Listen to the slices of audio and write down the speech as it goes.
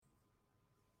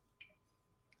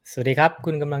สวัสดีครับ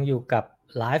คุณกำลังอยู่กับ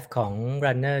ไลฟ์ของ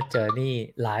Runner Journey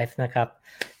Live นะครับ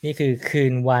นี่คือคื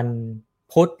นวัน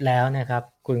พุธแล้วนะครับ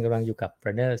คุณกำลังอยู่กับ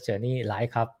Runner Journey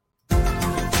Live ครับ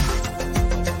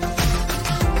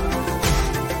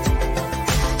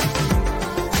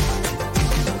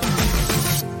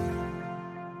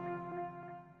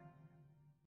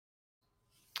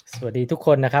สวัสดีทุกค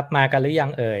นนะครับมากันหรือยั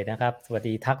งเอ่ยนะครับสวัส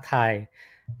ดีทักทาย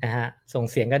นะฮะส่ง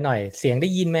เสียงกันหน่อยเสียงได้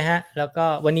ยินไหมฮะแล้วก็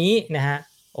วันนี้นะฮะ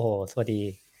โอ้สวัส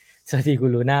ดีคุ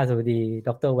ณลูน่าสวัสดีด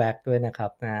รแว็กด้วยนะครั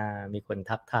บมีคน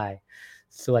ทักทาย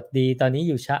สวัสดีตอนนี้อ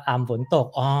ยู่ชะอำฝนตก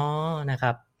อ๋อนะค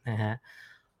รับนะฮะ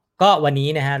ก็วันนี้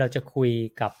นะฮะเราจะคุย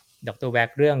กับดรแว็ก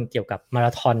เรื่องเกี่ยวกับมาร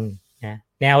าธอนนะ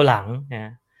แนวหลังน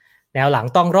ะแนวหลัง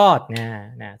ต้องรอดนะ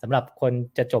สำหรับคน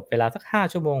จะจบเวลาสัก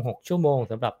5ชั่วโมง6ชั่วโมง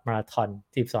สำหรับมาราธอน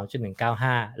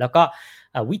 12.195 แล้วก็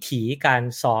วิถีการ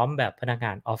ซ้อมแบบพนักง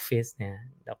านออฟฟิศเนี่ย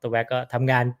ดรแว็กก็ท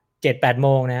ำงาน 7-8 โม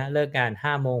งนะเลิกงาน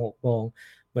5โมง6โมง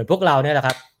เหมือนพวกเราเนี่ยแหละค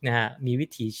รับนะฮะมีวิ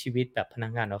ถีชีวิตแบบพนั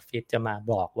กงานออฟฟิศจะมา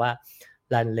บอกว่า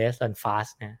run less run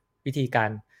fast นะวิธีการ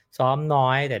ซ้อมน้อ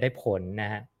ยแต่ได้ผลน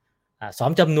ะฮะซ้อ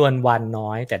มจำนวนวันน้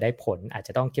อยแต่ได้ผลอาจจ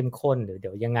ะต้องเข้มข้นหรือเดี๋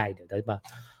ยวยังไงเดี๋ยวมา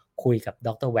คุยกับด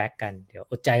รแว็กกันเดี๋ยว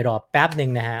อดใจรอแป๊บหนึ่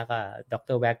งนะฮะก็ด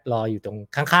รแว็กรออยู่ตรง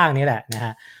ข้างๆนี้แหละนะฮ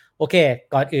ะโอเค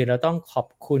ก่อนอื่นเราต้องขอบ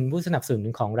คุณผู้สนับสนุน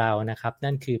ของเรานะครับ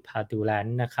นั่นคือพาดูแลน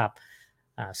นะครับ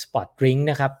สปอร์ตดริงก์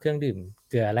นะครับเครื่องดื่ม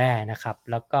เกลือแร่นะครับ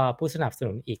แล้วก็ผู้สนับส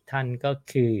นุนอีกท่านก็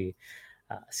คือ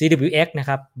CWX นะ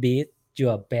ครับ Beat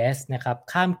Your Best นะครับ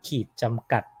ข้ามขีดจ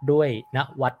ำกัดด้วยน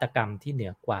วัตกรรมที่เหนื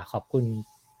อกว่าขอบคุณ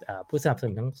ผู้สนับสนุ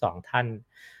นทั้งสองท่าน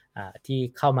ที่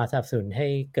เข้ามาสนับสนุนให้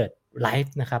เกิดไล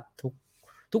ฟ์นะครับ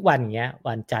ทุกวันอย่างเงี้ย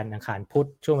วันจันทร์อังคารพุธ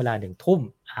ช่วงเวลา1 ทุ่ม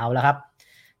เอาละครับ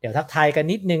เดี๋ยวทักทายกัน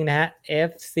นิดนึงนะฮะ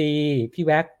FC พี่แ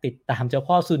ว็กติดตามเจ้า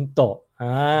พ่อซุนโตะ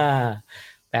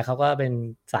แต่เขาก็เป็น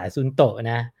สายซุนโตะ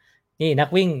นะนี่นัก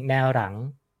วิ่งแนวหลัง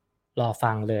รอ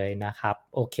ฟังเลยนะครับ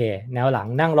โอเคแนวหลัง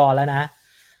นั่งรอแล้วนะ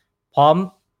พร้อม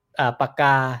ปากก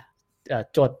า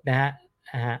จดนะฮะ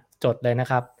จดเลยนะ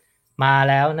ครับมา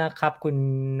แล้วนะครับคุณ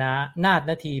นาฏ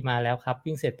นาทีมาแล้วครับ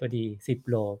วิ่งเสร็จพอดี10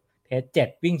โลเพจ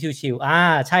7วิ่งชิว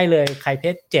ๆใช่เลยใครเพ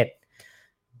จ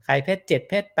7ใครเพจ7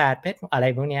เพจ8เพจอะไร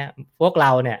พวกเนี้ยพวกเร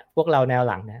าแนว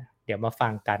หลังนะเดี๋ยวมาฟั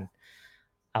งกัน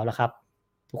เอาละครับ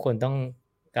ทุกคนต้อง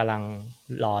กำลัง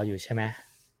รออยู่ใช่ไหม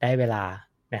ได้เวลา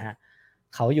นะฮะ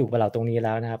เขาอยู่กับเราตรงนี้แ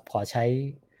ล้วนะครับขอใช้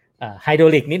ไฮดรอ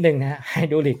ลิกนิดนึงนะฮะไฮ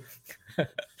ดรอลิก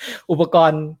อุปก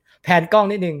รณ์แผนกล้อง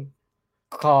นิดนึง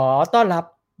ขอต้อนรับ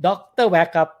ดรแว็ก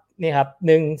ครับนี่ครับ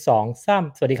1 2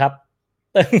 3สวัสดีครับ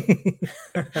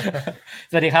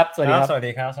สวัสดีครับสวัสดีค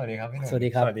รับสวัสดีครับพี่หนุ่มสวัสดี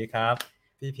ครับสวัสดีครับ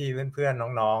พี่เพื่อน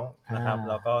น้องๆนะครับ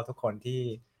แล้วก็ทุกคนที่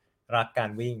รักกา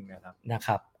รวิ่งนะค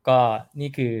รับก็นี่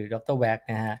คือดรแว็ก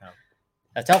นะฮะ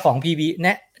เจ้าของ PB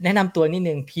แนะนำตัวนิด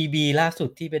นึง PB ล่าสุด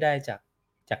ที่ไปได้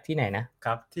จากที่ไหนนะค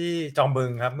รับที่จอมบึ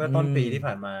งครับเมื่อต้นปีที่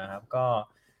ผ่านมาครับก็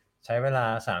ใช้เวลา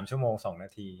3ชั่วโมง2นา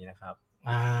ทีนะครับ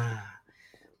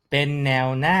เป็นแนว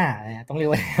หน้าต้องเรีย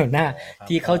กว่าแนวหน้า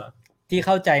ที่เ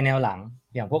ข้าใจแนวหลัง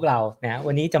อย่างพวกเรานะ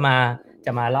วันนี้จะ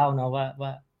มาเล่าเนาะว่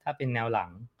าถ้าเป็นแนวหลัง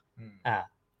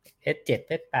H7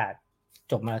 H8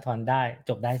 จบมาราธอนได้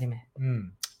จบได้ใช่ไหม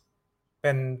เ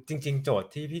ป็นจริงๆโจทย์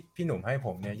ที่พี่หนุ่มให้ผ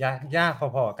มเนี่ยยากพอ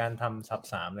ๆกับการทำซับ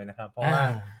3เลยนะครับเพราะว่า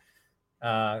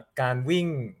การวิ่ง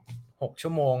6ชั่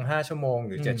วโมง5ชั่วโมงห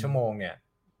รือ7ชั่วโมงเนี่ย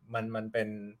มันเป็น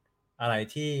อะไร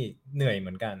ที่เหนื่อยเห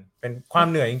มือนกันเป็นความ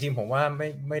เหนื่อยจริงๆผมว่า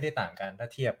ไม่ได้ต่างกันถ้า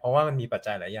เทียบเพราะว่ามันมีปัจ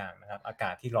จัยหลายอย่างนะครับอาก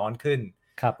าศที่ร้อนขึ้น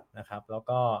นะครับแล้ว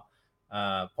ก็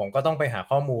ผมก็ต้องไปหา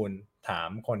ข้อมูลถาม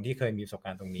คนที่เคยมีประสบก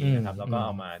ารณ์ตรงนี้นะครับแล้วก็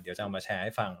เดี๋ยวจะเอามาแชร์ใ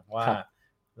ห้ฟังว่า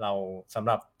เราสำห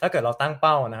รับถ้าเกิดเราตั้งเ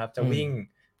ป้านะครับจะวิ่ง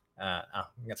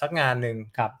สักงานหนึ่ง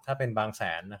ถ้าเป็นบางแส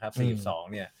นนะครับ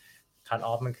42เนี่ยคัทอ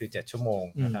อฟมันคือ7ชั่วโมง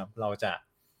นะครับเราจะ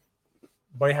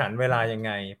บริหารเวลายังไ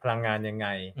งพลังงานยังไง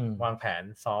วางแผน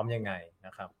ซ้อมยังไงน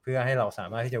ะครับเพื่อให้เราสา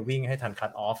มารถที่จะวิ่งให้ทันคั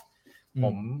ทออฟผ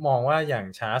มมองว่าอย่าง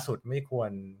ช้าสุดไม่คว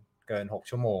รเกิน6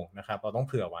ชั่วโมงนะครับเราต้อง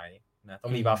เผื่อไว้นะต้อ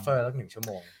งมีบัฟเฟอร์สัก1ชั่วโ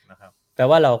มงนะครับแปล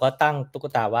ว่าเราก็ตั้งตุ๊ก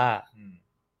ตาว่า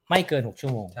ไม่เกิน6ชั่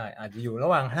วโมงใช่อาจจะอยู่ระ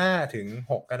หว่าง5ถึง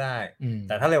6ก็ได้แ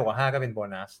ต่ถ้าเร็วกว่า5ก็เป็นโบ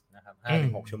นัสนะครับ5ถึ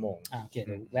ง6ชั่วโมงโอเค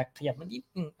แว็กขยับมานิด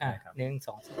นึง1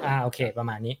 2โอเคประ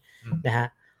มาณนี้นะฮะ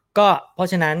ก็เพราะ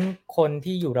ฉะนั้นคน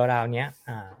ที่อยู่ราวๆเนี้ย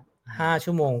5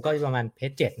ชั่วโมงก็ประมาณเพ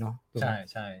จ7เนาะ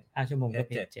ใช่5ชั่วโมงก็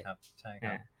เพจ7ครับใช่ค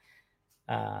รับ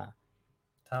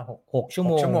ถ้า6ชั่ว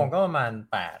โมงก็ประมาณ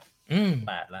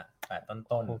8ละ8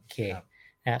ต้นโอเค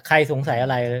ใครสงสัยอะ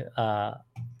ไร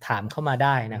ถามเข้ามาไ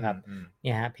ด้นะครับเ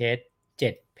นี่ยฮะเพจ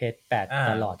7เพจ8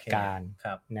ตลอดการ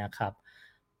นะครับ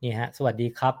นี่ฮะสวัสดี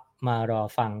ครับมารอ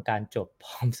ฟังการจบพ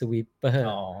ร้อมสวีปเปอร์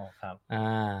ครับ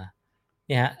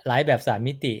เนี่ยฮะไลฟ์แบบ3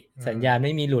มิติสัญญาณไ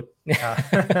ม่มีหลุด ครับ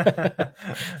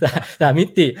 3มิ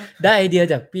ติได้ไอเดีย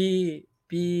จาก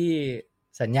พี่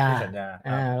สัญญา พี่สัญญาค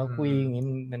รับ เราคุยอย่างงี้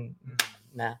มัน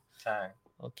นะ ใช่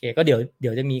โอเคก็เดี๋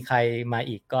ยวจะมีใครมา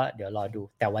อีกก็เดี๋ยวรอดู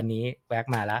แต่วันนี้แว็ก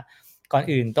มาแล้วก่อน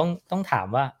อื่นต้องถาม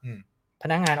ว่าพ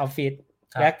นักงานออฟฟิศ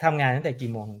แว็กทำงานตั้งแต่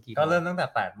กี่โมงถึงกี่โมงก็เริ่มตั้งแต่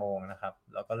8 โมงนะครับ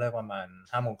แล้วก็เลิกประมาณ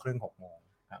5 โมงครึ่ง6 โมง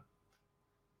ครับ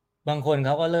บางคนเข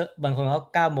าก็เลิกบางคนเขา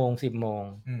9 โมง10 โมง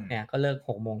เนี่ยก็เลิก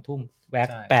6 โมงทุ่มแว็ก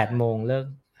8 โมงเลิก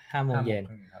5 โมงเย็น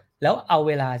แล้วเอาเ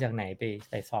วลาจากไหน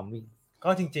ไปซ้อมวิ่งก็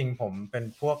จริงๆผมเป็น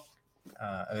พวก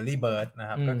early bird นะ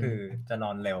ครับก็คือจะน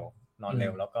อนเร็ว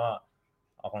แล้วก็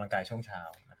ออกกำลังกายช่วงเช้า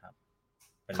นะครับ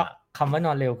เป็นหลักคำว่าน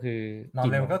อนเร็วคือน อน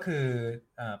เร็วก็คือ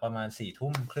ประมาณ4 ทุ่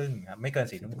มครึ่งครับไม่เกิน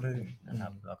4 ทุ่มครึ่งนะครั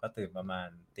บแล้วก็ตื่นประมาณ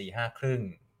ตี 5 ครึ่ง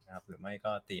นะครับหรือไม่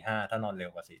ก็ตี 5ถ้านอนเร็ว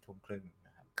กว่า4 ทุ่มครึ่งน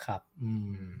ะครับครับ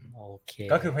โอเค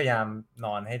ก็คือพยายามน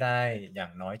อนให้ได้อย่า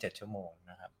งน้อย7 ชั่วโมง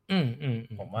นะครับ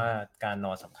ผมว่าการน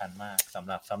อนสำคัญมากสำ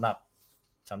หรับ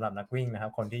นักวิ่งนะครั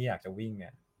บคนที่อยากจะวิ่งเนี่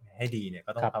ยให้ดีเนี่ย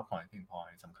ก็ต้องพักผ่อนเพียงพอ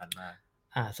สำคัญมาก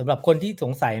สำหรับคนที่ส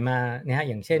งสัยมานะฮะ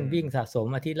อย่างเช่นวิ่งสะสม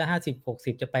อาทิตย์ละ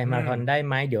50-60จะไปมาราธอนได้ไ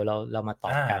หมเดี๋ยวเรามาต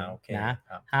อบกันนะ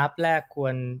ฮาล์ฟแรกคว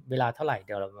รเวลาเท่าไหร่เ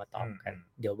ดี๋ยวเรามาตอบกัน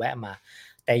เดี๋ยวแวะมา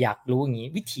แต่อยากรู้อย่างนี้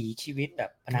วิถีชีวิตแบ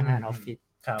บพนักงานออฟฟิศ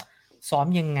ซ้อม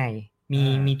ยังไง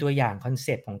มีตัวอย่างคอนเ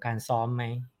ซ็ปต์ของการซ้อมไหม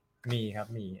มีครับ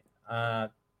มี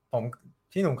ผม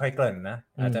พี่หนุ่มเคยเกริ่นนะ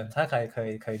อาจจะถ้าใคร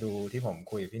เคยดูที่ผม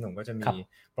คุยพี่หนุ่มก็จะมี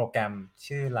โปรแกรม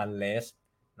ชื่อ Run Less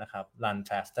นะครับ Run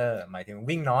Faster หมายถึง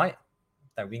วิ่งน้อย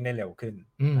แต่วิ่งได้เร็วขึ้น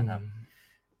นะครับ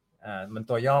มัน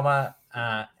ตัวย่อว่า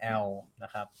RL น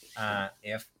ะครับ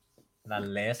RF Run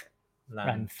Less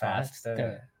Run Faster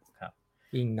ครับ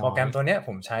โปรแกรมตัวนี้ผ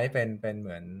มใช้เป็นเห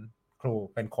มือนครู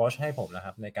เป็นโค้ชให้ผมนะค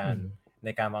รับใน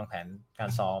การวางแผนการ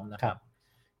ซ้อมนะครับ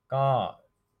ก็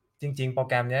จริงๆโปร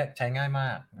แกรมนี้ใช้ง่ายม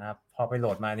ากนะครับพอไปโหล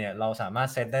ดมาเนี่ยเราสามารถ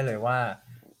เซตได้เลยว่า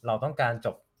เราต้องการจ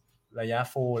บระยะ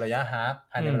ฟูลระยะฮาล์ฟ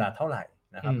ภายในเวลาเท่าไหร่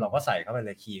นะครับเราก็ใส่เข้าไปเล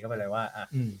ยคีย์เข้าไปเลยว่า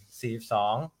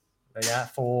42ระยะ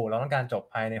ฟูลเราต้องการจบ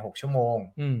ภายใน6 ชั่วโมง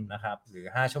นะครับหรือ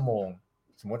5 ชั่วโมง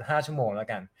สมมุติ5 ชั่วโมงแล้ว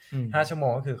กัน5 ชั่วโม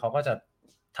งก็คือเขาก็จะ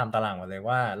ทำตารางมาเลย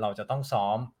ว่าเราจะต้องซ้อ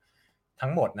มทั้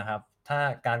งหมดนะครับถ้า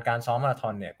การซ้อมมาราธอ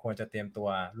นเนี่ยควรจะเตรียมตัว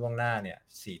ล่วงหน้าเนี่ย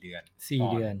4 เดือน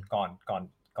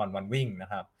ก่อนวันวิ่งนะ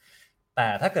ครับแต่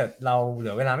ถ้าเกิดเราเหลื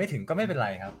อเวลาไม่ถึงก็ไม่เป็นไร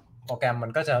ครับโปรแกรมมั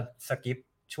นก็จะสกิป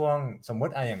ช่วงสมมุ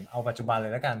ติอย่างเอาปัจจุบันเล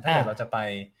ยแล้วกันถ้าเกิดเราจะไป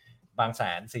บางแส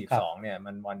น42เนี่ย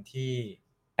มันวันที่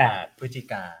8 พฤศจิ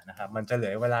กายนนะครับมันจะเหลื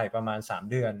อเวลาอีกประมาณ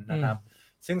3 เดือนนะครับ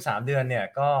ซึ่ง3 เดือนเนี่ย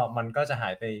มันก็จะหา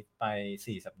ยไป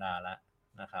4 สัปดาห์แล้ว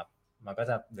นะครับมันก็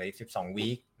จะเหลืออีก12 วี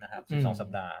คนะครับ12 สัป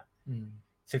ดาห์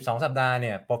12 สัปดาห์เ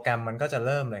นี่ยโปรแกรมมันก็จะเ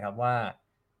ริ่มเลยครับว่า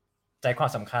ใจความ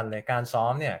สำคัญเลยการซ้อ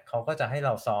มเนี่ยเขาก็จะให้เร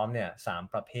าซ้อมเนี่ย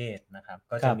3 ประเภทนะครับ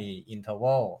ก็จะมี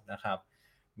interval นะครับ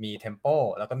มี tempo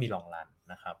แล้วก็มี long run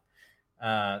นะครับ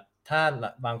ถ้า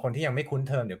บางคนที่ยังไม่คุ้น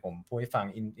เทอมเดี๋ยวผมพูดให้ฟัง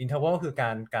interval คือ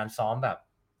การซ้อมแบบ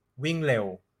วิ่งเร็ว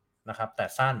นะครับแต่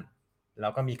สั้นแล้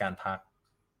วก็มีการพัก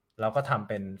แล้วก็ทำ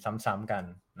เป็นซ้ำๆกัน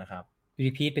นะครับ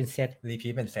repeat เป็นเ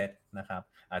ซตนะครับ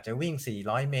อาจจะวิ่ง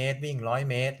400 เมตรวิ่ง100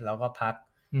 เมตรแล้วก็พัก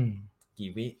กี่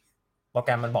วิโปรแก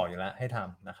รมมันบอกอยู่แล้วให้ท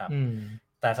ำนะครับ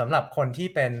แต่สำหรับคนที่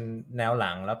เป็นแนวห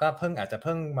ลังแล้วก็อาจจะเ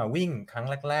พิ่งมาวิ่งครั้ง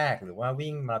แรกๆหรือว่า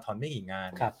วิ่งมาราธอนไม่กี่งาน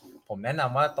ผมแนะน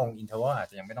ำว่าตรงอินเทอร์วัลอาจ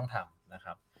จะยังไม่ต้องทำนะค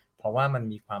รับเพราะว่ามัน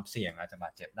มีความเสี่ยงอาจจะบา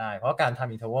ดเจ็บได้เพราะการท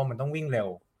ำอินเทอร์วัลมันต้องวิ่งเร็ว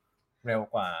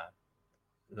กว่า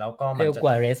แล้วก็เร็วก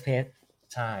ว่า race pace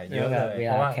ใช่เยอะเลยเ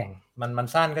พราะว่ามัน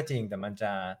สั้นก็จริงแต่มันจ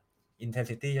ะ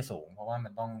intensity จะสูงเพราะว่ามั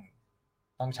นต้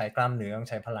องใช้กล้ามเนื้อต้อง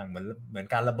ใช้พลังเหมือน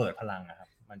การระเบิดพลังนะครับ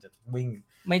มันจะวิ่ง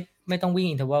ไม่ต้องวิ่ง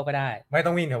อินเทอร์วัลก็ได้ไม่ต้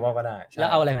องวิ่งอินเทอร์วัลก็ได้แล้ว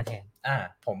เอาอะไรมาแทน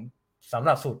ผมสำห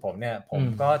รับสูตรผมเนี่ยผม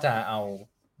ก็จะเอา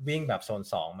วิ่งแบบโซน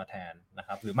2มาแทนนะค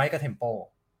รับหรือไม่ก็เทมโป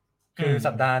คือ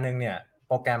สัปดาห์นึงเนี่ยโ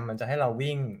ปรแกรมมันจะให้เรา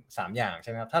วิ่ง3 อย่างใช่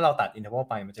ไหมครับถ้าเราตัดอินเทอร์วัล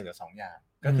ไปมันจะเหลือ2 อย่าง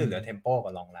ก็คือเหลือเทมโป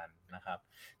กับลองรันนะครับ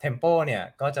เทมโปเนี่ย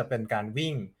ก็จะเป็นการ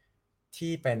วิ่ง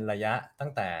ที่เป็นระยะตั้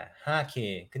งแต่ 5K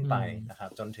ขึ้นไปนะครับ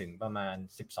จนถึงประมาณ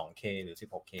 12K หรือ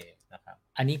 16K นะครับ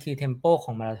อันนี้คือเทมโปข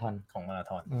องมาราธอ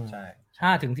นใช่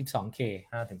5 ถึง 12K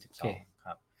 5 ถึง 12ค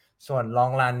รับส่วนลอ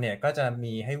งรันเนี่ยก็จะ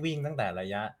มีให้วิ่งตั้งแต่ระ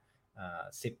ยะ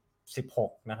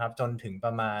16นะครับจนถึงป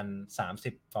ระมาณ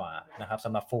30กว่านะครับส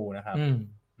ำหรับฟูลนะครับ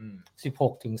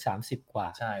16 ถึง 30กว่า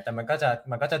ใช่แต่มัน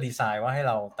ก็จะดีไซน์ว่าให้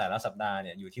เราแต่ละสัปดาห์เ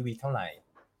นี่ยอยู่ที่วีคเท่าไหร่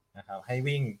นะครับให้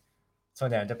วิ่งส่วน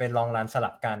ใหญ่จะเป็นลองรันส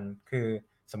ลับกันคือ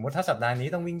สมมุติถ้าสัปดาห์นี้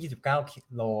ต้องวิ่ง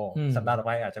29 โลสัปดาห์ต่อไ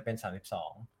ปอาจจะเป็น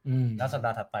32แล้วสัปด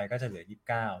าห์ถัดไปก็จะเหลือ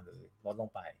29หรือลดลง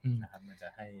ไปนะครับมันจะ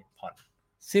ให้ผ่อน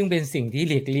ซึ่งเป็นสิ่งที่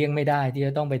หลีกเลี่ยงไม่ได้ที่จ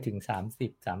ะต้องไปถึง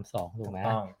30-32ถูกไหม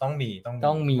ต้องมี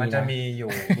มันจะมีอ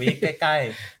ยู่วีคใกล้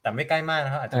ๆแต่ไม่ใกล้มากน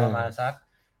ะครับอาจจะประมาณสัก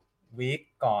วีค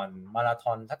ก่อนมาราธ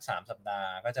อนสัก3สัปดา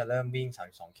ห์ก็จะเริ่มวิ่ง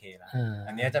 32K แล้ว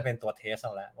อันนี้จะเป็นตัวเทสเร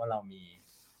าแล้วว่าเร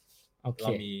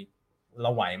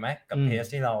าไหวไหมกับเพส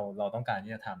ที่เราต้องการ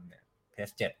ที่จะทำเนี่ยเพส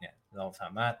7เนี่ยเราสา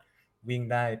มารถวิ่ง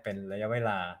ได้เป็นระยะเว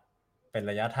ลาเป็น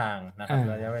ระยะทางนะครับ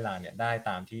ระยะเวลาเนี่ยได้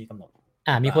ตามที่กำหนด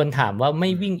มีคนถามว่าไม่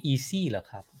วิ่ง easy เหรอ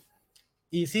ครับ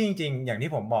easy จริงๆอย่าง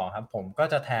ที่ผมบอกครับผมก็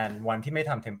จะแทนวันที่ไม่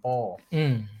ทำ tempo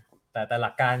แต่ห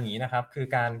ลักการอย่างนี้นะครับคือ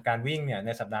การวิ่งเนี่ยใน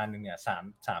สัปดาห์นึงเนี่ย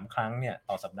สามครั้งเนี่ย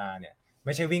ต่อสัปดาห์เนี่ยไ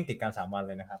ม่ใช่วิ่งติดกัน3วันเ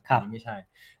ลยนะครับอันนี้ไม่ใช่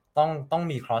ต้อง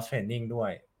มี cross training ด้ว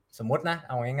ยสมมตินะเ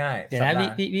อาง่ายๆเดี๋ยวนะ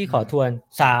พี่ขอทวน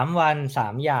3วัน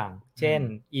3อย่างเช่น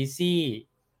easy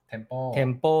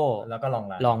tempo แล้วก็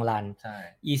long run ใช่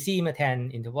easy มาแทน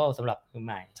interval สำหรับมือใ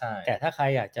หม่ ใช่ แต่ถ้าใคร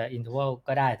อยากจะ interval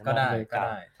ก็ได้สำหรับมือเก่า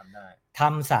ท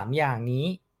ำ3อย่างนี้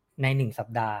ใน1สัป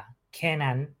ดาห์แค่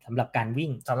นั้นสำหรับการวิ่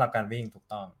งถูก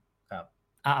ต้องครับ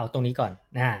เอาตรงนี้ก่อน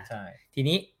ใช่ที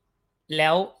นี้แล้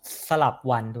วสลับ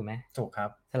วันถูกไหมถูกครับ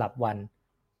สลับวัน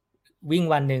วิ่ง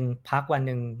วันหนึ่งพักวันห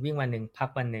นึ่งวิ่งวันหนึ่งพัก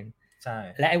วันหนึ่งใช่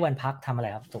และไอ้วันพักทำอะไร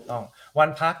ครับถูกต้องวัน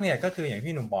พักเนี่ยก็คืออย่าง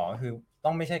พี่หนุ่มบอกก็คือต้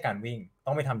องไม่ใช่การวิ่งต้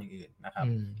องไปทำอย่างอื่นนะครับ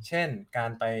เช่นกา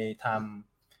รไ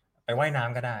ปว่ายน้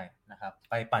ำก็ได้นะครับ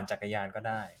ไปปั่นจักรยานก็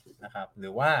ได้นะครับหรื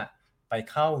อว่าไป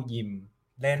เข้ายิม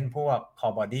เล่นพวกคอ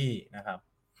ร์บอดี้นะครับ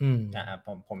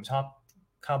ผมชอบ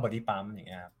เข้าบอดี้ปั๊มอย่าง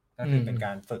เงี้ยครับก็คือเป็นก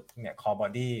ารฝึกเนี่ยคอร์บอ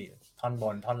ดี้ท่อนบ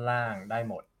นท่อนล่างได้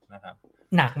หมดนะครับ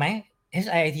หนักไหม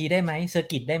HIIT ได้ไหมเซอร์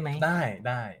กิตได้ไหมไ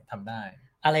ด้ทำได้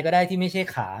อะไรก็ได้ที่ไม่ใช่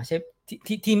ขาใช่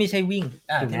ที่ไม่ใช่วิ่ง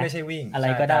ที่ไม่ใช่วิ่งอะไร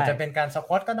ก็ได้จะเป็นการสค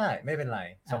วอตก็ได้ไม่เป็นไร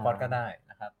สควอตก็ได้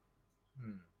นะครับ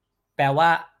แปลว่า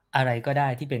อะไรก็ได้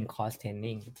ที่เป็น cross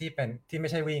training ที่ไม่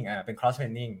ใช่วิ่งเป็น cross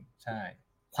training ใช่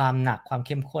ความหนักความเ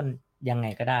ข้มข้นยังไง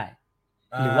ก็ได้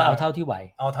หรือว่าเอาเท่าที่ไหว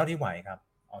เอาเท่าที่ไหวครับ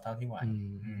เอาเท่าที่ไหว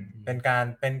เ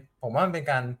ป็นผมว่ามันเป็น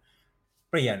การ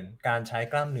เปลี่ยนการใช้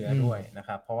กล้ามเนื้อด้วยนะค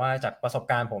รับเพราะว่าจากประสบ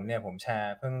การณ์ผมเนี่ยผมแช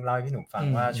ร์เพิ่งเล่าให้พี่หนุ่มฟัง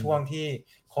ว่าช่วงที่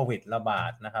โควิดระบา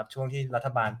ดนะครับช่วงที่รัฐ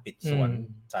บาลปิดสวน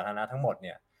สาธารณะทั้งหมดเ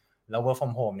นี่ยแล้ว work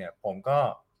from home เนี่ยผมก็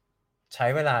ใช้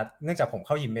เวลาเนื่องจากผมเ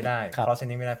ข้ายิมไม่ได้ cross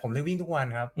training ไม่ได้ผมเลยวิ่งทุกวัน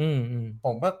ครับผ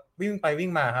มก็วิ่งไปวิ่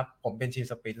งมาครับผมเป็นชี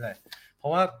สปรินต์เลยเพรา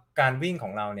ะว่าการวิ่งขอ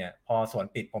งเราเนี่ยพอสวน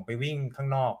ปิดผมไปวิ่งข้าง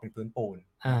นอกเป็นพื้นปูน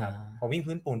นะครับพอวิ่ง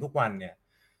พื้นปูนทุกวันเนี่ย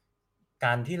ก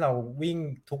ารที่เราวิ่ง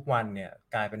ทุกวันเนี่ย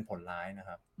กลายเป็นผลร้ายนะค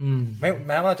รับแ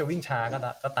ม้ว่าจะวิ่งช้า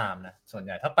ก็ตามนะส่วนให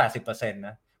ญ่ถ้า 80% น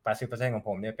ะ 80% ของผ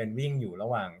มเนี่ยเป็นวิ่งอยู่ระ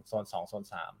หว่างโซน2โซน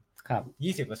3ครับ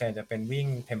 20% จะเป็นวิ่ง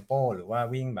เทมโปหรือว่า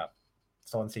วิ่งแบบ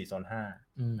โซน4โซน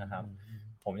5นะครับ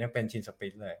ผมยังเป็นชินสปริ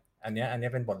นต์เลยอันนี้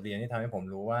เป็นบทเรียนที่ทำให้ผม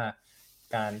รู้ว่า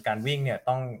การวิ่งเนี่ย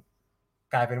ต้อง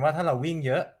กลายเป็นว่าถ้าเราวิ่งเ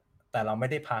ยอะแต่เราไม่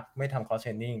ได้พักไม่ทำ cross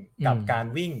training กับการ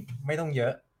วิ่งไม่ต้องเยอ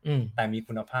ะแต่มี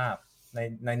คุณภาพ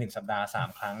ใน1สัปดาห์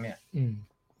3ครั้งเนี่ย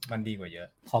มันดีกว่าเยอะ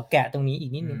ขอแกะตรงนี้อี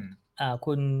กนิดนึง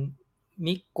คุณ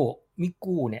มิ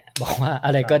กูเนี่ยบอกว่าอ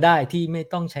ะไรก็ได้ที่ไม่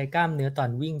ต้องใช้กล้ามเนื้อตอ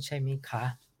นวิ่งใช่ไหมคะ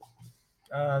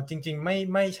จริงๆ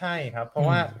ไม่ใช่ครับเพราะ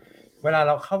ว่าเวลาเ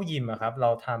ราเข้ายิมอะครับเร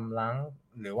าทำล้าง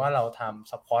หรือว่าเราท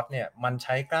ำสควอตเนี่ยมันใ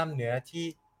ช้กล้ามเนื้อที่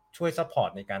ช่วยซัพพอร์ต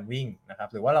ในการวิ่งนะครับ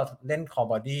หรือว่าเราเล่นคอร์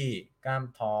บอดี้กล้าม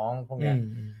ท้องพวกเนี้ย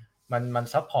มัน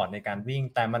ซัพพอร์ตในการวิ่ง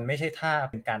แต่มันไม่ใช่ท่า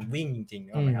เป็นการวิ่งจริง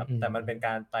ๆนะครับแต่มันเป็นก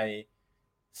ารไป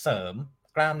เสริม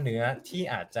กล้ามเนื้อที่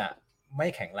อาจจะไม่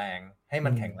แข็งแรงให้มั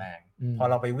นแข็งแรงพอ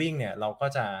เราไปวิ่งเนี่ยเราก็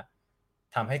จะ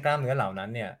ทำให้กล้ามเนื้อเหล่านั้น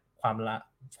เนี่ยค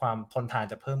วามทนทาน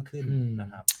จะเพิ่มขึ้นนะ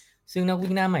ครับซึ่งนัก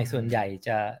วิ่งหน้าใหม่ส่วนใหญ่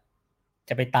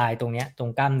จะไปตายตรงเนี้ยตร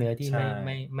งกล้ามเนื้อที่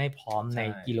ไม่พร้อมใน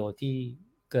กิโลที่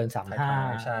เกิน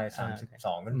35ใช่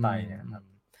32ขึ้นไปเนี่ยครับ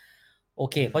โอ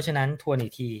เคเพราะฉะนั้นทวนอี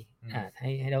กที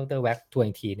ให้ดร.แว็กทวน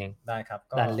อีกทีนึงได้ครับ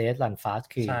ก็ Run Race Run Fast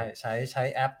คือใช้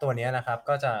แอปตัวนี้นะครับ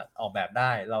ก็จะออกแบบไ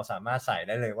ด้เราสามารถใส่ไ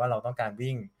ด้เลยว่าเราต้องการ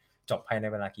วิ่งจบภายใน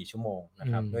เวลากี่ชั่วโมงนะ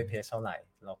ครับด้วยเพสเท่าไหร่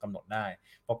เรากำหนดได้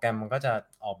โปรแกรมมันก็จะ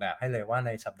ออกแบบให้เลยว่าใ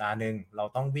นสัปดาห์นึงเรา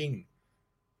ต้องวิ่ง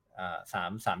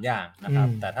สามอย่างนะครับ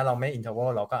แต่ถ้าเราไม่อินเทอร์วัล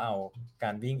เราก็เอาก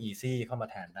ารวิ่ง easy เข้ามา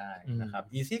แทนได้นะครับ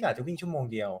easy ก็อาจจะวิ่งชั่วโมง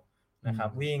เดียวนะครับ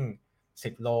วิ่ง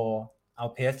10โลเอา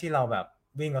เพสที่เราแบบ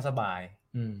วิ่งแล้วสบาย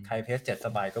ใครเพส7ส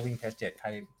บายก็วิ่งเพส7ใคร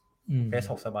เพส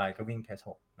6สบายก็วิ่งเพส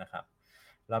6นะครับ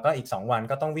แล้วก็อีก2วัน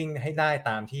ก็ต้องวิ่งให้ได้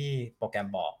ตามที่โปรแกรม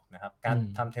บอกนะครับการ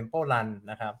ทำ tempo run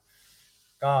นะครับ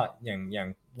ก็อ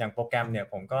ย่างโปรแกรมเนี่ย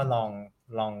ผมก็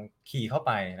ลองคีย์เข้าไ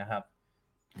ปนะครับ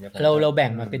เราแบ่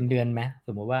งมาเป็นเดือนไหมส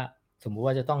มมุติว่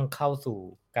าจะต้องเข้าสู่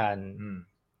การ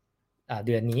เ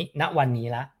ดือนนี้ณวันนี้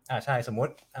ละใช่สมม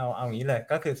ติเอาอย่างนี้เลย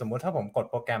ก็คือสมมติถ้าผมกด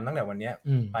โปรแกรมตั้งแต่วันนี้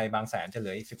ไปบางแสนจะเหลื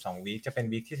ออีก12วีคจะเป็น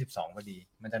วีคที่12พอดี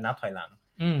มันจะนับถอยหลัง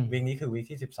วีคนี้คือวีค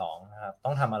ที่12นะครับต้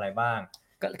องทำอะไรบ้าง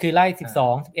ก็คือไล่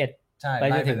12 11ใช่ ไปจ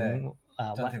ไล่ น ไป ถึง เลย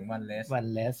จน วัน ถึงวัน rest วัน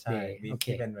rest ใช่ day วี โอ ค เค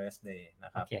ที่เป็น rest day น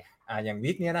ะครับ โอเค อย่าง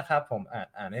วีคนี้นะครับผม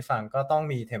อ่านให้ฟังก็ต้อง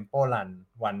มี tempo run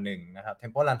วันหนึ่งนะครับ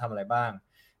tempo run ทำอะไรบ้าง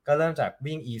ก็เริ่มจาก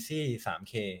วิ่ง easy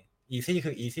 3k easy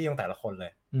คือ easy ของแต่ละคนเล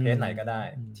ยเพจไหนก็ได้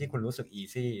ที่คุณรู้สึก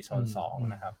easy โซน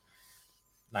2นะครับ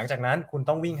หลังจากนั้นคุณ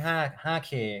ต้องวิ่ง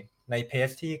5k ในเพจ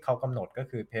ที่เขากำหนดก็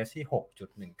คือเพจที่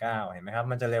 6.19 เห็นไหมครับ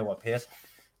มันจะเร็วกว่าเพจ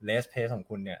rest pace ของ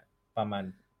คุณเนี่ยประมาณ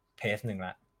เพจหนึ่งล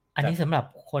ะอันนี้สำหรับ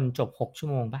คนจบ6ชั่ว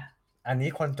โมงป่ะอันนี้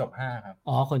คนจบ5ครับ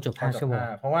อ๋อคนจบ5ชั่วโมง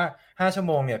เพราะว่า5ชั่ว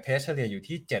โมงเนี่ยเพจเฉลี่ยอยู่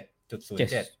ที่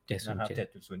 7.07 นะครับ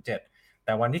 7.07 แ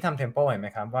ต่วันที่ทำเทมโปเห็นไหม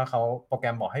ครับว่าเขาโปรแกร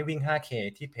มบอกให้วิ่ง 5k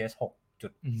ที่เพจ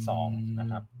 6.2 นะ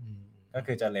ครับก็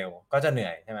คือจะเร็วก็จะเหนื่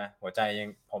อยใช่ไหมหัวใจยัง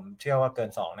ผมเชื่อว่าเกิน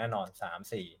2แน่นอน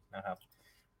 3-4 นะครับ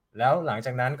แล้วหลังจ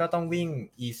ากนั้นก็ต้องวิ่ง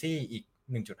easy อีก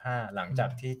 1.5 หลังจาก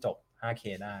ที่จบ 5k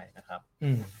ได้นะครับ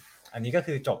อันนี้ก็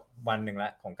คือจบวันหนึ่งล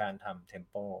ะของการทำเทม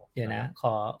โปเดี๋ยวนะข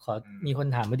อมีคน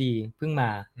ถามพอดีเพิ่งมา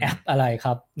แอปอะไรค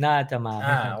รับน่าจะมาไ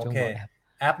ม่ทันช่วงบอก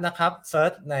แอปนะครับเซิร์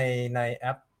ชในแอ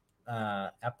ป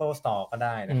Apple Store ก็ไ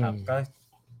ด้นะครับก็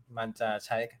มันจะใ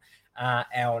ช้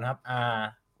RL นะครับ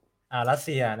R รัสเ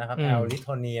ซียนะครับ L ลิ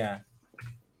ทัวเนีย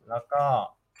แล้วก็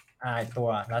R ตัว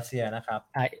รัสเซียนะครับ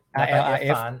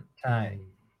RLRF ใช่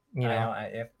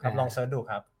RLRF ครับลองเซิร์ชดู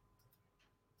ครับ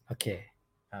โอเค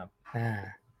ครับ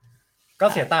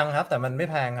ก็เสียตังค์ครับแต่มันไม่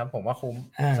แพงครับผมว่าคุ้ม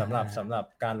สำหรับ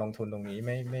การลงทุนตรงนี้ไ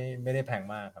ม่ได้แพง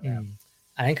มากครับ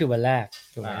อันนั้นคือวันแรก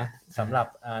ถูกไหมสำหรับ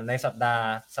ในสัป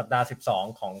ดาห์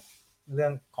12ของเรื่อ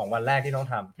งของวันแรกที่ต้อง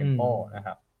ทำเทมโปนะค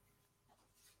รับ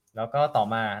แล้วก็ต่อ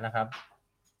มานะครับ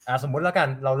สมมุติแล้วกัน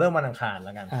เราเริ่มวันอังคารแ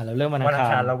ล้วกันเราเริ่มวันอัง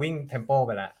คารเราวิ่งเทมโปไ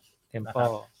ปแล้วนะครับ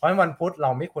เพราะวันพุธเร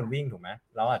าไม่ควรวิ่งถูกไหม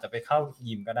เราอาจจะไปเข้า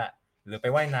ยิมก็ได้หรือไป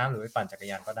ว่ายน้ำหรือไปปั่นจักร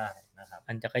ยานก็ได้นะครับ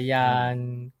ปั่นจักรยาน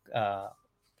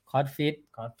คอร์สฟิต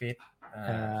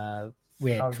เว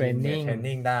ทเทรน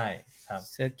นิ่งได้ครับ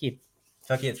เซอร์กิต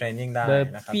เทรนนิ่งได้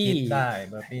นะครับฮิตได้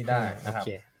เบอร์ปี้ได้นะครับ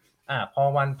พอ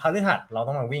วันพฤหัสเรา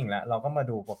ต้องมาวิ่งแล้วเราก็มา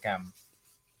ดูโปรแกรม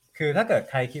คือถ้าเกิด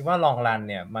ใครคิดว่าลองรัน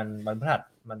เนี่ยมันพฤหัส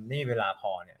มันนี่เวลาพ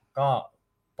อเนี่ยก็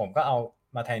ผมก็เอา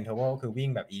มาแทนอินเทอร์วัลคือวิ่ง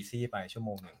แบบอีซี่ไปชั่วโม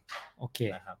งนึงโอเค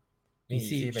นะครับอี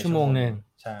ซี่ชั่วโมงนึง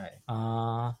ใช่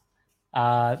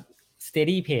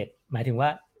steady pace หมายถึงว่า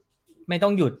ไม่ต้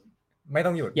องหยุด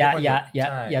อ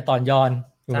ย่าตอนย้อน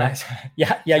ถูกไหม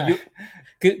อย่าหยุด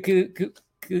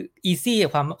คือ easy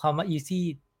ความว่า easy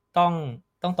ต้อ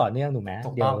งต่อเนื่องถูกไหม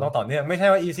ถูกต้องต่อเนื่องไม่ใช่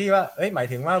ว่า easy ว่าหมาย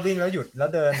ถึงว่าวิ่งแล้วหยุดแล้ว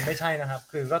เดินไม่ใช่นะครับ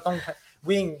คือก็ต้อง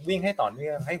วิ่งให้ต่อเนื่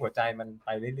องให้หัวใจมันไป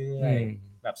เรื่อย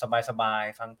ๆแบบสบาย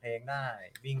ๆฟังเพลงได้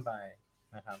วิ่งไป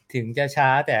นะครับถึงจะช้า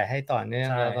แต่ให้ต่อเนื่อง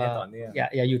แล้วก็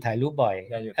อย่าหยุดถ่ายรูปบ่อย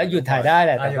หยุดถ่ายได้แ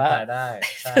หละแต่ว่าหยุดถ่ายได้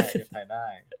ใช่หยุดถ่ายได้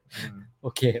โอ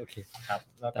เคครับ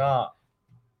แล้วก็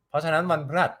เพราะฉะนั้นวันพ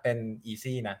ฤหัสเป็น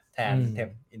easy นะแทนเทม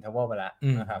อินเทอร์วัลไปแล้ว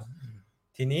นะครับ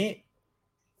ทีนี้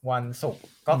วันศุกร์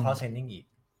ก็ cross training อีก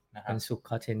นะครับวันศุกร์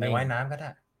cross training ไปว่ายน้ำก็ได้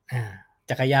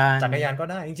จักรยานก็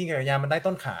ได้จริงๆจักรยานมันได้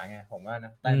ต้นขาไงผมว่าน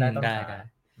ะได้ต้นขา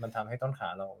มันทำให้ต้นขา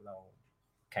เรา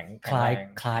แข็งแรง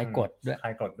คลายกดด้ว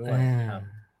ยครับ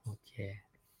โอเค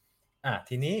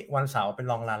ทีนี้วันเสาร์เป็น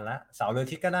ลองรันละเสาร์หรืออ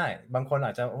าทิตย์ก็ได้บางคนอ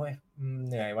าจจะ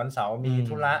เหนื่อยวันเสาร์มี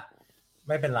ธุระไ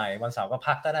ม่เป็นไรวันเสาร์ก็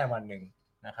พักก็ได้วันหนึ่ง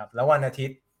นะครับแล้ววันอาทิต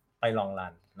ย์ไปลองรั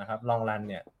นนะครับลองรัน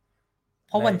เนี่ยเ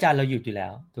พราะวันจันทร์เราหยุดอยู่แล้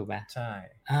วถูกไหมใช่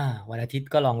วันอาทิตย์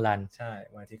ก็ลองรันใช่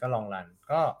วันอาทิตย์ก็ลองรัน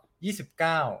ก็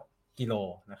29กิโล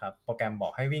นะครับโปรแกรมบอ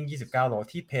กให้วิ่ง29โล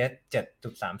ที่เพจ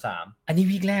 7.33 อันนี้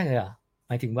วีคแรกเลยเหรอห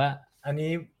มายถึงว่าอัน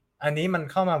นี้มัน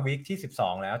เข้ามาวีคที่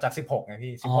12แล้วจาก16ไง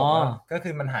พี่16ก็คื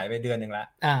อมันหายไปเดือนนึงแล้ว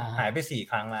หายไป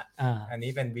4ครั้งละอัน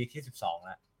นี้เป็นวีคที่12แ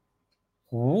ล้ว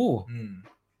โอ้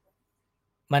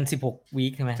มัน16วี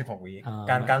คใช่ไหม16วีค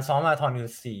การซ้อมมาราธอนคื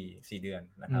อ4เดือน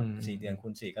นะครับ4เดือนคู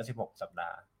ณ4ก็16สัปด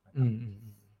าห์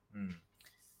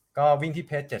ก็วิ่งที่เ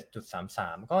พจ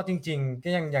 7.33 ก็จริงๆก็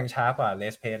ยังช้ากว่าเล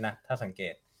สเพจนะถ้าสังเก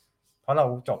ตเพราะเรา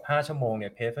จบ5ชั่วโมงเนี่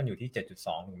ยเพจมันอยู่ที่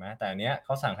 7.2 ถูกไหมแต่อันเนี้ยเข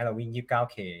าสั่งให้เราวิ่ง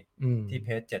 29k ที่เพ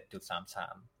จ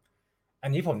 7.33 อั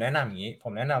นนี้ผมแนะนำอย่างนี้ผ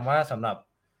มแนะนำว่าสำหรับ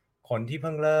คนที่เ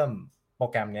พิ่งเริ่มโปร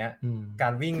แกรมเนี้ยกา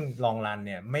รวิ่งลองรันเ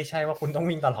นี่ยไม่ใช่ว่าคุณต้อง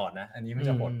วิ่งตลอดนะอันนี้มันจ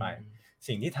ะโหดไป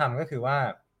สิ่งที่ทำก็คือว่า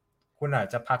คุณอาจ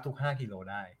จะพักทุก5กิโล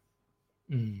ได้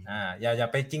อย่า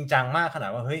ไปจริงจังมากขนา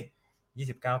ดว่าเฮ้ย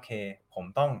 29k ผม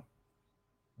ต้อง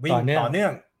วิ่งต่อเนื่อ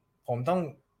งผมต้อง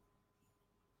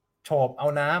โฉบเอา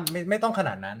น้ำไม่ต้องขน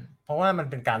าดนั้นเพราะว่ามัน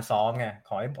เป็นการซ้อมไงข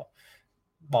อให้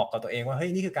บอกกับตัวเองว่าเฮ้ย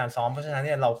นี่คือการซ้อมเพราะฉะนั้นเ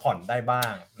นี่ยเราผ่อนได้บ้า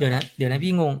งเดี๋ยวนะ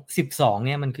พี่งง12เ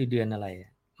นี่ยมันคือเดือนอะไร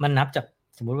มันนับจาก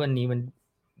สมมุติวันนี้มัน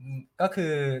ก็คื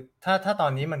อถ้าตอ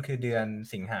นนี้มันคือเดือน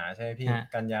สิงหาใช่ไหมพี่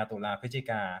กันยาตุลาพฤศจิ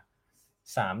กา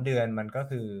3เดือนมันก็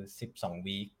คือ12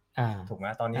วีค ถูกไหม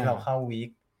ตอนนี้เราเข้าวีค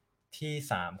ที่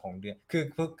3ของเดือน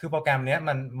คือโปรแกรมเนี้ย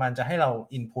มันจะให้เรา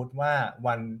input ว่า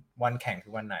วันแข่งคื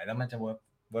อวันไหนแล้วมันจะ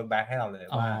work back ให้เราเลย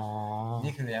ว่า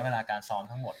นี่คือระยะเวลาการซ้อม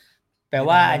ทั้งหมดแปล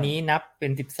ว่าอันนี้นับเป็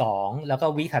น12แล้วก็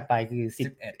วีคถัดไปคือ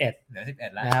11เหลือ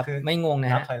11แล้วนะครับไม่งงน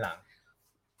ะฮะนับถอยหลัง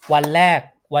วันแ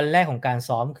รกของการ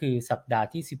ซ้อมคือสัปดาห์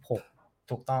ที่16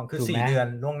ถูกต้องคือ4เดือน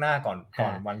ล่วงหน้าก่อน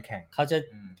วันแข่งเขา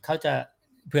จะ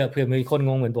เผื่อมีคน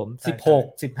งงเหมือนผม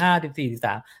16 15 14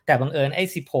 13แต่บังเอิญไอ้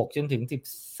16จนถึง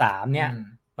13เนี่ย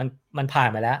มันผ่าน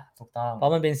มาแล้วถูกต้องเพรา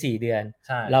ะมันเป็น4เดือน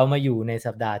เรามาอยู่ใน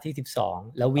สัปดาห์ที่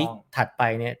12แล้ววีคถัดไป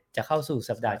เนี่ยจะเข้าสู่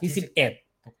สัปดาห์ที่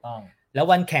11ถูกต้องแล้ว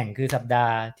วันแข่งคือสัปดา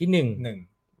ห์ที่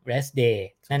1 rest day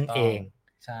นั่นเอง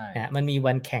ใช่นะมันมี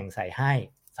วันแข่งใส่ให้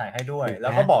ด้วยแล้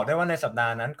วก็บอกได้ว่าในสัปดา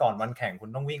ห์นั้นก่อนวันแข่งคุณ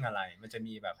ต้องวิ่งอะไรมันจะ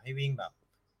มีแบบให้วิ่งแบบ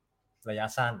ระยะ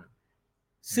สั้น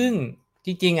ซึ่งจ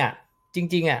ริงๆอ่ะ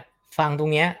ฟังตร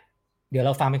งเนี้ยเดี๋ยวเร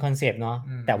าฟังเป็นคอนเซปต์เนาะ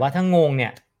แต่ว่าถ้างงเนี่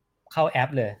ยเข้าแอป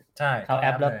เลยใช่เข้าแอ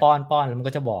ปแล้วป้อนแล้วมัน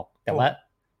ก็จะบอกแต่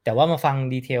ว่ามาฟัง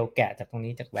ดีเทลแกะจากตรง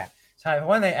นี้จากแว็กใช่เพรา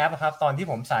ะว่าในแอปครับตอนที่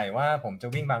ผมใส่ว่าผมจะ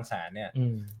วิ่งบางแสนเนี่ย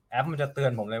แอปมันจะเตือ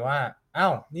นผมเลยว่าอ้า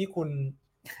วนี่คุณ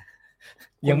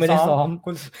ยังไม่ได้ซ้อม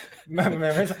คุณไม่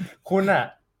คุณอ่ะ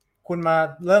คุณมา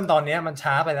เริ่มตอนนี้มัน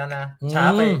ช้าไปแล้วนะช้า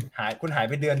ไปคุณหาย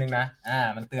ไปเดือนนึงนะ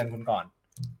มันเตือนคุณก่อน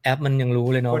แอปมันยังรู้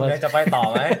เลยเนาะคุณยังจะไปต่อ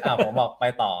ไหมผมบอกไป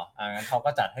ต่องั้นเขาก็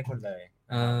จัดให้คุณเลย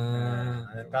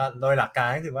ก็โดยหลักการ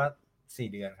ก็คือว่า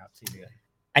4เดือนครับ4เดือน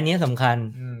อันนี้สำคัญ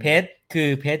เพจคือ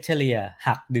เพจเฉลี่ย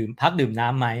พักดื่มน้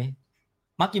ำไหม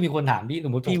มักจะมีคนถามพี่ส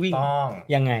มมติพี่วิ่ง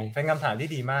ยังไงเป็นคำถามที่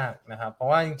ดีมากนะครับเพราะ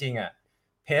ว่าจริง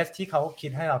ๆเพจที่เขาคิ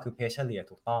ดให้เราคือเพจเฉลี่ย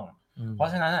ถูกต้องเพรา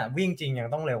ะฉะนั้นวิ่งจริงยัง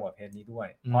ต้องเร็วกว่าเพจนี้ด้วย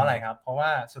เพราะอะไรครับเพราะว่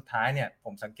าสุดท้ายเนี่ยผ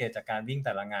มสังเกตจากการวิ่งแ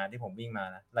ต่ละงานที่ผมวิ่งมา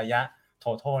นะระยะ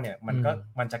total เนี่ย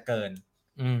มันจะเกิน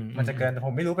แต่ผ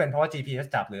มไม่รู้เป็นเพราะว่า GPS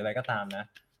จับหรืออะไรก็ตามนะ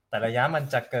แต่ระยะมัน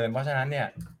จะเกินเพราะฉะนั้นเนี่ย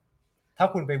ถ้า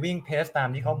คุณไปวิ่งเพจตาม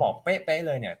ที่เขาบอกเป๊ะๆเ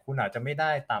ลยเนี่ยคุณอาจจะไม่ไ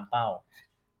ด้ตามเป้า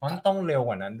มันต้องเร็ว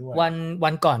กว่านั้นด้วยวั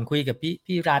นก่อนคุยกับ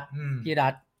พี่รั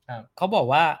ฐเขาบอก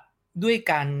ว่าด้วย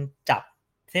การจับ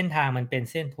เส้นทางมันเป็น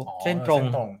เส้น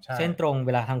ตรงเ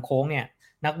วลาทางโค้งเนี่ย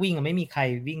นักวิ่งไม่มีใคร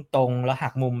วิ่งตรงแล้วหั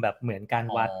กมุมแบบเหมือนการ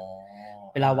วัด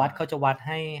เวลาวัดเขาจะวัดใ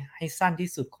ห้สั้นที่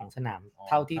สุดของสนาม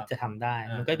เท่าที่จะทำได้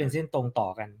มันก็เป็นเส้นตรงต่อ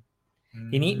กัน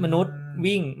ทีนี้มนุษย์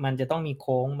วิ่งมันจะต้องมีโ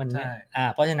ค้งมัน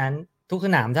เพราะฉะนั้นทุกส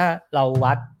นามถ้าเรา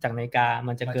วัดจากนาฬิกา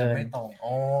มันจะเกิน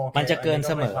มันจะเกินเ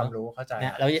สมอน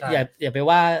ะเราอย่าไป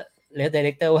ว่าเลสไดเร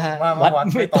คเตอร์ว่าวัด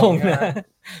ไม่ตรงนะ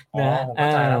ผมเข้า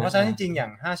ใจแล้วเพราะฉะนั้นจริงๆอย่า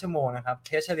ง5ชั่วโมงนะครับเค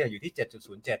สเฉลี่ยอยู่ที่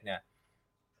 7.07 เนี่ย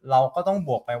เราก็ต้องบ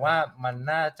วกไปว่ามัน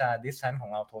น่าจะ distance ขอ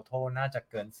งเรา total น่าจะ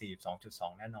เกิน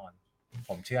 42.2 แน่นอน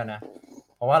ผมเชื่อนะ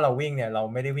เพราะว่าเราวิ่งเนี่ยเรา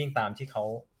ไม่ได้วิ่งตามที่เขา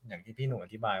อย่างที่พี่หนูอ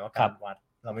ธิบายว่าการวัด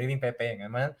เราไม่ได้วิ่งเป๊ะๆอย่างนั้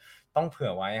นเพราะฉะนั้นต้องเผื่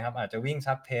อไว้ครับอาจจะวิ่ง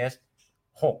ซักเพส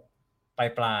6ป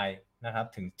ลายๆนะครับ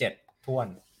ถึง7ท้วน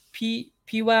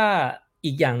พี่ว่า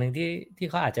อีกอย่างหนึ่งที่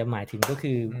เขาอาจจะหมายถึงก็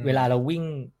คือเวลาเราวิ่ง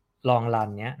ลองรัน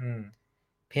เนี้ย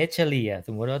เพสเฉลี่ยส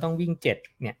มมติเราต้องวิ่ง7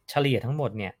เนี่ยเฉลี่ยทั้งหมด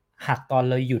เนี่ยหักตอน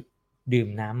เราหยุดดื่ม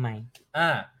น้ำไหม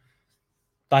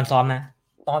ตอนซ้อมนะ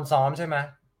ตอนซ้อมใช่ไหม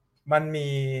มันมี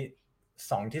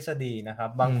2ทฤษฎีนะครับ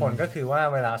บางคนก็คือว่า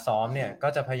เวลาซ้อมเนี่ยก็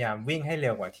จะพยายามวิ่งให้เ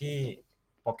ร็วกว่าที่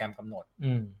โปรแกรมกำหนด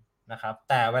นะครับ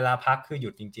แต่เวลาพักคือหยุ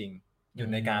ดจริงๆหยุด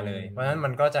ในการเลยเพราะฉะนั้นมั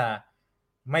นก็จะ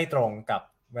ไม่ตรงกับ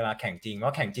เวลาแข่งจริงเพรา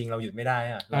ะแข่งจริงเราหยุดไม่ได้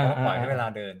เราต้องปล่อยให้เวลา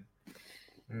เดิน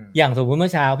อย่างสมมติเมื่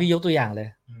อเช้าพี่ยกตัวอย่างเลย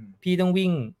พี่ต้องวิ่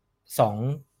ง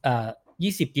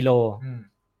20กิโล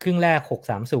ครึ่งแรก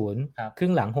630ครึ่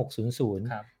งหลัง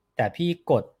600แต่พี่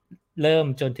กดเริ่ม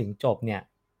จนถึงจบเนี่ย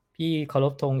พี่เคาร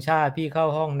พธงชาติพี่เข้า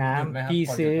ห้องน้ำพี่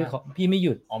ซื้อพี่ไม่ห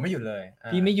ยุดไม่หยุดเลย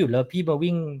พี่ไม่หยุดแล้วพี่มา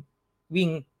วิ่ง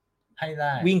ให้ไ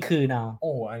ด้วิ่งคืนเอา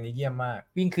อันนี้เยี่ยมมาก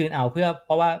วิ่งคืนเอาเพ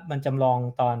ราะว่ามันจำลอง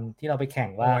ตอนที่เราไปแข่ง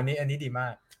ว่าอันนี้ดีมา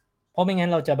กเพราะไม่งั้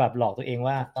นเราจะแบบหลอกตัวเอง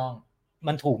ว่าต้อง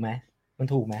มันถูกไหมมั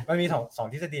นมีสอง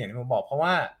ทฤษฎีอย่างที่ผมบอกเพราะว่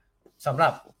าสำหรั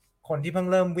บคนที่เพิ่ง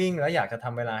เริ่มวิ่งแล้วอยากจะท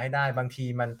ำเวลาให้ได้บางที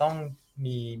มันต้อง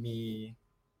มี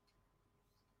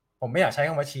ผมไม่อยากใช้ค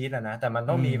ำว่าชีทนะแต่มัน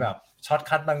ต้องมีแบบช็อต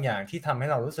คัทบางอย่างที่ทำให้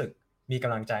เรารู้สึกมีก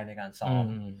ำลังใจในการซ้อม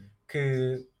คือ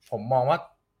ผมมองว่า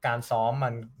การซ้อม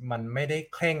มันไม่ได้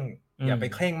เคร่งอย่าไป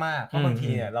เคร่งมากเพราะบางที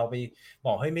เนี่ยเราไปบ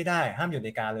อกเฮ้ยไม่ได้ห้ามหยุดใน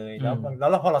การเลยแล้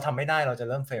วพอเราทำไม่ได้เราจะ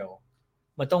เริ่มเฟล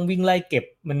มันต้องวิ่งไล่เก็บ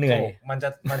มันเหนื่อยมั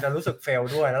นจะรู้สึกเฟล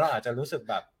ด้วยแล้วเราอาจจะรู้สึก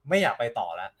แบบไม่อยากไปต่อ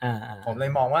แล้วผมเล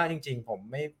ยมองว่าจริงๆผม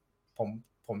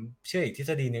เชื่ออีกทฤ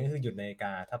ษฎีนึงก็คือหยุดนาฬิก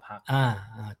าถ้าพัก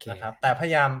นะครับแต่พย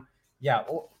ายามอ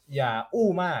ย่าอู้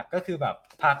มากก็คือแบบ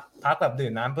พักแบบดื่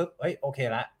มน้ำปุ๊บเฮ้ยโอเค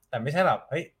ละแต่ไม่ใช่แบบ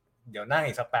เฮ้ยเดี๋ยวนั่ง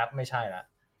อีกสักแป๊บไม่ใช่ละ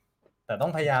แต่ต้อ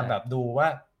งพยายามแบบดูว่า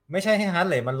ไม่ใช่ให้ฮาร์ท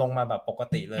เรทมันลงมาแบบปก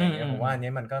ติเลยผมว่าอัน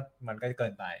นี้มันก็เกิ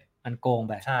นไปมันโกง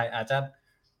ไปใช่อาจจะ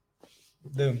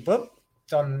ดื่มปุ๊บ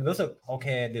จนรู้สึกโอเค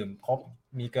ดื่มครบ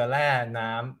มีเกลือแร่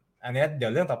น้ำอันนี้เดี๋ย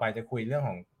วเรื่องต่อไปจะคุยเรื่อง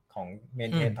ของเม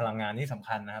นเทนพลังงานที่สำ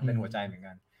คัญนะครับเป็นหัวใจเหมือน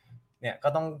กันเนี่ยก็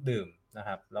ต้องดื่มนะค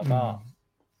รับแล้วก็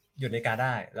หยุดนาฬิกาไ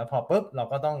ด้แล้วพอปุ๊บเรา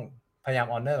ก็ต้องพยายาม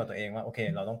ออนเนอร์กับตัวเองว่าโอเค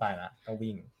เราต้องไปละต้อง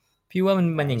วิ่งพี่ว่า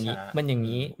มันอย่างนี้มันอย่าง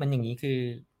นี้คือ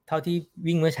เท่าที่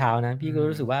วิ่งเมื่อเช้านะพี่ก็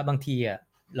รู้สึกว่าบางทีอ่ะ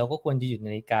เราก็ควรจะหยุดน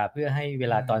าฬิกาเพื่อให้เว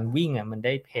ลาตอนวิ่งอ่ะมันไ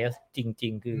ด้เพสจริ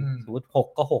งๆคือสมมติ6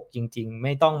ก็6จริงๆไ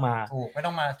ม่ต้องมาถูกไม่ต้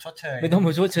องมาชดเช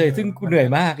ยซึ่งกูเหนื่อย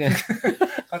มากเลย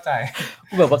เข้าใจ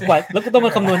กูแบบว่าแล้วก็ต้องม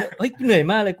าคำนวณเฮ้ยเหนื่อย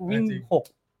มากเลยกูวิ่ง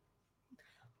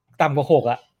6ต่ำกว่า6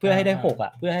อ่ะเพื่อให้ได้6อ่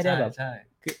ะเพื่อให้ได้แบบ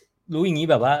คือรู้อย่างนี้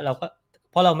แบบว่าเราก็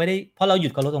เพราะเราหยุ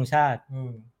ดเคารพธงชาติ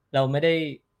เราไม่ได้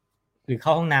หรือเข้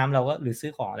าห้องน้ำเราก็หรือซื้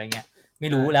อของอะไรเงี้ยไม่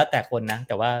รู้แล้วแต่คนนะ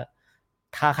แต่ว่า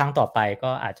ถ้าครั้งต่อไป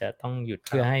ก็อาจจะต้องหยุดเ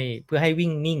พื่อให้วิ่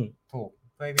งนิ่งถูก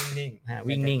เพื่อวิ่งนิ่ง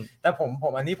วิ่งนิ่งแต่ผม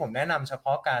อันนี้ผมแนะนำเฉพ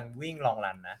าะการวิ่งลอง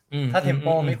รันนะถ้าเทมโป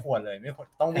ไม่ควรเลยไม่ควร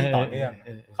ต้องวิ่งต่อเนื่อง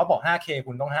เขาบอก 5K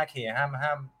คุณต้อง 5K ห้าม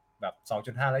แบบ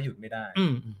 2.5 แล้วหยุดไม่ได้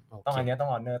ต้องอันนี้ต้อง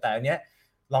ออนเนอร์แต่อันเนี้ย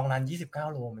ลองรัน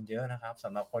29 โลมันเยอะนะครับส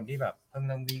ำหรับคนที่แบบเพิ่งเ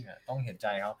ริ่มวิ่งอ่ะต้องเห็นใจ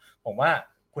เขาผมว่า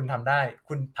คุณทำได้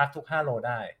คุณพักทุก5 โล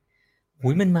ได้หุ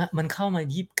ยมันเข้ามา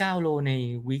29 โลใน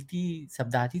วีคที่สัป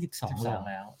ดาห์ที่12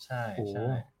แล้วใช่ใช่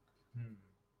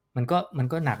มัน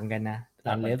ก็หนักเหมือนกันนะ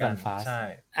รันเลสรันฟาสใช่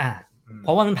เพร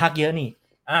าะว่ามันพักเยอะนี่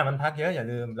มันพักเยอะอย่า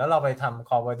ลืมแล้วเราไปทำ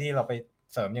คอร์บอดี้เราไป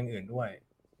เสริมอย่างอื่นด้วย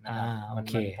นะครับมัน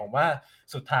ผมว่า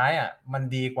สุดท้ายอ่ะมัน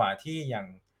ดีกว่าที่อย่าง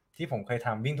ที่ผมเคยท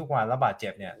ำวิ่งทุกวันแล้วบาดเจ็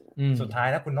บเนี่ยสุดท้าย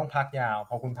ถ้าคุณต้องพักยาว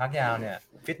พอคุณพักยาวเนี่ย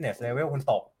ฟิตเนสเลเวลคุณ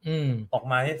ตก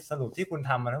มาสรุปที่คุณ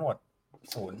ทำมาทั้งหมด0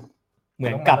เหมื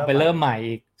อนกลับไปเริ่มใหม่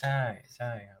อีกใช่ใ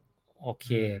ช่ครับโอเค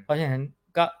เพราะฉะนั้น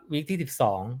ก็วีคที่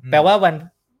12แปลว่า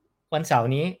วันเสาร์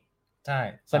นี้ใช่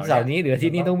วันเสาร์นี้เหลือ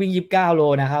ที่นี่ต้องวิ่ง29 โล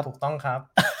นะครับถูกต้องครับ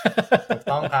ถูก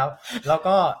ต้องครับแล้ว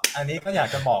ก็อันนี้ก็อยาก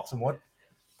จะบอกสมมติ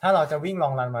ถ้าเราจะวิ่งลอ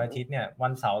งรันวันอาทิตย์เนี่ยวั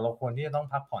นเสาร์เราควรที่จะต้อง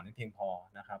พักผ่อนให้เพียงพอ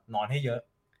นะครับนอนให้เยอะ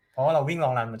เพราะว่าเราวิ่งล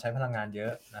องรันมันใช้พลังงานเยอ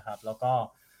ะนะครับแล้วก็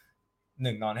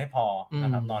นอนให้พอนะ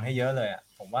ครับนอนให้เยอะเลยอ่ะ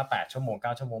ผมว่า8 ชั่วโมง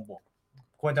9 ชั่วโมงบวก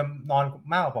ควรจะนอน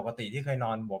มากกว่าปกติที่เคยน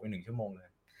อนบวกไป1 ชั่วโมงเลย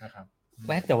นะครับ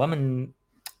แต่ว่ามัน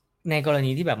ในกร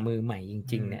ณีที่แบบมือใหม่จ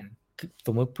ริงๆเนี่ยส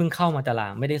มมติเพิ่งเข้ามาตารา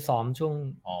งไม่ได้ซ้อมช่วง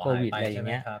โควิดอะไรอย่าง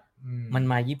เงี้ยมัน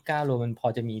มา29 โลมันพอ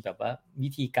จะมีแบบว่าวิ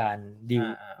ธีการดิว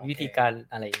วิธีการ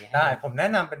อะไรอย่างเงี้ยได้ผมแนะ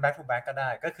นำเป็น back to back ก็ได้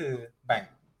ก็คือแบ่ง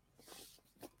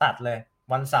ตัดเลย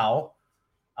วันเสาร์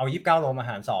เอา29 โลมาห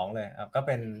าร2เลยก็เ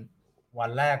ป็นวั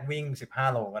นแรกวิ่ง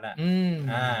15 โลก็ได้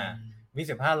วิ่ง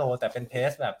15 โลแต่เป็นเพส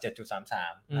แบบ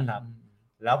 7.33 นะครับ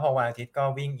แล้วพอวันอาทิตย์ก็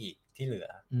วิ่งอีกที่เหลือ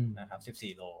นะครับ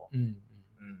14 โล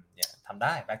เนี่ยทำไ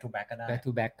ด้ back to back ก็ได้ back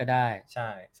to back ก็ได้ใช่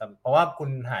เพราะว่าคุณ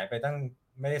หายไป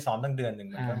ไม่ได้ซ้อมตั้งเดือนหนึ่ง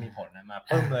มันก็มีผลนะมาเ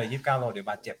พิ่มเลย29 โลเดี๋ยว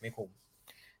บาดเจ็บไม่คุ้ม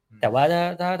แต่ว่า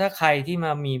ถ้าใครที่ม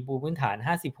ามีปูพื้นฐาน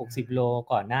50-60 โล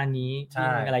ก่อนหน้านี้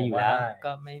วิ่งอะไรอยู่แล้ว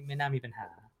ก็ไม่น่ามีปัญหา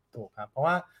ถูกครับเพราะ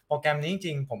ว่าโปรแกรมนี้จ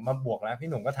ริงๆผมมาบวกแล้วพี่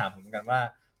หนุ่มก็ถามผมเหมือนกันว่า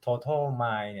total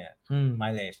mile เนี่ย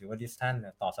mileage หรือว่า distance เ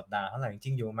นี่ยต่อสัปดาห์เท่าไหร่จ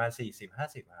ริงๆอยู่มา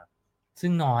40-50ครับซึ่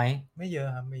งน้อยไม่เยอ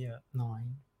ะครับไม่เยอะน้อย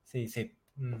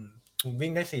40ผมวิ่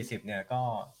งได้40เนี่ยก็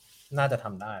น่าจะท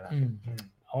ำได้แล้ว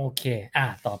โอเค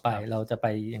ต่อไปเราจะไป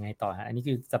ยังไงต่อฮะอันนี้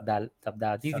คือสัปด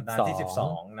าห์ที่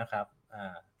12นะครับ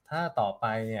ถ้าต่อไป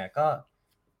เนี่ยก็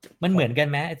มันเหมือนกัน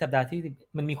ไหมสัปดาห์ที่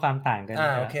มันมีความต่างกัน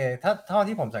โอเคถ้าเท่า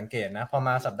ที่ผมสังเกตนะพอม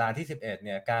าสัปดาห์ที่11เ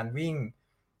นี่ยการวิ่ง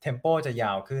เทมโปจะย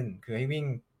าวขึ้นคือให้วิ่ง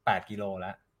8 กิโลแ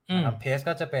ล้วนะครับเพส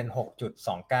ก็จะเป็น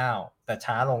 6.29 แต่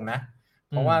ช้าลงนะ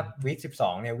เพราะว่าวีค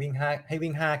12เนี่ยวิ่งให้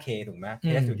วิ่ง 5K ถูกไหมเ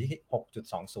พสอยู่ที่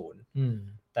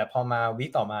 6.20 แต่พอมาวี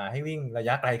คต่อมาให้วิ่งระย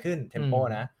ะไกลขึ้นเทมโป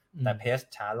นะแต่เพส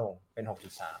ช้าลงเป็น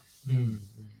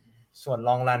 6.3 ส่วนล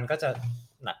องรันก็จะ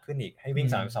หนักขึ้นอีกให้วิ่ง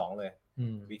32เลย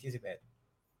วีคที่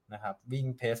11นะครับวิ่ง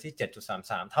เพสที่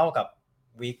 7.33 เท่ากับ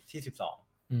วีคที่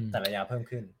12แต่ระยะเพิ่ม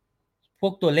ขึ้นพ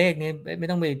วกตัวเลขนี้ไม่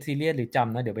ต้องไปซีเรียสหรือจ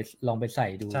ำนะเดี๋ยวไปลองไปใส่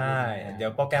ดูใช่เดี๋ย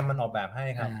วโปรแกรมมันออกแบบให้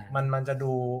ครับมั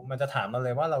นจะถามมาเล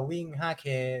ยว่าเราวิ่ง 5K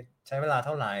ใช้เวลาเ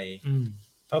ท่าไหร่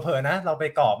เผลอๆนะเราไป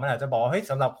กรอกมันอาจจะบอกเฮ้ย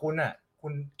สำหรับคุณคุ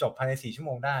ณจบภายใน4 ชั่วโ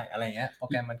มงได้อะไรเงี้ยโปร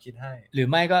แกรมมันคิดให้หรือ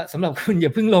ไม่ก็สำหรับคุณอย่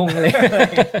าเพิ่งลงอะไร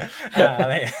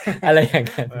อะไรอย่าง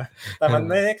นั้นแต่มัน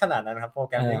ไม่ได้ขนาดนั้นครับโปร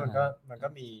แกรมนี้มันก็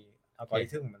มีอัลกอริ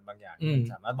ทึมมันบางอย่าง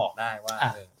สามารถบอกได้ว่า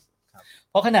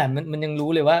เพราะขนาดมันยังรู้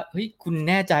เลยว่าเฮ้ยคุณ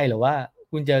แน่ใจเหรอว่า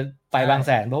คุณจะไปบางแ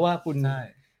สนเพราะว่าคุณ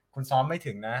ซ้อมไม่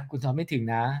ถึงนะคุณซ้อมไม่ถึง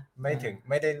นะไ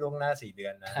ม่ได้ล่วงหน้า4 เดือ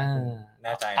นนะแ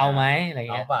น่ใจเอาไหมอะไร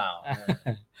เงี้ยเอาเปล่า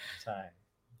ใช่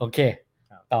โอเค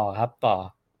ต่อ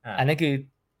อันนั้นคือ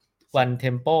วันเท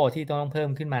มโปที่ต้องเพิ่ม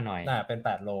ขึ้นมาหน่อยเป็น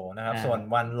8 โลนะครับส่วน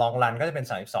วันลองรันก็จะเป็น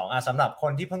32สำหรับค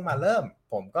นที่เพิ่งมาเริ่ม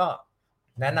ผมก็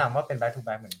แนะนำว่าเป็น back to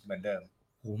back เหมือนเดิม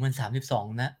โหมัน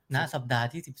32ณสัปดาห์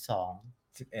ที่11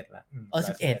ละ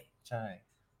11ใช่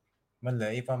มันเหลื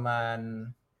ออีกประมาณ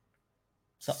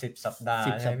10 สัปดาห์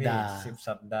10 ใช่ไหมพี่10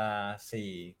 สัปดาห์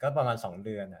4ก็ประมาณ2 เ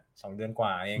ดือนอ่ะ2 เดือนกว่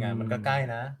าเองอ่ะมันก็ใกล้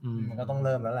นะมันก็ต้องเ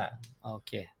ริ่มแล้วแหละโอเ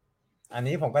คอัน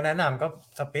นี้ผมก็แนะนำก็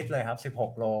สปลิตเลยครับ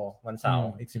16 โลวันเสา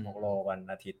ร์อีก16 โลวัน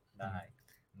อาทิตย์ได้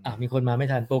มีคนมาไม่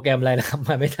ทันโปรแกรมอะไรนะครับ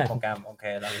มาไม่ทันโปรแกรมโอเค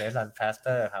run less run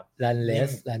faster ครับ run วิ่ง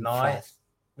less run น้อย fast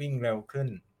วิ่งเร็วขึ้น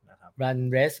นะครับ run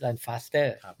less run faster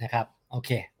นะครับโอเค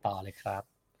ต่อเลยครับ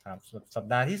ครับสัป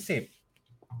ดาห์ที่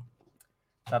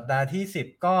10สัปดาห์ที่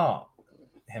10ก็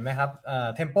เห็นไหมครับ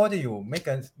เทมโปจะอยู่ไม่เ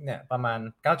กินเนี่ยประมาณ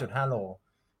 9.5 โล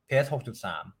เพส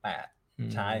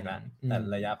6.38ช้าอีกแล้วแต่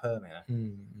ระยะเพิ่มนะ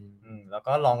แล้ว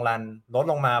ก็ลองรันลด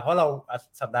ลงมาเพราะเรา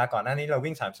สัปดาห์ก่อนหน้านี้เรา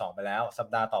วิ่ง32ไปแล้วสัป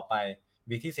ดาห์ต่อไป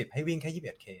วีคที่10ให้วิ่งแค่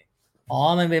 21K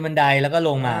มันเป็นบันไดแล้วก็ล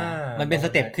งมามันเป็นส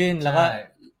เต็ปขึ้นแล้วก็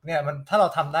เนี่ยมันถ้าเรา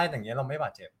ทำได้อย่างเงี้ยเราไม่บา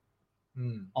ดเจ็บ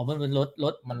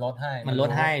มันลดใ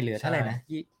ห้เหลือเท่าไหร่นะ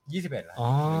21แล้ว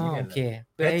โอเค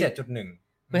เพื่อ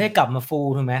7.1เพื่อให้กลับมาฟู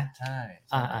ถูกไหมใช่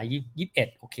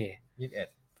21โอเค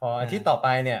21พออาทิตย์ต่อไป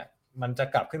เนี่ยมันจะ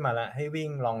กลับขึ้นมาแล้วให้วิ่ง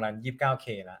ลองรัน 29K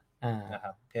แล้วนะค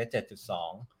รับเพจ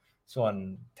7.2ส่วน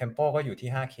เทมโปก็อยู่ที่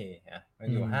 5K นะมัน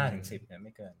อยู่5 ถึง 10เนี่ยไ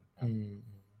ม่เกิน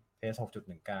เพจ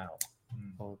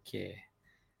6.19โอเค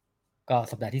ก็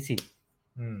สัปดาห์ที่10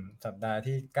สัปดาห์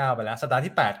ที่9ไปแล้วสัปดาห์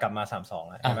ที่8กลับมา32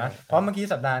แล้วเห็นไหมเพราะเมื่อกี้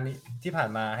สัปดาห์นี้ที่ผ่าน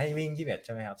มาให้วิ่ง21ใ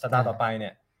ช่ไหมครับสัปดาห์ต่อไปเนี่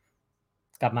ย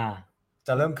กลับมาจ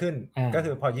ะเริ่มขึ้นก็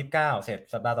คือพอ29เสร็จ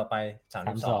สัปดาห์ต่อไป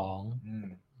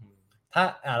32ถ้า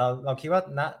เราคิดว่า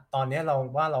ณตอนนี้เ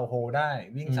ราโฮได้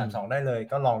วิ่ง32ได้เลย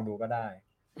ก็ลองดูก็ได้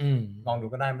ลองดู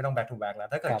ก็ได้ไม่ต้อง back to back แล้ว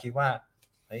ถ้าเกิดคิดว่า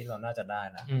เฮ้ยเราน่าจะได้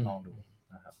นะลองดู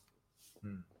นะครับ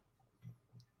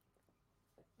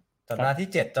สัปดาห์ที่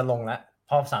7จะลงแล้ว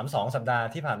พอ32สัปดาห์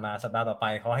ที่ผ่านมาสัปดาห์ต่อไป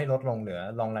เขาให้ลดลงเหลือ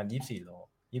ลองรัน24 โล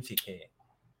 24K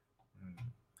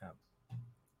ครับ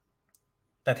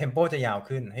แต่เทมโปจะยาว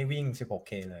ขึ้นให้วิ่ง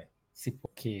 16K เลย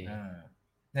 16K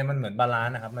เนี่ยมันเหมือนบาลาน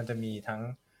ซ์นะครับมันจะมีทั้ง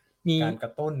การกร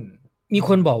ะตุ้นมีค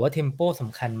นบอกว่าเทมโปส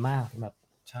ำคัญมากแบบ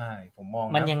ใช่ผมมอง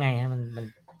มันยังไงฮะมัน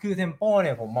คือเทมโปเ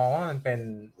นี่ยผมมองว่ามันเ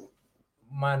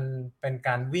ป็นก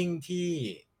ารวิ่งที่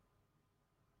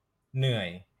เหนื่อย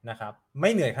นะครับไม่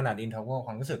เหนื่อยขนาดอินเทอร์วัลค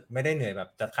วามรู้สึกไม่ได้เหนื่อยแบบ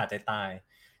จะขาดใจตาย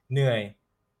เหนื่อย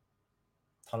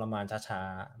ทรมานช้า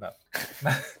ๆแบบ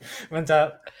มันจะ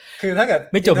คือถ้าเกิด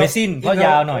ไม่จบไม่สิ้นเพราะย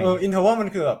าวหน่อยอินเทอร์วัลมัน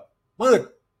คือแบบปืด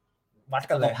วัด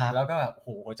กันเลยแล้วก็แบบโห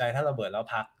หัวใจถ้าระเบิดแล้ว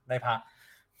พักได้พัก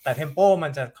แต่เทมโปมั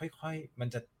นจะค่อยๆมัน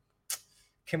จะ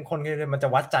เข้มข้นขึ้นมันจะ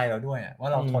วัดใจเราด้วยว่า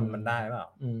เราทนมันได้เปล่า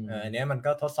อันนี้มัน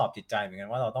ก็ทดสอบจิตใจเหมือนกัน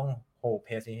ว่าเราต้องโฮเพ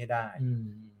สนี้ให้ได้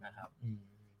นะครับ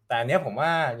แต่อันนี้ผมว่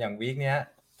าอย่างวีคเนี้ย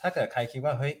ถ้าเกิดใครคิด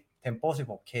ว่าเฮ้ยเทมโป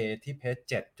 16K ที่เพส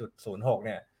 7.06 เ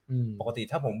นี่ยปกติ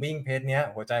ถ้าผมวิ่งเพสเนี้ย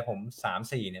หัวใจผม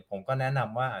 3-4 เนี่ยผมก็แนะน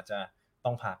ำว่าอาจจะต้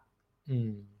องพัก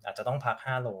อาจจะต้องพัก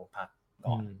5 โลพัก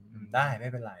ก่อนได้ไม่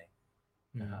เป็นไร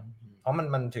นะครับเพราะ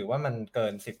มันถือว่ามันเกิ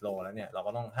น10 โลแล้วเนี่ยเรา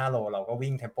ก็ต้อง5 โลเราก็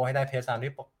วิ่งเทมโปให้ได้เพสตาม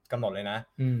ที่กำหนดเลยนะ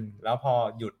แล้วพอ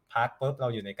หยุดพักปุ๊บเรา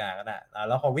อยู่ในกลางก็ได้แ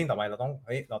ล้วพอวิ่งต่อไปเราต้อ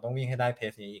งวิ่งให้ได้เพ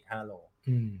สนี้อีก5 โล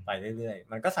ไปเรื่อย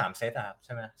ๆมันก็3 เซตครับใ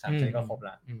ช่ไหม3 เซตก็ครบ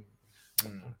ละ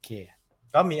โอเค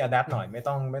ก็มีอะแดปหน่อยไม่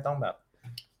ต้องแบบ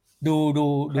ดู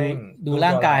ร่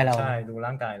างกายเราใช่ดู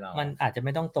ร่างกายเรามันอาจจะไ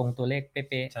ม่ต้องตรงตัวเลขเป๊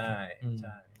ะๆใช่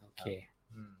โอเค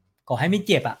ขอให้ไม่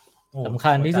เจ็บอ่ะสำ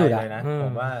คัญที่สุดนะผ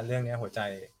มว่าเรื่องนี้หัวใจ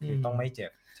คือต้องไม่เจ็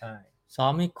บใช่ซ้อ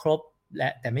มให้ครบและ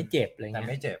แต่ไม่เจ็บอะไรเงี้ยแต่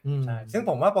ไม่เจ็บใช่ซึ่ง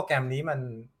ผมว่าโปรแกรมนี้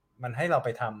มันให้เราไป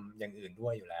ทำอย่างอื่นด้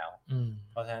วยอยู่แล้ว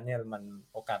เพราะฉะนั้นเนี่ยมัน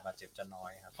โอกาสบาดเจ็บจะน้อ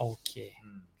ยครับโอเค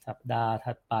สัปดาห์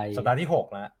ถัดไปสัปดาห์ที่6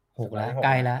แล้วใก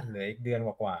ล้แล้วเหลืออีกเดือนก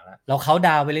ว่าๆแล้วเราเขาด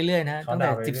าวไปเรื่อยๆนะตั้งแต่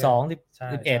12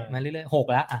 11มาเรื่อยๆ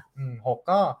6แล้ว6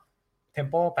ก็เทม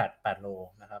โป8 โล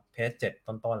นะครับเพส7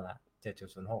ต้นๆละ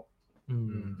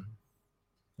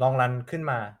 7.06 ลองรันขึ้น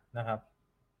มานะครับ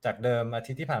จากเดิมอา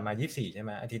ทิตย์ที่ผ่านมา24ใช่ไห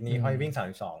มอาทิตย์นี้ค่อยวิ่ง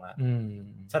32แล้ว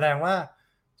แสดงว่า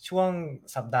ช่วง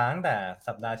สัปดาห์ตั้งแต่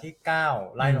สัปดาห์ที่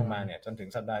9ไล่ลงมาเนี่ยจนถึง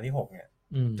สัปดาห์ที่6เนี่ย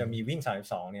จะมีวิ่ง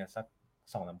32เนี่ยสัก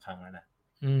 2-3 ครั้งแล้วนะ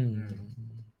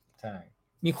ใช่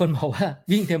มีคนบอกว่า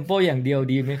วิ่งเทมโปอย่างเดียว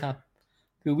ดีไหมครับ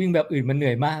คือวิ่งแบบอื่นมันเห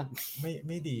นื่อยมากไ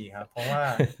ม่ดีครับเพราะ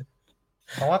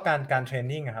ว่าการเทรน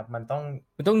นิ่งครับมันต้อ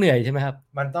งเหนื่อยใช่ไหมครับ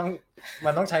มัน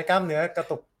ต้องใช้กล้ามเนื้อกระ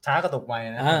ตุกช้ากระตุกไว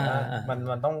นะ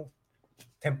มันต้อง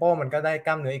เทมโปมันก็ได้ก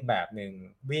ล้ามเนื้ออีกแบบหนึ่ง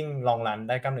วิ่งลองรัน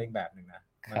ได้กล้ามเนื้ออีกแบบหนึ่งนะ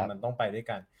มันต้องไปด้วย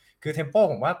กันคือเทมโป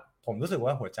ผมรู้สึกว่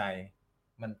าหัวใจ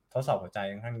มันทดสอบหัวใจ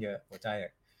ค่อนข้างเยอะหัวใจ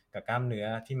กับกล้ามเนื้อ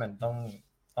ที่มัน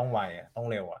ต้องไวต้อง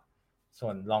เร็วส่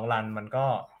วนลองรันมันก็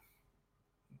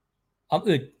ความ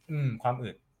อึ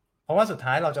ดเพราะว่าสุด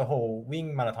ท้ายเราจะโฮวิ่ง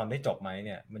มาราธอนได้จบไหมเ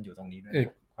นี่ยมันอยู่ตรงนี้ด้วย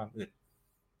ความอึด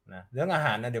นะเรื่องอาห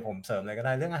ารนะเดี๋ยวผมเสริมเลยก็ไ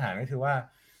ด้เรื่องอาหารก็คือว่า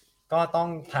ก็ต้อง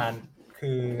ทาน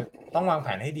คือต้องวางแผ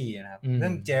นให้ดีนะครับเรื่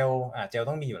องเจลเจล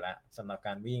ต้องมีอยู่แล้วสำหรับก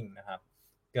ารวิ่งนะครับ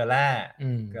เกลือแ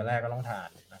ร่ก็ต้องทาน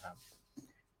นะครับ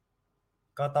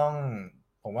ก็ต้อง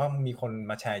ผมว่ามีคน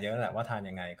มาแชร์เยอะแหละว่าทาน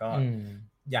ยังไงก็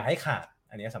อย่าให้ขาด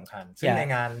อันนี้สำคัญซึ่งใน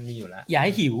งานมีอยู่แล้วอย่าใ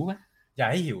ห้หิวอย่า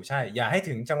ให้หิวใช่อย่าให้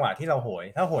ถึงจังหวะที่เราโหย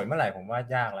ถ้าโหยเมื่อไหร่ผมว่า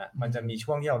ยากแล้วมันจะมี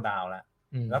ช่วงที่เราดาวแ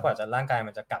ล้วกว่าจะร่างกาย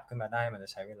มันจะกลับขึ้นมาได้มันจะ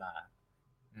ใช้เวลา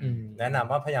แนะน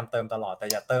ำว่าพยายามเติมตลอดแต่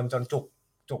อย่าเติมจน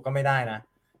จุกก็ไม่ได้นะ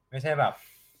ไม่ใช่แบบ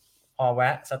พอแว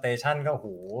ะสเตชันก็โห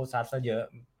ซัดซะเยอะ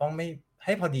ต้องไม่ใ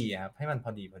ห้พอดีครับให้มันพ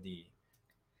อดี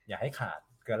อย่าให้ขาด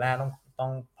เกลือแร่ต้อ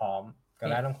งพร้อมเกลือ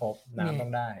แร่ต้องครบน้ำต้อ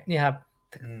งได้นี่ครับ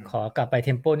ขอกลับไปเท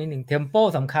มโปนิดนึงเทมโป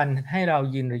สำคัญให้เรา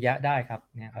ยืนระยะได้ครับ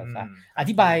เนี่ยครับอ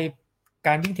ธิบายก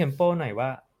ารวิ่งเทมโปหน่อยว่า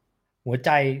หัวใจ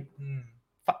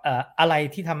อะไร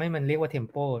ที่ทำให้มันเรียกว่าเทม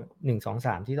โป1 2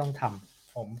 3ที่ต้องท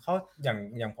ำผมเขาอ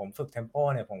ย่างผมฝึกเทมโป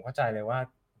เนี่ยผมเข้าใจเลยว่า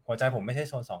หัวใจผมไม่ใช่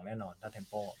โซน2แน่นอนถ้าเทม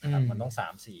โปนะครับมันต้อง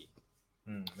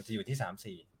3-4มันจะอยู่ที่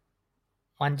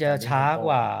3-4มันจะช้าก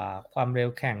ว่าความเร็ว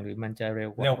แข่งหรือมันจะเร็ว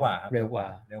กว่าเร็วก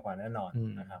ว่าแน่นอน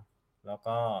นะครับแล้ว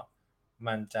ก็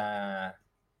มันจะ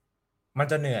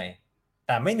เหนื่อยแ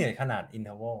ต่ไม่เหนื่อยขนาดอินเท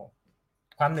อร์วัล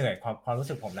ความเหนื่อยความรู้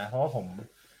สึกผมนะเพราะว่า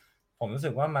ผมรู้สึ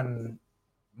กว่า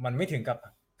มันไม่ถึงกับ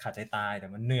ขาดใจตายแต่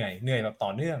มันเหนื่อยแบบต่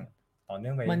อเนื่องไปเรื่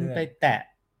อยมันไปแตะ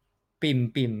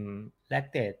ปิ่มแลค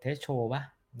เตทเทสโชป่ะ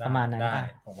ประมาณนั้นป่ะ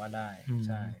ผมว่าได้ใ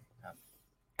ช่ครับ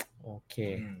โอเค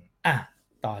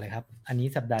ต่อเลยครับอันนี้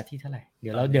สัปดาห์ที่เท่าไหร่เดี๋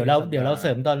ยวเราเส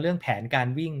ริมตอนเรื่องแผนการ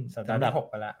วิ่งสำหรับ6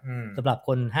ไปละสำหรับค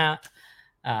น5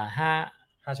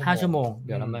 ชั่วโมงเ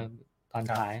ดี๋ยวเรามาตอน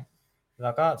ท้ายแ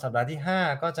ล้วก็สัปดาห์ที่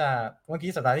5ก็จะเมื่อ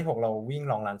กี้สัปดาห์ที่6เราวิ่ง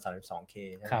ลองรัน 32K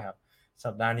ใช่ไหมครับ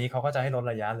สัปดาห์นี้เขาก็จะให้ลด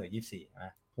ระยะเหลือ24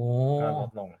ก็ล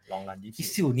ดลงลองรัน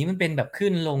24นี้มันเป็นแบบขึ้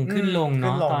นลงเน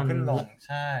าะตอนขึ้นลง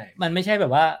ใช่มันไม่ใช่แบ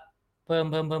บว่าเพิ่ม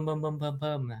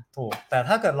นะถูกแต่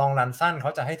ถ้าเกิดลองรันสั้นเข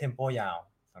าจะให้เทมโปยาว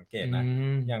สังเกตนะ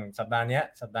อย่างสัปดาห์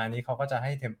นี้เขาก็จะใ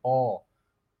ห้เทมโป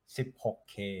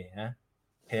 16K นะ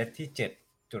เพสที่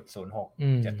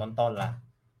 7.06 7ต้นๆละ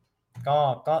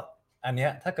ก็อันเนี้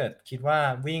ยถ้าเกิดคิดว่า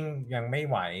วิ่งยังไม่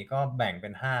ไหวก็แบ่งเป็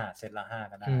น5เซตละ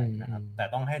5ก็ได้นะครับแต่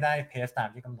ต้องให้ได้เพสตาม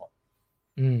ที่กำหนด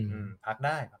พักไ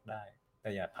ด้แต่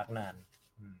อย่าพักนาน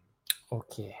โอ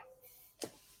เค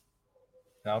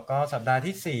แล้วก็สัปดาห์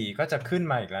ที่4ก็จะขึ้น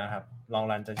มาอีกแล้วครับลอง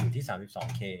รันจะอยู่ที่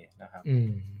 32K นะครับ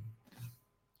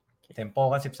เทมโป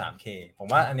ก็ 13K ผม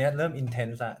ว่าอันนี้เริ่ม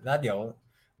intense แล้วเดี๋ย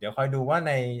วคอยดูว่าใ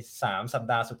น3สัป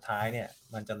ดาห์สุดท้ายเนี่ย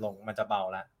มันจะเบา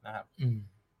แล้วนะครับ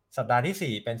สัปดาห์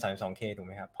ที่4เป็น 32K ถูกไ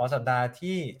หมครับพอสัปดาห์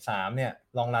ที่3เนี่ย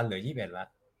ลองรันเหลือ21แล้ว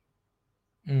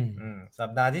สั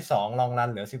ปดาห์ที่2ลองรัน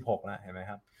เหลือ16แล้วเห็นไหม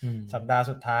ครับสัปดาห์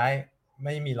สุดท้ายไ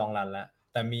ม่มีลองรันแล้ว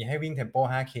แต่มีให้วิ่งเทมโป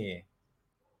 5K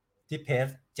ที่เพส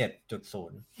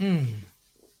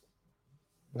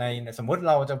 7.0 ในสมมุติ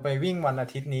เราจะไปวิ่งวันอา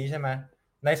ทิตย์นี้ใช่ไหม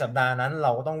ในสัปดาห์นั้นเร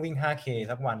าก็ต้องวิ่ง 5K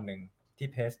สักวันหนึ่งที่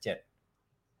เพส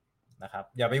 7นะครับ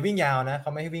อย่าไปวิ่งยาวนะเข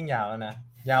าไม่ให้วิ่งยาวแล้วนะ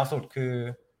ยาวสุดคือ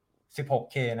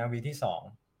 16K นะวีที่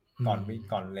2ก่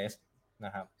อนเลสน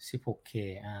ะครับ 16K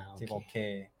 16K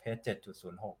เพส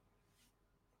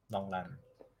 7.06 ลองรัน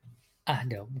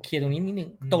เดี๋ยวเคลียร์ตรงนี้นิดนึง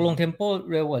ตกลงเทมโป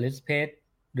เร็วกว่าเลสเพส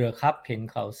หรือครับเห็น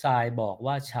เขาทรายบอก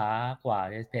ว่าช้ากว่า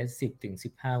เลสเพส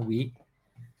10-15 วิ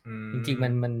จริงๆ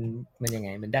มันยังไง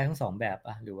มันได้ทั้ง2แบบ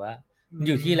ป่ะหรือว่ามันอ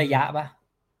ยู่ที่ระยะป่ะ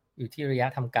อยู่ที่ระยะ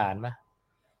ทำการป่ะ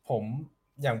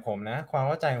อย่างผมนะความเ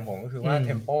ข้าใจของผมก็คือว่าเท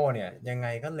มโปเนี่ยยังไง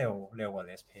ก็เร็วกว่าเ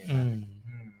ลสเพส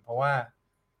เพราะว่า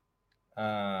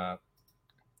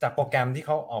จากโปรแกรมที่เข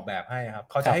าออกแบบให้ครับ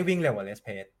เขาจะให้วิ่งเร็วกว่าเลสเพ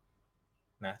ส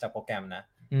นะจากโปรแกรมนะ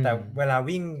แต่เวลา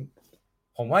วิ่ง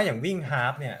ผมว่าอย่างวิ่งฮา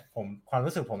ล์ฟเนี่ยความ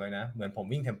รู้สึกผมเลยนะเหมือนผม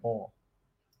วิ่งเทมโป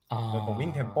เหมือนผมวิ่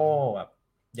งเทมโปแบบ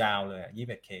ยาวเลย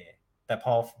21K แต่พ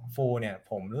อฟูลเนี่ย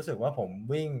ผมรู้สึกว่าผม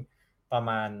วิ่งประ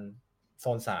มาณโซ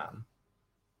น3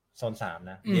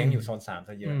นะเลี้ยงอยู่โซน3ซ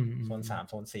ะเยอะโซน3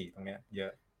โซน4ตรงเนี้ยเยอ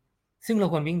ะซึ่งเรา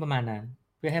ควรวิ่งประมาณนั้น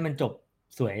เพื่อให้มันจบ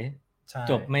สวย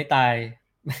จบไม่ตาย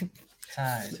ใ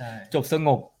ช่จบสง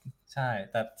บใช่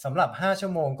แต่สำหรับ5ชั่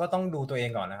วโมงก็ต้องดูตัวเอง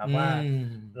ก่อนนะครับว่า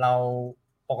เรา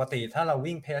ปกติถ้าเรา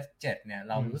วิ่งเพส7เนี่ย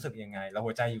เรารู้สึกยังไงเรา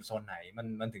หัวใจอยู่โซนไหน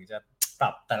มันถึงจะปรั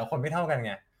บแต่ละคนไม่เท่ากันไ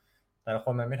งแต่ละค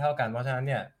นมันไม่เท่ากันเพราะฉะนั้น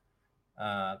เนี่ย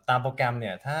ตามโปรแกรมเ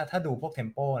นี่ยถ้าดูพวกเทม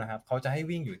โปนะครับเขาจะให้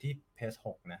วิ่งอยู่ที่เพส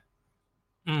6นะ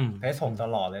เพส6ต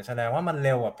ลอดเลยแสดงว่ามันเ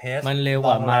ร็วกว่าเพสมันเร็วก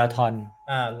ว่ามาราธอน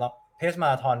เพสมา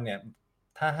ราธอนเนี่ย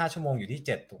ถ้า5ชั่วโมงอยู่ที่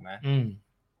7ถูกไหม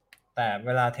แต่เว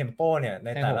ลาเทมโปเนี่ยใน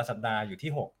แต่ละสัปดาห์อยู่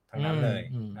ที่6ทั้งนั้นเลย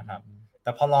นะครับแ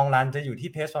ต่พอลองรันจะอยู่ที่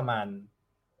เพสประมาณ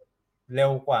เร็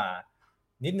วกว่า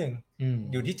นิดนึง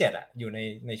อยู่ที่7อยู่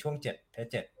ในช่วง7เพส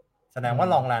7 แสดงว่า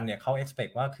ลองรันเนี่ยเขา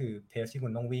expect ว่าคือเพสที่คุ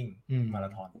ณต้องวิ่งมารา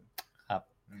ธอนครับ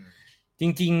จ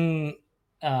ริง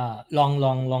ๆลอง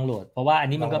โหลดเพราะว่าอัน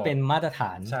นี้มันก็เป็นมาตรฐ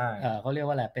านเขาเรียก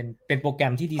ว่าอะไรเป็นโปรแกร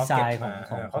มที่ดีไซน์ของ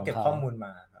เขาเก็บข้อมูลม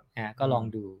าครับก็ลอง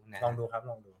ดูนะลองดูครับ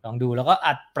ลองดูแล้วก็อ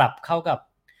าจปรับเข้ากับ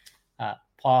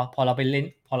พอเราไปเล่น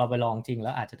พอเราไปลองจริงแล้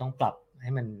วอาจจะต้องปรับใ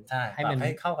ห้มันใ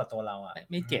ห้เข้ากับตัวเราอ่ะ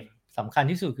ไม่เจ็บสำคัญ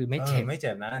ที่สุดคือไม่เ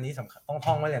จ็บนะอันนี้สำคัญต้อง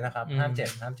ท่องไว้เลยนะครับห้ามเจ็บ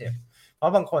เพรา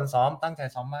ะบางคนซ้อมตั้งใจ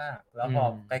ซ้อมมากแล้วพอ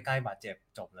ใกล้ๆบาดเจ็บ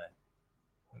จบเลย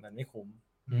มันไม่คุ้ม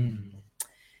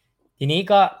ทีนี้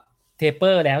ก็เทเป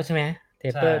อร์แล้วใช่ไหมเท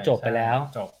เปอร์จบไปแล้ว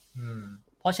จบ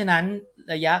เพราะฉะนั้น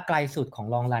ระยะไกลสุดของ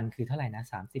ลองรันคือเท่าไหร่นะ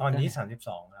30ตอนนี้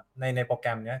32ครับในโปรแกร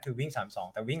มนี้คือวิ่ง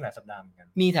32แต่วิ่งหลายสัปดาห์เหมือนกัน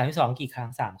มี32กี่ครั้ง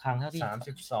3ครั้งเท่าที่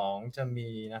32จะมี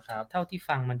นะครับเท่าที่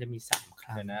ฟังมันจะมี3ค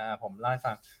รั้งเดี๋ยวนะผมเล่าให้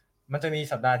ฟังมันจะมี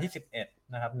สัปดาห์ที่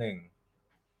11นะครับ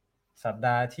1สัปด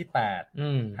าห์ที่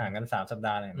8ห่างกัน3สัปด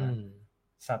าห์เลยนะ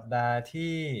สัปดาห์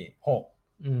ที่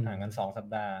6ห่างกัน2สัป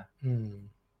ดาห์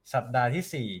สัปดาห์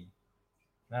ที่4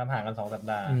นะครับห่างกัน2สัป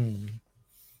ดาห์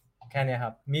แค่นี้ค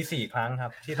รับมี4ครั้งครั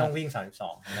บที่ต้องวิ่ง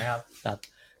32นะครับ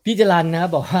พี่จรัญนะ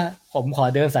บอกว่าผมขอ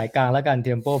เดินสายกลางแล้วกันเท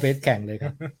มโปเพสแข่งเลยครั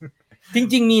บ จ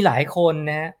ริงๆมีหลายคน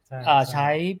นะใช้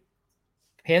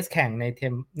เพสแข่ง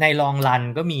ในลองรัน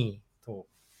ก็มีถูก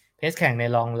เพสแข่งใน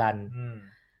ลองรัน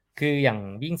คืออย่าง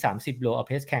วิ่ง30โลเอา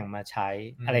เพสแข่งมาใช้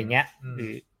อะไรเงี้ยหรื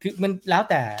อคือมันแล้ว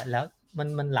แต่แล้ว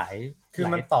มันหลายคือ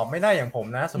มันตอบไม่ได้อย่างผม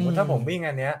นะสมมุติถ้าผมวิ่ง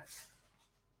อันเนี้ย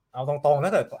เอาตรงๆถ้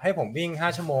าเกิดให้ผมวิ่ง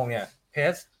5ชั่วโมงเนี่ยเพ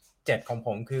ส7ของผ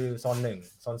มคือโซน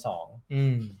1โซน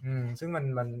2ซึ่ง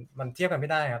มันเทียบกันไม่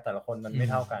ได้ครับแต่ละคนมันไม่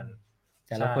เท่ากัน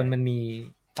แต่ละคนมันมี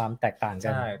ความแตกต่างกั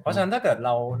นใช่เพราะฉะนั้นถ้าเกิดเ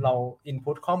ราอิน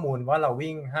พุตข้อมูลว่าเรา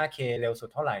วิ่ง 5K เร็วสุด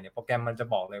เท่าไหร่เนี่ยโปรแกรมมันจะ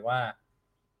บอกเลยว่า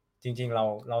จริงๆ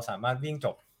เราสามารถวิ่งจ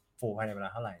บฟูลภายในเวลา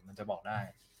เท่าไหร่มันจะบอกได้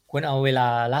ควรเอาเวลา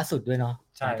ล่าสุดด้วยเนาะ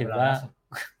ใช่ถือว่า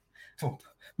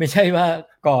ไม่ใช่ว่า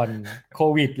ก่อนโค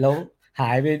วิดแล้วหา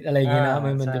ยไปอะไรอย่างเงี้ยนะมั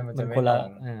นคนละ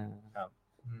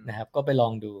นะครับก็ไปลอ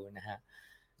งดูนะฮะ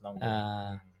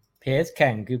เพสแ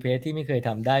ข่งคือเพสที่ไม่เคยท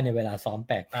ำได้ในเวลาซ้อม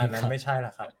8นั้นไม่ใช่ล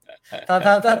ะครับ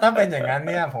ถ้าเป็นอย่างนั้น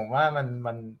เนี่ยผมว่า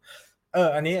มัน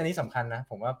อันนี้สำคัญนะ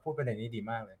ผมว่าพูดประเด็นนี้ดี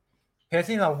มากเลยเพส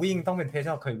ที่เราวิ่งต้องเป็นเพส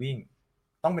ที่เราเคยวิ่ง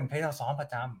ต้องเป็นเพสที่เราซ้อมประ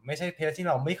จำไม่ใช่เพสที่เ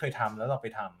ราไม่เคยทำแล้วเราไป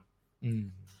ท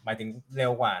ำหมายถึงเร็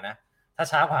วกว่านะถ้า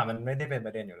ช้ากว่ามันไม่ได้เป็นป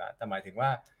ระเด็นอยู่แล้วแต่หมายถึงว่า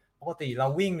ปกติเรา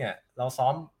วิ่งเนี่ยเราซ้อ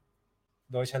ม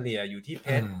โดยเฉลี่ยอยู่ที่เพ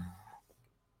ส8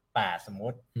สมม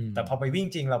ติแต่พอไปวิ่ง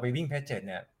จริงเราไปวิ่งเพส7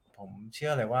เนี่ยผมเชื่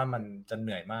อเลยว่ามันจะเห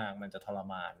นื่อยมากมันจะทร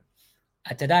มานอ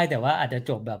าจจะได้แต่ว่าอาจจะ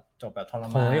จบแบบทร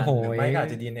มานหรือไม่ก็อา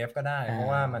จจะ DNF ก็ได้เพราะ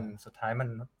ว่ามันสุดท้าย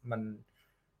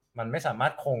มันไม่สามาร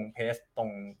ถคงเพสต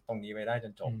รงนี้ไว้ได้จ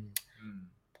นจบ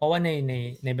เพราะว่า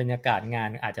ในบรรยากาศงาน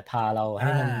อาจจะพาเราใ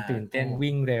ห้มันตื่นเต้น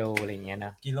วิ่งเร็วอะไรเงี้ยน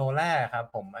ะกิโลแรกครับ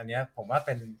อันเนี้ยผมว่าเ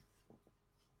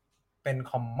ป็น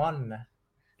คอมมอนนะ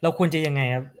เราควรจะยังไง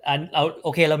ครับเราโอ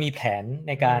เคเรามีแผนใ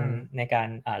นการ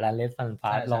รันเลสฟันฟ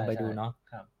าสลองไปดูเนาะ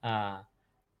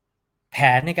แผ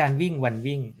นในการวิ่งวัน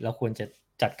วิ่งเราควรจะ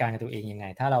จัดการกับตัวเองยังไง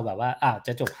ถ้าเราแบบว่าจ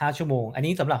ะจบ5ชั่วโมงอัน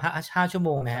นี้สำหรับ5ชั่วโม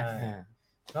งนะฮะ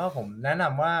ก็ผมแนะน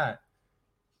ำว่า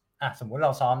สมมุติเร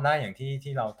าซ้อมได้อย่าง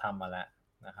ที่เราทำมาแล้ว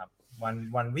นะครับ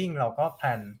วันวิ่งเราก็แพล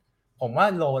นผมว่า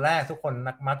โลแรกทุกคน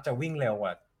มักจะวิ่งเร็วก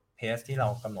ว่าเพสที่เรา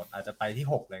กำหนดอาจจะไปที่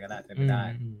6เลยก็ได้ไม่ได้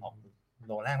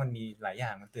โลแรกมันมีหลายอย่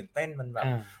างมันตื่นเต้นมันแบบ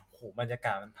โอ้โหบรรยาก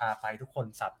าศมันพาไปทุกคน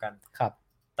สับกันครับ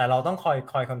แต่เราต้องคอ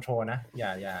ยคอนโทรลนะอ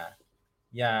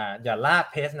ย่าลาก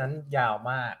เพสนั้นยาว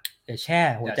มากอย่าแช่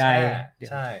หัวใจ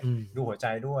ใช่ดูหัวใจ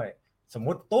ด้วยสม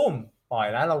มุติตุ้มปล่อย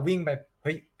แล้วเราวิ่งไปเ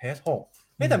ฮ้ยเพส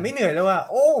6แต่ไม่เหนื่อยเลยว่ะ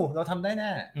โอ้เราทำได้แ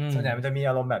น่ส่วนใหญ่มันจะมี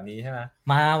อารมณ์แบบนี้ใช่ไหม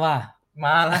มาว่ะม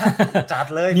าแล้วจัด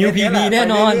เลยนิวพีบีแน่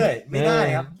นอนไม่ได้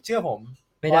ครับเชื่อผม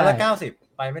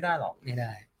190ไปไม่ได้หรอกไม่ไ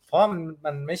ด้เพราะ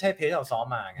มันไม่ใช่เพสเราซ้อม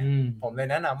มาไงผมเลย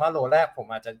แนะนำว่าโลแรกผม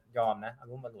อาจจะยอมนะอา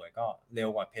รมณ์มารวยก็เร็ว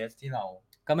กว่าเพสที่เรา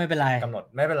ก็ไม่เป็นไรกำหนด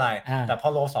ไม่เป็นไรแต่พอ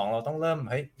โล2เราต้องเริ่ม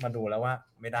เฮ้ยมาดูแล้วว่า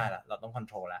ไม่ได้ละเราต้องคอนโ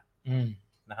ทรลแล้ว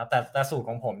นะครับแต่สูตร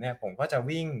ของผมเนี่ยผมก็จะ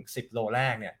วิ่ง10โลแร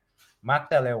กเนี่ยมัก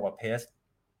จะเร็วกว่าเพส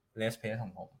เลสเพสขอ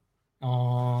งผม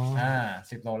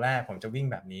10โลแรกผมจะวิ่ง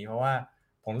แบบนี้เพราะว่า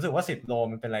ผมรู้สึกว่า10โล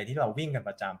มันเป็นอะไรที่เราวิ่งกันป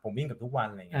ระจำผมวิ่งกับทุกวัน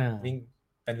อะไรเงี้ยวิ่ง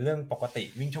เป็นเรื่องปกติ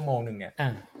วิ่งชั่วโมงนึงเนี่ย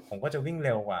ผมก็จะวิ่งเ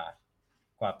ร็วก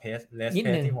ว่าเพสเลสเพ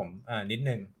สที่ผมนิด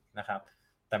นึงนะครับ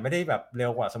แต่ไม่ได้แบบเร็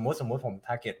วกว่าสมมติผมท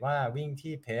าร์เก็ตว่าวิ่ง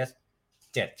ที่เพส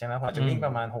7ใช่ไหมผมจะวิ่งป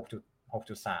ระมาณ6.3 6.2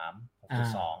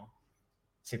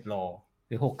 10โลห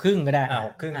รือ6ครึ่งก็ได้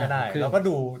6ครึ่งก็ได้แล้ว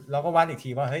ก็วัดอีกที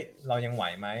ว่าเฮ้ยเรายังไหว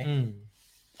ไหม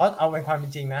เพราะเอาเป็นความเป็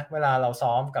นจริงนะเวลาเรา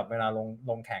ซ้อมกับเวลา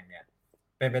ลงแข่งเนี่ย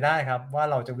เป็นไปได้ครับว่า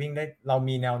เราจะวิ่งได้เรา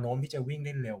มีแนวโน้มที่จะวิ่งไ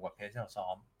ด้เร็วกว่าเพสที่เราซ้อ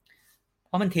มเ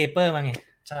พราะมันเทเปอร์มาไง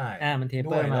ใช่มันเทเ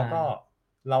ปอร์มาแล้วก็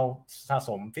เราสะส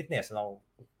มฟิตเนสเรา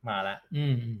มาแล้ว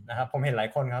นะครับผมเห็นหลาย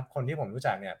คนครับคนที่ผมรู้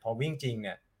จักเนี่ยพอวิ่งจริงเ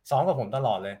นี่ยซ้อมกับผมตล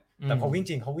อดเลยแต่พอวิ่ง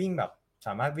จริงเขาวิ่งแบบส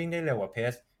ามารถวิ่งได้เร็วกว่าเพ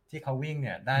สที่เขาวิ่งเ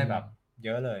นี่ยได้แบบเย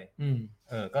อะเลย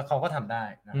ก็เขาก็ทำได้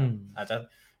นะครับอาจจะ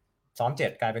ซ้อม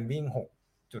7กลายเป็นวิ่ง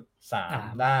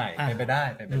6.3ได้เป็นไปได้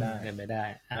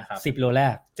นะครับ10 โลแร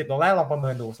กลองประเมิ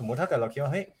นดูสมมุติถ้าเกิดเราคิดว่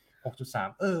าเฮ้ย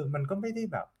6.3มันก็ไม่ได้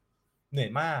แบบเหนื่อ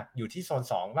ยมากอยู่ที่โซน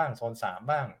2บ้างโซน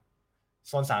3บ้าง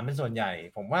โซน3เป็นส่วนใหญ่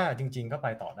ผมว่าจริงๆก็ไป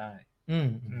ต่อได้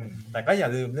แต่ก็อย่า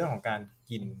ลืมเรื่องของการ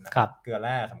กินนะครับเกลือแ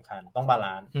ร่สำคัญต้องบาล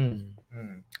านซ์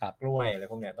กล้วยอะไร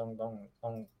พวกเนี้ยต้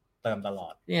องเติมตลอ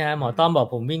ดเนี่ยหมอต้อมบอก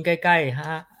ผมวิ่งใกล้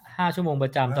ๆ5 ชั่วโมงปร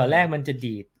ะจำตอนแรกมันจะ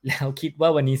ดีดแล้วคิดว่า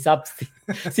วันนี้ซับ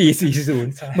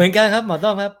440เหมือนกันครับหมอต้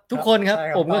อมครับทุกคนครับ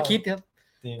ผมก็คิดครับ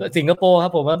สิงคโปร์ครั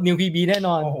บผมว่านิวพีบีแน่น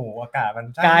อนโอ้โหอากาศมัน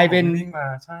กลายเป็น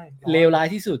เลวร้าย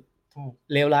ที่สุด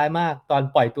เลวร้ายมากตอน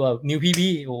ปล่อยตัวนิวพีบี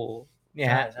โอ้เนี่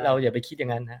ยฮะเราอย่าไปคิดอย่า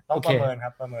งนั้นฮะต้องประเมินค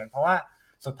รับประเมินเพราะว่า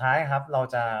สุดท้ายครับเรา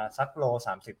จะสักโล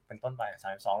30เป็นต้นไป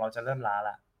32เราจะเริ่มล้า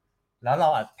ละแล้วเรา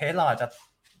เพสเราอาจจะ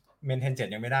เมนเทน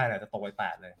7ยังไม่ได้เลยจะตกไป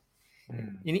8เลย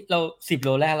ทีนี้เรา10 โล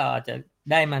แรกเราอาจจะ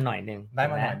ได้มาหน่อยนึง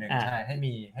ใช่ให้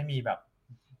มีแบบ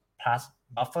plus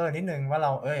buffer นิดนึงว่าเร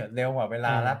าเร็วกว่าเวล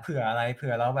าแล้วเผื่ออะไรเผื่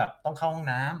อเราแบบต้องเข้าห้อง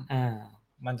น้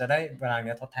ำมันจะได้เวลาเ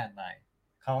นี้ยทดแทนไป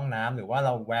เข้าห้องน้ำหรือว่าเร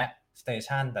าแวะสเต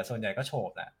ชันแต่ส่วนใหญ่ก็โฉ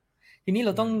บแหละทีนี้เร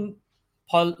าต้อง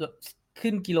พอ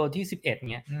ขึ้นกิโลที่11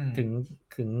เงี้ย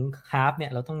ถึงฮาล์ฟเนี่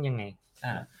ยเราต้องยังไง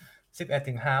11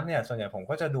ถึงฮาล์ฟเนี่ยส่วนใหญ่ผม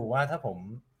ก็จะดูว่าถ้าผม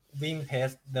วิ่งเพส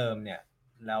เดิมเนี่ย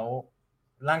แล้ว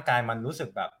ร่างกายมันรู้สึก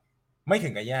แบบไม่ถึ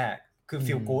งกับแย่คือ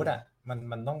feel good อ่ะ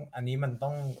มันต้องอันนี้มันต้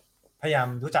องพยายาม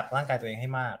รู้จักร่างกายตัวเองให้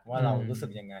มากว่าเรารู้สึ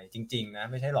กยังไงจริงๆนะ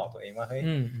ไม่ใช่หลอกตัวเองว่าเฮ้ย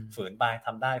ฝืนไปท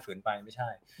ำได้ฝืนไปไม่ใช่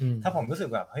ถ้าผมรู้สึก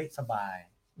แบบเฮ้ยสบาย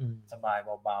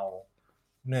เบา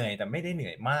ๆเหนื่อยแต่ไม่ได้เหนื่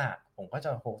อยมากผมก็จะ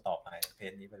โฮต่อไปเพ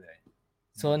สนี้ไปเลย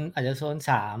โซนอาจจะโซน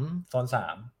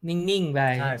3นิ่งๆไป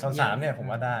ใช่โซน3เนี่ยผม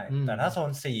ว่าได้แต่ถ้าโซ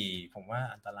น4ผมว่า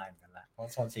อันตรายเหมือนกันละเพราะ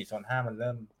โซน4โซน5มันเ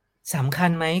ริ่มสำคั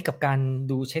ญไหมกับการ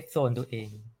ดูเช็คโซนตัวเอง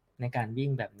ในการวิ่ง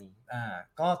แบบนี้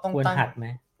ก็ต้องควรหัดไหม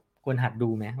ควรหัดดู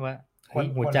ไหมว่า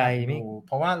หัวใจไม่เ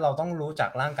พราะว่าเราต้องรู้จั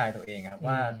กร่างกายตัวเองครับ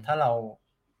ว่าถ้าเรา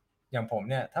อย่างผม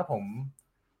เนี่ยถ้าผม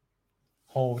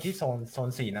โฮที่โซน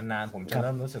4นานๆผมจะเ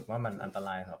ริ่มรู้สึกว่ามันอันตร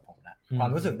ายสำหรับผมละความ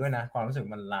รู้สึกด้วยนะความรู้สึก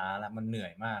มันล้าละมันเหนื่อ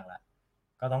ยมากละ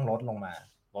ก็ต้องลดลงมา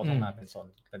เป็น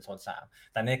โซน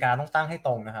3แต่นาฬิกาต้องตั้งให้ต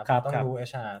รงนะครับต้องรู้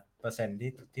HR เปอร์เซ็นต์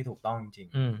ที่ถูกต้องจริง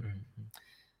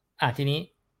ทีนี้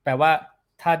แปลว่า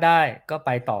ถ้าได้ก็ไ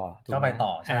ปต่อ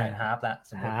ใช่ฮาล์ฟละ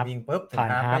สมมติวิ่งปุ๊บถึง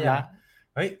ฮาล์ฟก็ยัง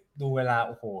เฮ้ยดูเวลาโ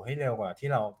อ้โหให้เร็วกว่าที่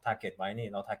เราทาร์เก็ตไว้นี่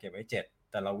เราทาร์เก็ตไว้7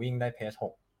แต่เราวิ่งได้เพส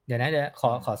6เดี๋ยว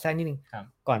ขอแทรกนิดนึง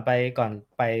ก่อน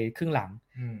ไปครึ่งหลัง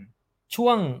ช่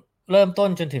วงเริ่มต้น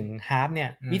จนถึงฮาล์ฟเนี่ย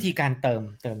วิธีการเติ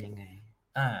มยังไง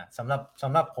สำ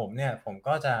หรับผมเนี่ยผม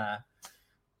ก็จะ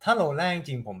ถ้าโลแรกจ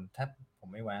ริงผม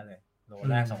ไม่แวะเลยโล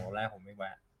แรก2โลแรกผมไม่แว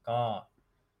ะก็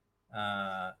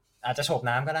อาจจะโฉบ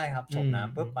น้ำก็ได้ครับโฉบน้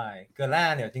ำปุ๊บไปเกลือแร่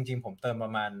เนี่ยจริงๆผมเติมปร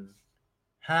ะมาณ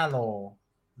5โล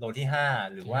ที่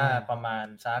5หรือว่าประมาณ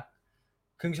สัก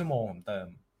ครึ่งชั่วโมงผมเติม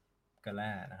เกลือแ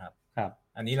ร่นะครับ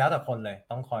อันนี้แล้วแต่คนเลย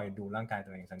ต้องคอยดูร่างกายตั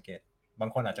วเองสังเกตบาง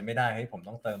คนอาจจะไม่ได้ให้ผม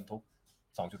ต้องเติมทุก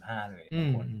 2.5 เลยบาง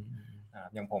คน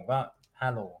อย่างผมก็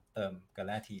5โลเติมเกลือแ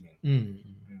ร่ทีนึง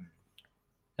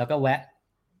แล้วก็แ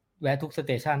วะทุกสเ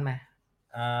ตชันไหม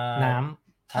น้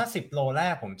ำถ้า10โลแร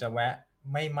กผมจะแวะ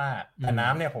ไม่มากแต่น้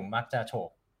ำเนี่ยผมมักจะโฉบ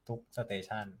ทุกสเต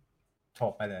ชันโฉ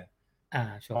บไปเลย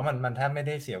เพราะมันแทบไม่ไ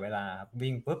ด้เสียเวลา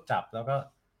วิ่งปุ๊บจับแล้วก็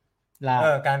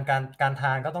การท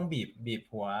านก็ต้องบีบ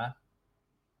หัว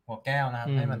แก้วนะครับ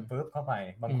ให้มันปุ๊บเข้าไป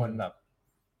บางคนแบบ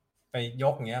ไปย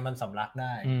กอย่างเงี้ยมันสำลักไ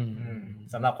ด้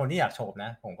สำหรับคนที่อยากโฉบน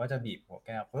ะผมก็จะบีบหัวแ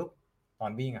ก้วปุ๊บตอ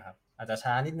นวิ่งครับอาจจะ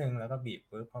ช้านิดนึงแล้วก็บีบ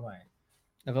ปุ๊บเข้าไป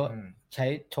แล้วก็ใช้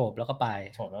โฉบแล้วก็ไป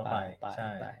ใช่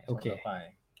โอเคไป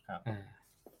ครับ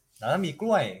แล้วถ้ามีก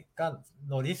ล้วยก็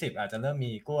โลที่10อาจจะเริ่ม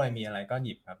มีกล้วยมีอะไรก็ห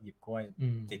ยิบครับหยิบกล้วย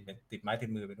ติดไม้ติด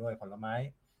มือไปด้วยผลไม้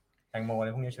แตงโมอะไร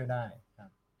พวกนี้ช่วยได้ครับ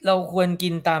เราควรกิ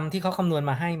นตามที่เขาคำนวณ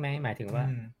มาให้ไหมหมายถึงว่า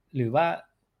หรือว่า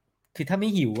คือถ้าไม่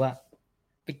หิว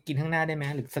ไปกินข้างหน้าได้ไหม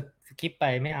หรือสกิปไป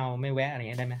ไม่เอาไม่แวะอะไรเ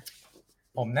งี้ยได้ไหม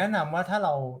ผมแนะนำว่าถ้าเ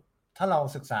รา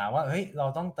ศึกษาว่าเฮ้ยเรา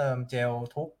ต้องเติมเจล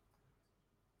ทุก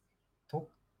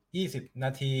20น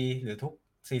าทีหรือทุก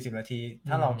40นาที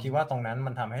ถ้าเราคิดว่าตรงนั้น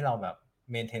มันทำให้เราแบบ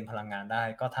เมนเทนพลังงานได้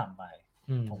ก็ทำไป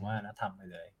ผมว่านะทำไป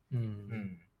เลย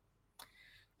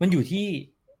มันอยู่ที่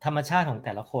ธรรมชาติของแ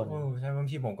ต่ละคนใช่บาง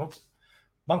ทีผมก็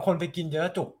บางคนไปกินเยอะ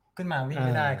จุกขึ้นมาวิ่งไ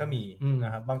ม่ได้ก็มีน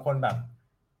ะครับบางคนแบบ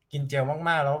กินเจลม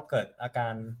ากๆแล้วเกิดอากา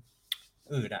ร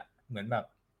อืดเหมือนแบบ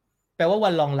แปลว่าวั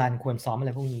นลองรันควรซ้อมอะไ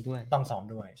รพวกนี้ด้วยต้องซ้อม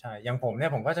ด้วยใช่อย่างผมเนี่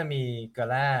ยผมก็จะมีเกลือ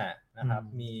แร่นะครับ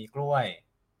มีกล้วย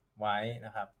ไว้น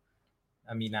ะครับ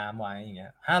มีน้ำไว้อย่างเงี้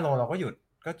ย5 โลเราก็หยุด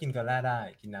ก็กินเกลือแร่ได้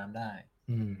กินน้ำได้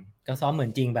ก็ซ้อมเหมือ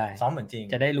นจริงไปซ้อมเหมือนจริง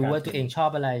จะได้รู้ว่าตัวเองชอบ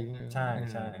อะไรใช่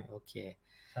ใช่โอเค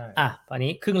ใช่ ตอน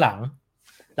นี้ครึ่งหลัง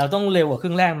เราต้องเร็วกว่าค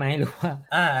รึ่งแรกไหมหรือว่า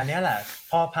อันนี้แหละ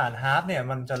พอผ่านฮาล์ฟเนี่ย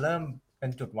มันจะเริ่มเป็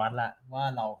นจุดวัดละว่า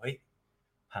เราเฮ้ย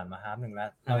ผ่านมาฮาล์ฟหนึ่งแล้ว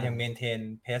เรายังเมนเทน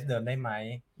เพสเดิมได้ไหม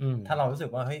ถ้าเรารู้สึก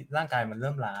ว่าเฮ้ยร่างกายมันเ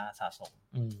ริ่มล้าสะสม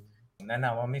ผมแนะน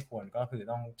ำว่าไม่ควรก็คือ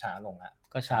ต้องช้าลงละ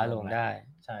ก็ช้าลงได้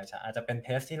ใช่อาจจะเป็นเพ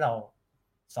สที่เรา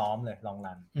ซ้อมเลยลอง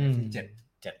รันที่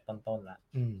7ต้นๆละ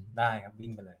ได้ครับวิ่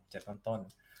งไปเลย7ต้น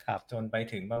ๆจนไป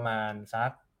ถึงประมาณสั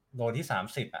กโลที่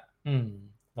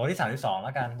30โลที่32แ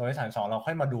ล้วกันโลที่32เราค่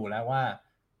อยมาดูแล้วว่า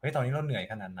เฮ้ยตอนนี้เราเหนื่อย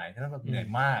ขนาดไหนถ้าเราเหนื่อย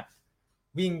มาก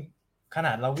วิ่งขน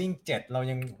าดเราวิ่ง7เรา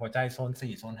ยังหัวใจโซน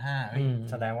4โซน5เฮ้ย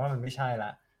แสดงว่ามันไม่ใช่ล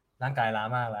ะร่างกายล้า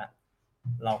มากแล้ว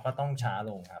เราก็ต้องช้า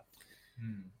ลงครับ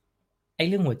ไอ้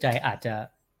เรื่องหัวใจอาจจะ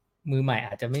มือใหม่อ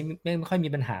าจจะไม่ค่อยมี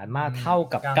ปัญหามากเท่า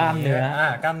กับกล้ามเนื้อ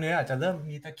กล้ามเนื้ออาจจะเริ่ม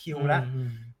มีตะคริวแล้ว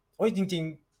โอ้ยจริง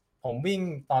ๆผมวิ่ง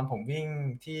ตอนผมวิ่ง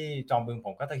ที่จอมบึงผ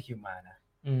มก็ตะคริวมานะ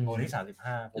โลที่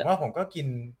35ผมว่าผมก็กิน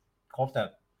ครบแต่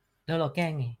แล้วเราแก้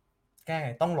ไง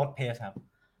ต้องลดเพสครับ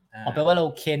แปลว่าเรา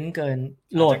เค้นเกิน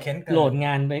โหลดง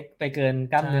านไปเกิน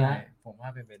กล้ามเนื้อผมว่า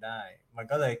เป็นไปได้มัน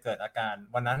ก็เลยเกิดอาการ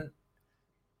วันนั้น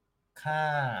ค่า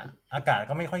อากาศ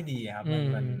ก็ไม่ค่อยดีครับ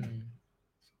มัน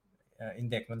อิน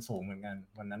เด็กซ์มันสูงเหมือนกัน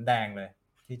วันนั้นแดงเลย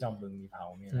ที่จอมบึงมีเผา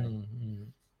มีอะไร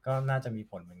ก็น่าจะมี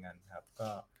ผลเหมือนกันครับก็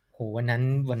โหวัน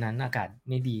นั้นอากาศ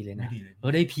ไม่ดีเลยนะ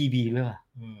ได้ PB ด้วยว่ะ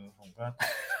ผมก็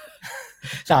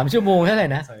3 ชั่วโมงเท่าไหร่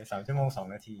นะ3 ชั่วโมง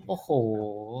 2 นาทีโอ้โห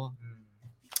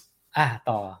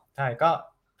ต่อใช่ก็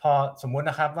พอสมมุติ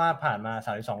นะครับว่าผ่านมา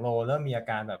32 โลเริ่มมีอา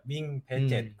การแบบวิ่งเพส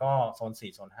7ก็โซน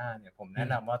4โซน5เนี่ยผมแนะ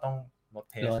นำว่าต้องลด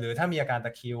เพสหรือถ้ามีอาการต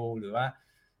ะคริวหรือว่า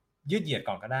ยืดเหยียด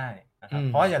ก่อนก็ได้นะครับเ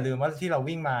พราะอย่าลืมว่าที่เรา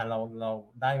วิ่งมาเรา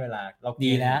ได้เวลาเรา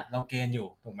ดีแล้วเราเกณฑ์อยู่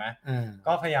ถูกไหม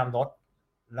ก็พยายามลด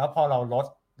แล้วพอเราล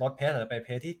ดเพสหรือไปเพ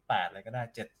สที่8อะไรก็ได้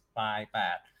7ปลาย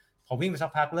8พอวิ่งไปสั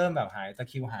กพักเริ่มแบบหายตะ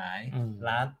คริวหาย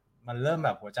ล้ามันเริ่มแบ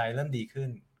บหัวใจเริ่มดีขึ้น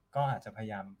ก็อาจจะพย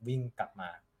ายามวิ่งกลับมา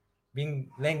วิ่ง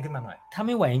เร่งขึ้นมาหน่อยถ้าไ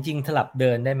ม่ไหวจริงๆสลับเ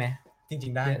ดินได้ไหมจริ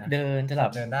งๆได้นะเดินสลั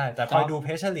บเดินได้แต่คอยดูเพ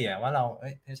สเฉลี่ยว่าเรา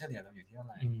เพสเฉลี่ยเราอยู่ที่เท่าไ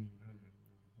หร่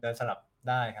เดินสลับ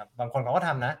ได้ครับบางคนเขาก็ท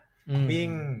ำนะ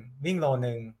วิ่งโล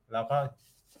นึงแล้วก็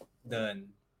เดิน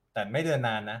แต่ไม่เดินน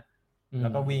านนะแล้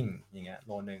วก็วิ่งอย่างเงี้ยโ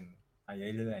ลนึงไป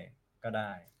เรื่อยๆก็ไ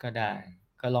ด้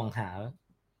ก็ลองหา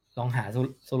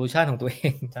โซลูชันของตัวเอ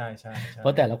งใช่เพรา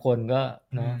ะแต่ละคนก็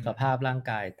เนาะสภาพร่าง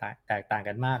กายแตกต่าง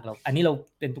กันมากอันนี้เรา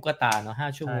เป็นตุ๊กตาเนาะ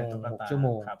5 ชั่วโมง6 ชั่วโม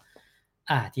ง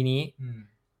ทีนี้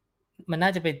มันน่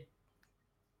าจะเป็น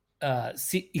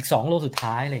อีก2 โลสุด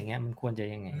ท้ายอะไรเงี้ยมันควรจะ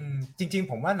ยังไงจริงๆ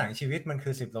ผมว่าหนังชีวิตมันคื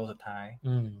อ10 โลสุดท้าย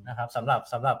นะครับสำห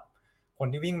รับคน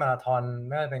ที่วิ่งมาราธอนไ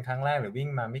ม่ว่าเป็นครั้งแรกหรือวิ่ง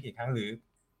มาไม่กี่ครั้งหรือ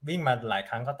วิ่งมาหลาย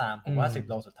ครั้งก็ตามผมว่า10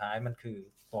 โลสุดท้ายมันคือ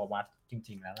ตัววัดจ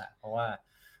ริงๆแล้วแหละเพราะว่า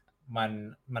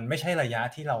มันไม่ใช่ระยะ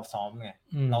ที่เราซ้อมไง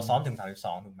เราซ้อมถึง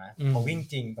32ถูกไหมพอวิ่ง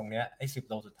จริงตรงเนี้ยไอ้10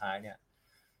 โลสุดท้ายเนี่ย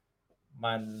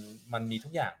มันมีทุ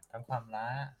กอย่างทั้งความล้า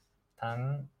ทั้ง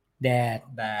แด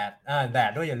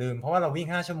ดด้วยอย่าลืมเพราะว่าเราวิ่ง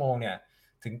5 ชั่วโมงเนี่ย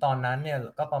ถึงตอนนั้นเนี่ย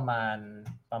ก็ประมา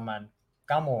ณ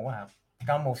9 โมงป่ะครับ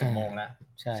9 โมง 10 โมงแล้ว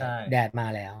ใช่แดดมา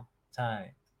แล้วใช่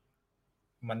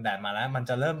มันแดดมาแล้วมัน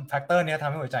จะเริ่มแฟกเตอร์นี้ทำ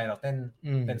ให้หัวใจเราเต้น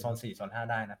เป็นโซน4โซน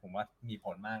5ได้นะผมว่ามีผ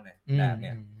ลมากเลยแดดเ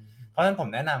นี่ยเพราะฉะนั้นผม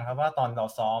แนะนำครับว่าตอนเรา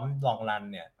ซ้อมลองรัน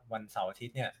เนี่ยวันเสาร์อาทิต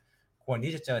ย์เนี่ยควร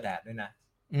ที่จะเจอแดดด้วยนะ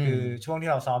คือช่วงที่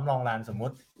เราซ้อมลองรันสมมุ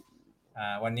ติ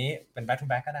วันนี้เป็น back to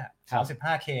back ก็ได้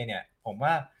35K เนี่ยผม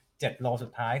ว่า7 โลสุ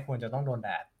ดท้ายควรจะต้องโดนแด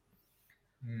ด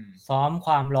ซ้อมค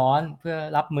วามร้อนเพื่อ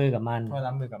รับมือกับมัน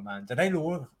จะได้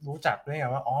รู้จักด้วยไง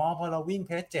ว่าพอเราวิ่งเ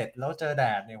พส7แล้วเจอแด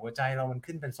ดเนี่ยหัวใจเรามัน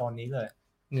ขึ้นเป็นโซนนี้เลย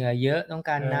เหงื่อเยอะต้อง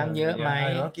การน้ำเยอะไหม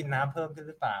ต้องกินน้ำเพิ่มขึ้น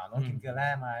หรือเปล่าต้องกินเกลือแร่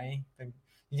ไหม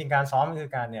จริงๆการซ้อมคือ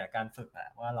การฝึกแหละ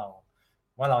ว่า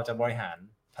เราจะบริหาร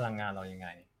พลังงานเรายังไง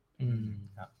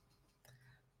ครับ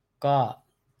ก็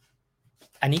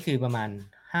อันนี้คือประมาณ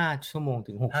5 ชั่วโมง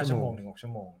ถึง6 ชั่วโมง6 ชั่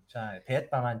วโมงใช่เพส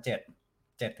ประมาณ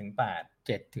7 ถึง 8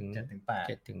 7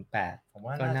 ถึง 8ผม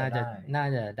ว่าก็น่า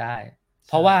จะได้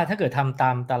เพราะว่าถ้าเกิดทำต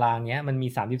ามตารางเนี้ยมันมี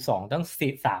32ต้อง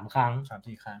3 ครั้ง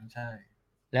 3-4 ครั้งใช่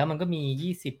แล้วมันก็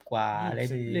มี20 กว่าอะไร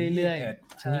เรื่อย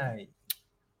ๆใช่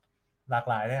หลาก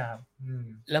หลายเลยครับ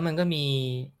แล้วมันก็มี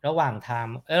ระหว่าง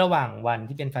ระหว่างวัน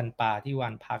ที่เป็นฟันปลาที่วั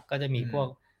นพักก็จะมีพวก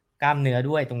กล้ามเนื้อ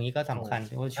ด้วยตรงนี้ก็สำคัญเ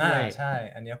พราะช่วยใช่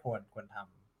อันนี้ควรท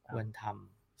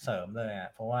ำเสริมเลย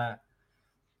เพราะว่า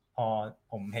พอ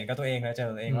ผมเห็นกับตัวเองแล้วเจ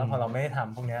อตัวเองว่าพอเราไม่ได้ท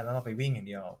ำพวกนี้แล้วเราไปวิ่งอย่าง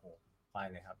เดียวโอ้โหไป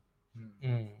เลยครับ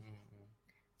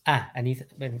อันนี้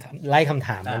เป็นไล่คำถ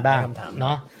ามกันบ้างเน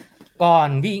าะก่อน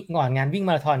งานวิ่ง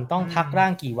มาราธอนต้องพักร่า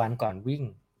งกี่วันก่อนวิ่ง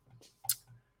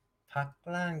พัก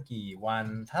ล่างกี่วัน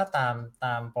ถ้าต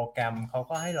ามโปรแกรมเขา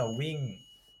ก็ให้เราวิ่ง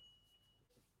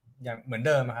อย่างเหมือนเ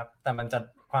ดิมครับแต่มันจะ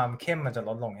ความเข้มมันจะล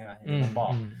ดลงใช่ไหมอย่างที่ผมบอ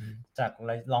กจาก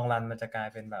ลองรันมันจะกลาย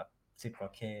เป็นแบบ10 กว่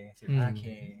า K 15 K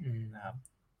นะครับ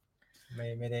ไ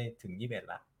ม่ได้ถึง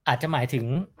21ละอาจจะหมายถึง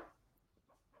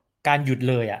การหยุด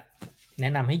เลยอ่ะแน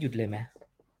ะนำให้หยุดเลยไหม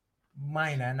ไม่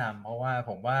แนะนำเพราะว่า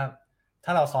ผมว่าถ้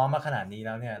าเราซ้อมมาขนาดนี้แ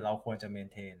ล้วเนี่ยเราควรจะเมน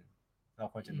เทน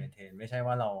ไม่ใช่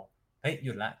ว่าเราเฮ้ยห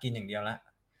ยุดละกินอย่างเดียวละ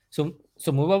ส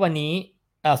มมุติว่าวันนี้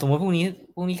สมมุติพรุ่ง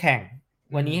นี้แข่ง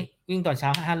วันนี้วิ่งตอนเช้า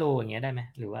5 โลอย่างเงี้ยได้ไหม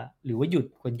หรือว่าหยุด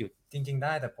ควรหยุดจริงๆไ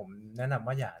ด้แต่ผมแนะนำ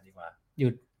ว่าอย่าดีกว่าห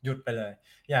ยุดไปเลย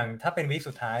อย่างถ้าเป็นวีค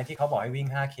สุดท้ายที่เขาบอกให้วิ่ง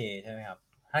 5K ใช่ไหมครับ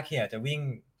 5K อาจจะวิ่ง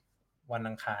วัน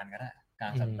อังคารก็ได้กลา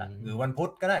งสัปดาห์หรือวันพุ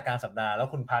ธก็ได้กลางสัปดาห์แล้ว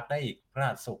คุณพักได้อีกพฤ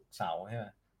หัสศุกร์เสาร์ใช่ไหม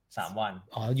3 วัน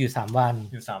หยุด3 วั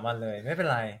นเลยไม่เป็น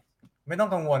ไรไม่ต้อง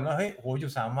กังวลว่าเฮ้ยโหหยุ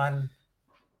ด3 วัน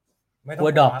ไม่ต้องก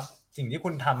ลัวครับสิ่งที่คุ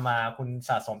ณทำมาคุณ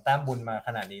สะสมแต้มบุญมาข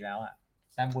นาดนี้แล้วอ่ะ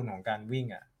แต้มบุญของการวิ่ง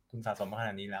อ่ะคุณสะสมมาขน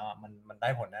าดนี้แล้วอ่ะมันได้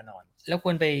ผลแน่นอนแล้วค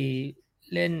วรไป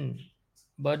เล่น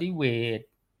body weight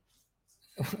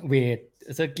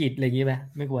เซอร์กิตอะไรอย่างงี้ไหม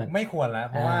ไม่ควรแล้ว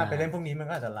เพราะว่าไปเล่นพวกนี้มัน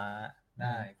ก็อาจจะล้าไ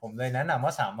ด้ผมเลยแนะนำว่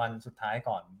า3 วันสุดท้าย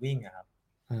ก่อนวิ่งอะครับ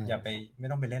อย่าไปไม่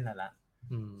ต้องไปเล่นแล้วละ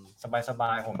สบ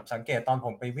ายผมสังเกตตอนผ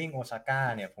มไปวิ่งโอซาก้า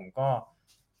เนี่ยผมก็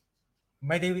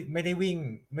ไม่ได้วิ่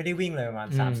งเลยประมาณ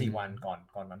 3-4 วันก่อน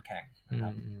วันแข่งนะครั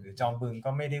บหรือจอมบึงก็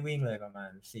ไม่ได้วิ่งเลยประมาณ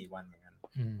4 วันเหมือนกัน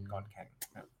ก่อนแข่ง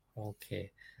ครับโอเค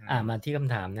มาที่ค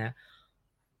ำถามนะ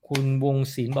คุณวง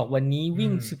ศิลป์บอกวันนี้วิ่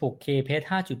ง 16K เพจ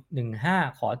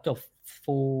 5.15 ขอจบ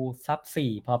ฟูลซับ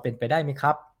4พอเป็นไปได้ไหมค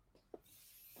รับ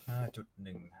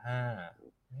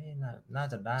 5.15 นี่น่า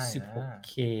จะได้นะ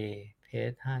 16K เพ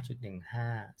จ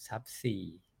 5.15 ซับ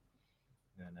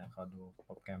4เดี๋ยวนะขอดูโป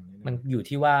รแกรมนี้มันอยู่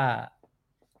ที่ว่า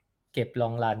เก็บลอ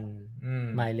งรัน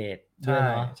ไมเลจด้วย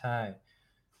เนาะใช่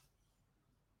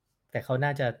แต่เขาน่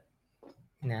าจะ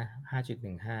นะ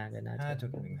 5.15 ก็น่าจะ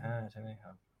 5.15 ใช่ไหมค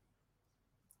รับ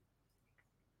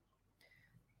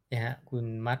เนี่ยฮะคุณ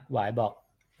มัดหวายบอก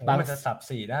มันจะสับ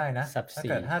4ได้นะถ้า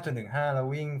เกิด 5.15 แล้ว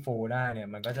วิ่งฟูลได้เนี่ย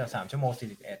มันก็จะ3 ชั่วโมง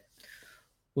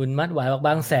 41คุณมัดหวายบอกบ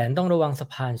างแสนต้องระวังสะ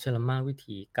พานชลมารวิ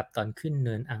ถีกับตอนขึ้นเ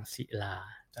นินอ่างศิลา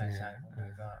ใช่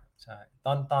ก็ใช่ต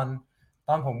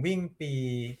อนผมวิ่งปี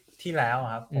ที่แล้ว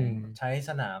ครับผมใช้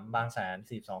สนามบางแสน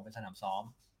42เป็นสนามซ้อม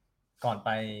ก่อนไป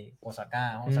โอซาก้า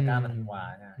มันถึงวา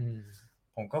นะ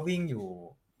ผมก็วิ่งอยู่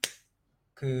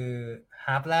คือฮ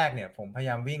าล์ฟแรกเนี่ยผมพยาย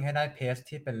ามวิ่งให้ได้เพส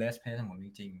ที่เป็นเลสเพสของผมจ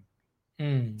ริง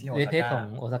ๆที่โอซาก้าของ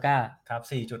โอซาก้าครับ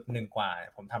 4.1 กว่า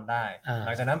ผมทำได้ห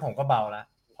ลังจากนั้นผมก็เบาละ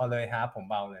พอเลยฮาล์ฟผม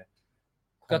เบาเลย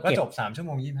ก็จบ3 ชั่วโ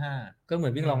มง 25ก็เหมื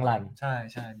อนวิ่งลองรันใช่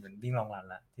เหมือนวิ่งลองรัน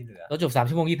ละที่เหลือเราจบ3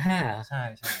 ชั่วโมง 25ใช่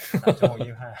3 ชั่วโมง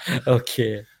 25โอเค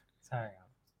ใช่ครับ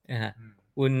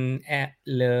คุณ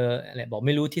เลออะไรบอกไ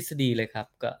ม่รู้ทฤษฎีเลยครับ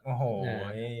ก็โอ้โห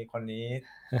คนนี้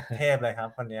เทพเลยครับ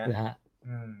คนนี้เ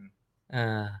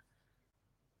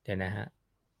ดี๋ยวนะฮะ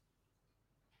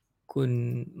คุณ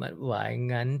มัดหวาย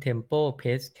งั้นเทมโปเพ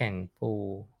สแข่งปู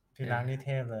พี่รักนี่เท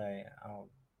พเลยเอา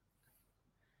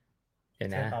เ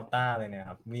ทพอัลต้าเลยเนี่ย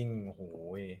ครับวิ่งโห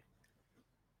ย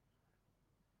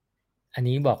อัน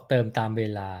นี้บอกเติมตามเว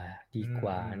ลาดีก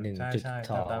ว่า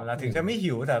1.2ตามเวลาถึงจะไม่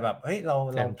หิวแต่แบบเฮ้ยเรา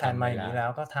แพลนมาอย่างนี้แล้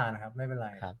วก็ทานครับไม่เป็นไร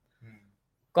ครับ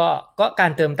ก็กา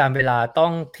รเติมตามเวลาต้อ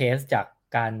งเทสจาก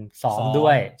การซ้อมด้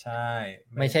วยใช่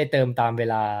ไม่ใช่เติมตามเว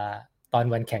ลาตอน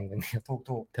วันแข่งอย่างเดียว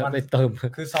ถูกถ้าไปเติม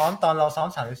คือซ้อมตอนเราซ้อม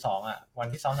32อ่ะวัน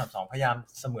ที่ซ้อม32พยายาม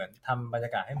เสมือนทำบรรย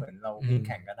ากาศให้เหมือนเราวิ่งแ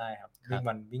ข่งก็ได้ครับ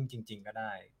วิ่งจริงๆก็ไ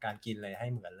ด้การกินเลยให้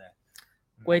เหมือนเลย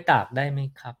กล้วยตากได้ไหม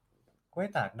ครับกล้วย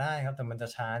ตากได้ครับแต่มันจะ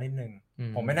ช้านิดนึง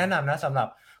ผมไม่แนะนำนะสำหรับ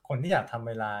คนที่อยากทำ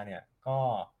เวลาเนี่ยก็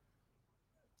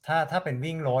ถ้าเป็น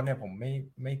วิ่งโรดเนี่ยผม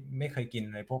ไม่เคยกิน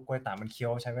เลยพวกกล้วยตากมันเคี้ย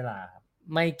วใช้เวลาครับ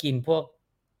ไม่กินพวก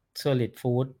solid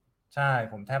food ใช่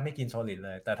ผมแทบไม่กิน solid เ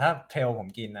ลยแต่ถ้าเทรลผม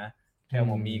กินนะเทรล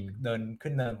ผมมีเดิน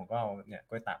ขึ้นเนินผมก็เอาเนี่ย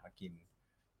กล้วยตากมากิน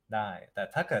ได้แต่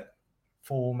ถ้าเกิด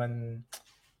ฟูลมัน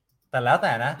แต่แล้วแ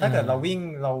ต่นะถ้าเกิดเราวิ่ง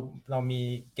เรามี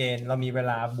เกณฑ์เรามีเว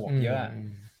ลาบวกเยอะ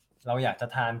เราอยากจะ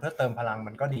ทานเพื่อเติมพลัง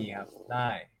มันก็ดีครับได้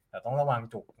แต่ต้องระวัง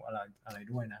จุกอะไร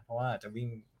ด้วยนะเพราะว่าจะวิ่ง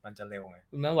มันจะเร็วไง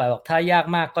คุณแม่ไหวบอกถ้ายาก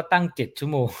มากก็ตั้ง7 ชั่ว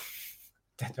โมง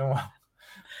7 ชั่วโมง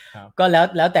ก็แ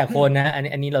ล้วแต่คนนะ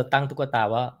อันนี้เราตั้งตุ๊กตา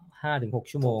ว่า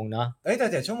5-6 ชั่วโมงเนาะแต่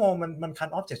7 ชั่วโมงมันคัท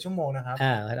ออฟ7 ชั่วโมงนะครับ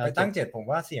ไปตั้ง7ผม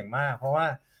ว่าเสี่ยงมากเพราะว่า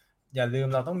อย่าลืม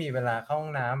เราต้องมีเวลาเข้าห้อ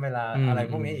งน้ำเวลาอะไร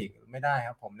พวกนี้อีกไม่ได้ค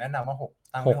รับผมแนะนำว่า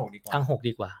6ตั้งไว้6ดีกว่าตั้ง6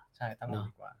ดีกว่าใช่ตั้ง6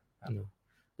ดีกว่า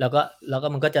แล้วก็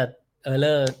มันก็จะเล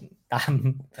อร์ตาม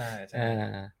ใช่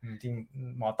จริง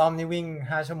หมอต้อมนี่วิ่ง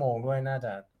5 ชั่วโมงด้วยน่าจ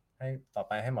ะให้ต่อไ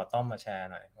ปให้หมอต้อมมาแชร์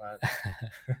หน่อยว่า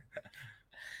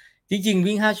จริงๆ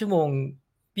วิ่ง5 ชั่วโมง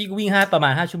พี่ก็วิ่งประมา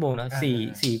ณ5 ชั่วโมงนะ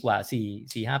4กว่า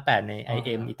458ใน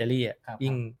IM อิตาลีอ่ะ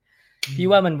วิ่งพี่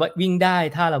ว่ามันวิ่งได้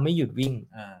ถ้าเราไม่หยุดวิ่ง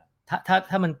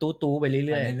ถ้ามันตู้ไปเ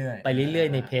รื่อยๆไปเรื่อย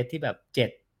ๆในเพจที่แบบ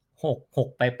7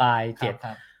 6ปลาย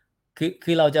7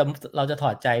คือเราจะถ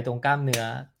อดใจตรงกล้ามเนื้อ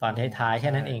ตอนท้ายๆแค่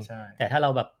นั้นเองแต่ถ้าเรา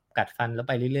แบบกัดฟันแล้วไ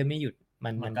ปเรื่อยๆไม่หยุด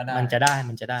มันจะได้ครับ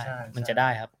มันจะ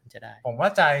ได้ผมว่า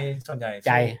ใจส่วนใหญ่ใ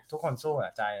จทุกคนสู้อ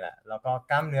ะใจแหละแล้วก็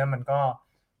กล้ามเนื้อมันก็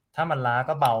ถ้ามันล้า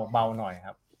ก็เบาหน่อยค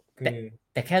รับคือ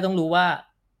แต่แค่ต้องรู้ว่า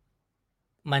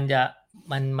มันจะ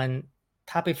มัน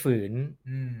ถ้าไปฝืน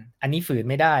อันนี้ฝืน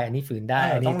ไม่ได้อันนี้ฝืนได้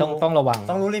อันนี้ต้องระวัง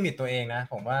ต้องรู้ลิมิตตัวเองนะ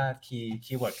ผมว่า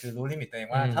คีย์เวิร์ดคือรู้ลิมิตตัวเอง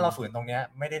ว่าถ้าเราฝืนตรงเนี้ย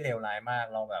ไม่ได้เลวร้ายมาก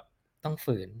เราแบบต้อง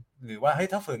ฝืนหรือว่าเฮ้ย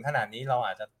ถ้าฝืนขนาดนี้เราอ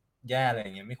าจจะแย่อะไรอ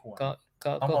ย่างเงี้ยไม่ควร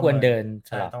ก็ควรเดินใ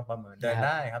ช่ต้องประเมินเดินไ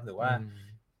ด้ครับหรือว่า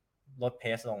ลดเพ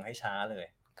สลงให้ช้าเลย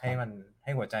ใ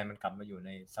ห้หัวใจมันกลับมาอยู่ใน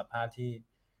สภาพที่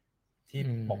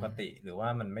ปกติหรือว่า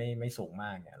มันไม่สูงม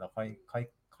ากเนี่ยเรา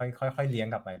ค่อยเลี้ยง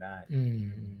กลับไปได้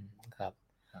ครับ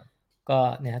ก็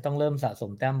เนี่ยต้องเริ่มสะส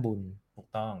มแต้มบุญถูก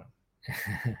ต้อง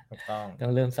ต้อ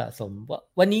งเริ่มสะสม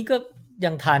วันนี้ก็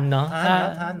ยังทันเนาะ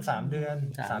ทัน3 เดือน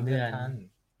3 เดือนทัน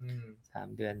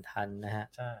3 เดือนทันนะฮะ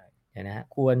ใช่เดี๋ยวนะฮะ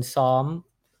ควรซ้อม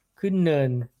ขึ้นเนิน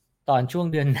ตอนช่วง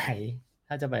เดือนไหน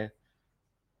ถ้าจะไป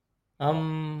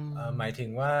หมายถึง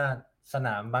ว่าสน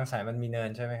ามบางแสนมันมีเนิน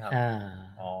ใช่ไหมครับ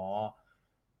อ๋อ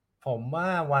ผมว่า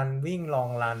วันวิ่งลอง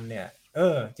รันเนี่ย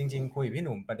จริงๆคุยกับพี่ห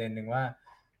นุ่มประเด็นหนึ่งว่า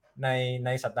ใน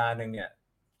สัปดาห์หนึ่งเนี่ย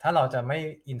ถ้าเราจะไม่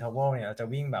อินเทอร์วัลเนี่ยเราจะ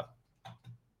วิ่งแบบ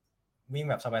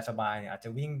สบายๆเนี่ยอาจจะ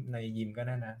วิ่งในยิมก็ไ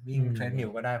ด้นะวิ่งเทรดมิล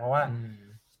ก็ได้เพราะว่า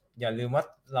อย่าลืมว่า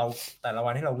เราแต่ละวั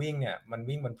นที่เราวิ่งเนี่ยมัน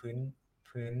วิ่งบน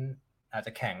พื้นอาจจ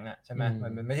ะแข็งอ่ะใช่ไหมมั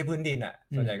นไม่ใช่พื้นดินอ่ะ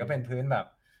ส่วนใหญ่ก็เป็นพื้นแบบ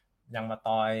ยางมะต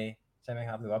อยใช่ไหม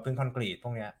ครับหรือว่าพื้นคอนกรีตพ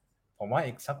วกเนี้ยผมว่า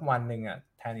อีกสักวันหนึ่งอ่ะ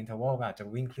แทนอินเทอร์วัลก็อาจจะ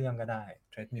วิ่งเครื่องก็ได้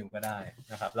เทรดมิลก็ได้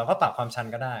นะครับเราก็ปรับความชัน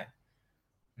ก็ได้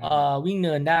วิ่งเ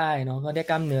นินได้เนาะก็ได้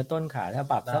กล้ามเนื้อต้นขาถ้า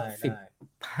ปรับสัก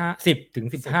10 ถึง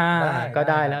 15ก็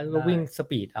ได้แล้วก็วิ่งส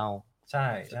ปีดเอาใช่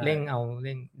เร่ง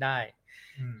ได้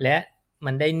และ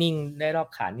มันได้นิ่งได้รอบ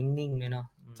ขานิ่งๆด้วยเนาะ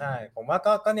ใช่ผมว่า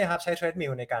ก็เนี่ยครับใช้เทรดมิ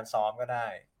ลในการซ้อมก็ได้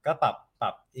ก็ปรั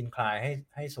บอินคลาย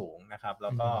ให้สูงนะครับแล้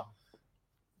วก็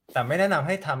แต่ไม่แนะนำใ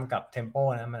ห้ทำกับเทมโป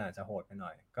นะมันอาจจะโหดไปหน่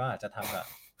อยก็อาจจะทำแบบ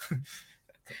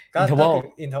ก็คือ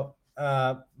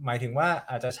หมายถึงว่า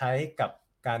อาจจะใช้กับ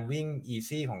การวิ่ง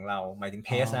easy ของเราหมายถึงเพ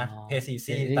สนะเพส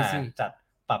easy แต่จัด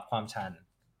ปรับความชัน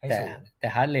ให้สูงแต่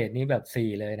ฮาร์ทเรทนี่แบบ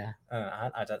4เลยนะ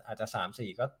อาจจะ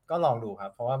3-4ก็ลองดูครั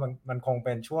บเพราะว่ามันคงเ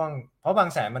ป็นช่วงเพราะบาง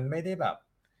แสนมันไม่ได้แบบ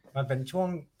มันเป็นช่วง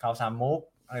เขาสามมุก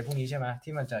อะไรพวกนี้ใช่ไหม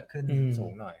ที่มันจะขึ้นสู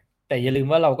งหน่อยแต่อย่าลืม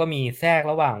ว่าเราก็มีแทรก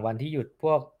ระหว่างวันที่หยุดพ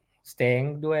วกสเต็ง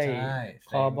ด้วย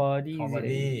คอบอดี้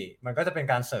มันก็จะเป็น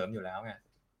การเสริมอยู่แล้วไง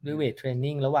ด้วยเวทเทรน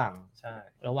นิ่งระหว่า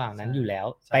งนั้นอยู่แล้ว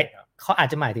ไปเขาอาจ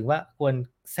จะหมายถึงว่าควร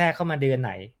แทรกเข้ามาเดือนไห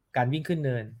นการวิ่งขึ้นเ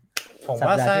นินผม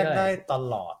ว่าแทรกได้ต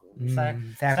ลอดแทร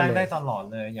กได้ตลอด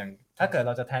เลยอย่างถ้าเกิดเ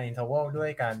ราจะแทนอินเทอร์วัลด้วย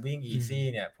การวิ่ง easy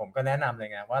เนี่ยผมก็แนะนำเลย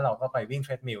ไงว่าเราก็ไปวิ่งเท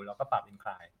รดมิลแล้วก็ปรับอินค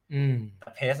ลาย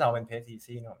เพสเราเป็นเพส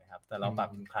easy หน่อยครับแต่เราปรับ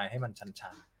อินคลายให้มันชั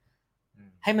น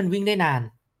ๆให้มันวิ่งได้นาน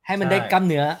ให้มันได้กล้าม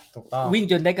เนื้อถูกต้องวิ่ง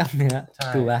จนได้กล้ามเนื้อ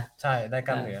ถูกป่ะใช่ได้ก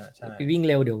ล้ามเนื้อใช่ไปวิ่ง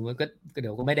เร็วเดี๋ย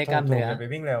วก็ไม่ได้กล้ามเนื้อไป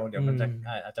วิ่งเร็วเดี๋ยวมันจะ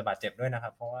อาจจะบาดเจ็บด้วยนะครั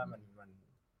บเพราะว่า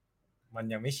มัน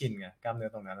ยังไม่ชินไงกล้ามเนื้อ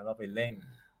ตรงนั้นแล้วเราไปเร่ง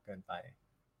เกินไป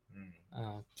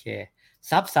โอเค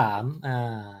ซับ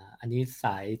3อันนี้ส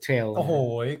ายเทรลโอ้โห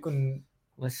คุณ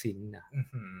วสินทร์นะ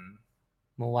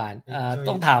เมื่อวาน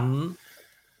ต้องถาม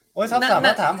โอ้ยซับ3ม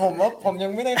าถามผมว่าผมยั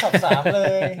งไม่ได้ซับ3เล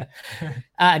ย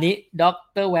อันนี้ด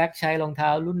รแว็กใช้รองเท้า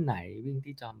รุ่นไหนวิ่ง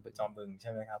ที่จอมบึงใ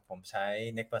ช่ไหมครับผมใช้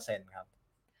Next% ครับ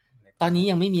ตอนนี้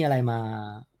ยังไม่มีอะไร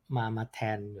มาแท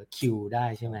นคิวได้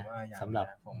ใช่ไหมสำหรับ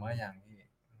ผมว่ายังพี่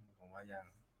ผมว่ายัง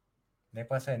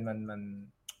Next% มัน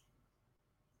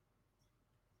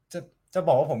จะบ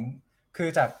อกว่าผมคือ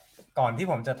จากก่อนที่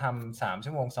ผมจะทำ3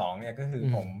 ชั่วโมง 2เนี่ยก็คือ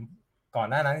ผมก่อน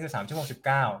หน้านั้นคือ3 ชั่วโมง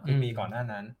 19คือปีก่อนหน้า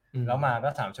นั้นแล้วมาก็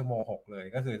3 ชั่วโมง 6เลย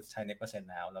ก็คือใช้ Next%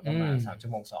 แล้วก็มา3 ชั่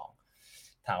วโมง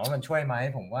 2ถามว่ามันช่วยไหม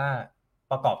ผมว่า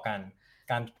ประกอบกัน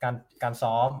การ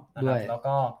ซ้อมนะครับแล้ว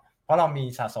ก็เพราะเรามี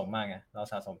สะสมมาไงเรา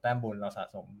สะสมแต้มบุญเราสะ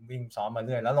สมวิ่งซ้อมมาเ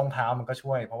รื่อยแล้วรองเท้ามันก็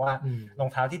ช่วยเพราะว่ารอง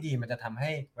เท้าที่ดีมันจะทำใ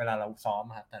ห้เวลาเราซ้อม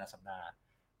ครับแต่ละสัปดาห์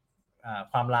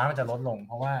ความล้ามันจะลดลงเ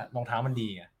พราะว่ารองเท้ามันดี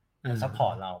ไงซัพพอ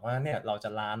ร์ตเราเพราะฉะนั้นเนี่ยเราจะ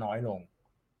ล้าน้อยลง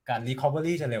การ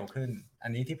recovery จะเร็วขึ้นอั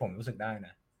นนี้ที่ผมรู้สึกได้น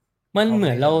ะมันเหมื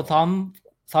อนเราซ้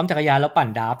อมจักรยานแล้วปั่น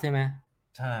ดราฟใช่ไหม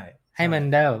ใช่ให้มัน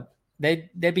ไ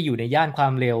ด้ไปอยู่ในย่านควา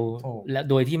มเร็วและ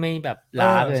โดยที่ไม่แบบล้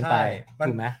าเกินไป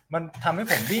ถูกไหมมันทำให้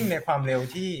ผมวิ่งในความเร็ว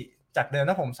ที่จากเดิม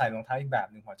ถ้าผมใส่รองเท้าอีกแบบ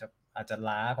หนึ่งผมอาจจะ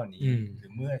ล้ากว่านี้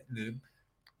หรือ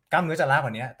กล้ามเนื้อจะล้าก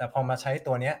ว่านี้แต่พอมาใช้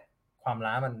ตัวเนี้ยความ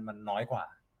ล้ามันน้อยกว่า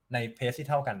ในเพสที่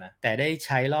เท่ากันนะแต่ได้ใ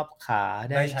ช้รอบขา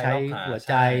ได้ใช้หัว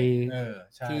ใจ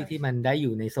ที่มันได้อ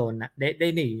ยู่ในโซนนะได้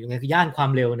หนียังไงคือย่านควา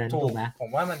มเร็วนั้นถูกไหมผม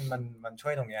ว่ามันช่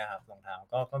วยตรงนี้ครับรองเท้า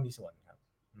ก็มีส่วนครับ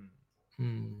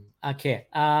โอเค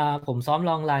ผมซ้อม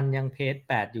ลองรันยังเพจ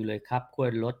8อยู่เลยครับคว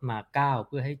รลดมา9เ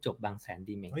พื่อให้จบบางแสน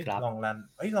ดีไหมครับลอง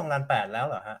รัน8แล้ว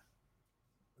เหรอฮะ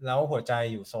แล้วหัวใจ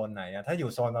อยู่โซนไหนอะถ้าอยู่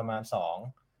โซนประมาณ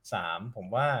2-3ผม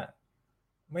ว่า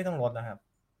ไม่ต้องลดนะครับ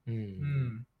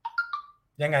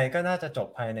ยังไงก็น่าจะจบ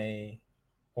ภายใน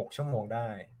6 ชั่วโมงได้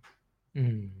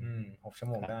6 ชั่ว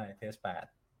โมงได้เพส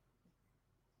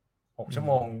8 6 ชั่ว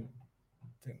โมง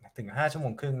ถึง5 ชั่วโม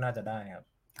งครึ่งน่าจะได้ค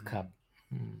รับ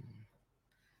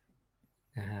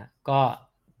นะฮะก็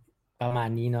ประมาณ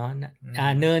นี้เนาะ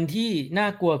เนินที่น่า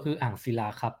กลัวคืออ่างศิลา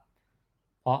ครับ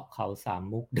เพราะเขาสาม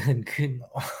มุกเดินขึ้น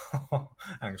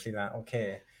อ่างศิลาโอเค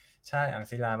ใช่อ่าง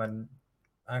ศิลา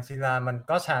มัน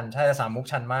ก็ชันใช่แต่สามมุก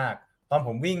ชันมากตอนผ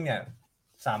มวิ่งเนี่ย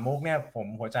สามมุกเนี่ยผม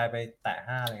หัวใจไปแตะ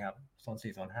5เลยครับโซน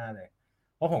4โซน5เลย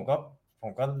เพราะผมก็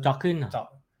จ็อกขึ้นเหรอ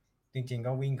จริงๆ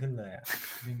ก็วิ่งขึ้นเลย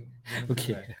วิ่งขึ้น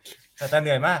เลยแต่เห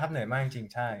นื่อยมากครับเหนื่อยมากจริง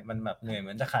ๆใช่มันแบบเหนื่อยเห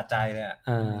มือนจะขาดใจเลย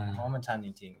เพราะมันชันจ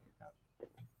ริงๆครับ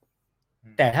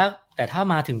แต่ถ้า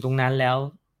มาถึงตรงนั้นแล้ว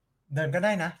เดินก็ไ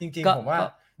ด้นะจริงๆผมว่า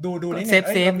ดูนิดนึ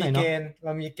งเร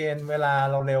ามีเกณฑ์เวลา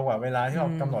เราเร็วกว่าเวลาที่เรา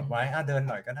กำหนดไว้เดิน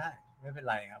หน่อยก็ได้ไม่เป็น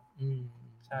ไรครับ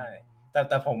ใช่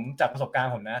แต่ผมจากประสบการ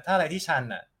ณ์ผมนะถ้าอะไรที่ชัน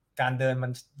อ่ะการเดิน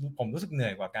ผมรู้สึกเหนื่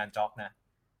อยกว่าการจ็อกนะ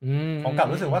ผมกลับ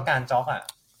รู้สึกว่าการจ็อกอ่ะ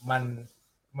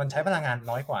มันใช้พลังงาน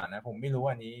น้อยกว่านะผมไม่รู้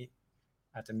อันนี้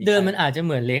อาจจะมีเดินมันอาจจะเ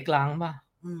หมือนเล็กล้างป่ะ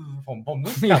ผม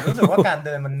รู้สึกว่าการเ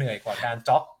ดินมันเหนื่อยกว่าการ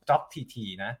จ็อกที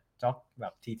นะจ็อกแบ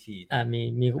บที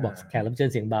มีคุณบอกแขกรับเชิญ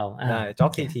เสียงเบาได้จ็อ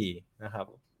กทีนะครับ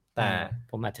แต่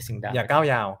ผมอาจจะเสียงดังอย่าก้าว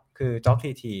ยาวคือจ็อก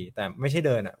ทีแต่ไม่ใช่เ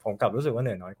ดินอ่ะผมกลับรู้สึกว่าเห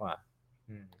นื่อยน้อยกว่า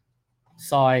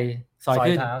ซอย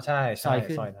ขึ้นเท้าใช่ซอย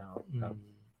เท้าครับ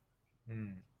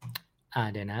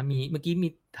เดี๋ยวนะเมื่อกี้มี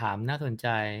ถามน่าสนใจ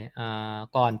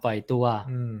ก่อนปล่อยตัว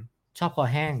ชอบคอ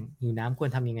แห้งหิวน้ำควร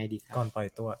ทำยังไงดีครับก่อนปล่อย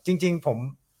ตัวจริงๆผม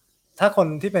ถ้าคน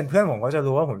ที่เป็นเพื่อนผมก็จะ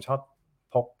รู้ว่าผมชอบ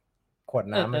พกขวด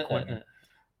น้ำไปขวด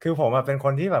คือผมเป็นค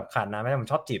นที่แบบขาดน้ำไม่ได้ผม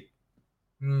ชอบจิบ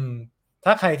ถ้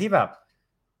าใครที่แบบ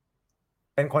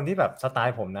เป็นคนที่แบบสไต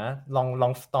ล์ผมนะลอ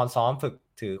งตอนซ้อมฝึก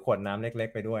ถือขวดน้ำเล็ก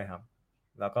ๆไปด้วยครับ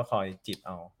แล้วก็คอยจิบเ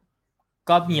อา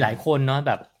ก็มีหลายคนเนาะแ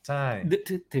บบใช่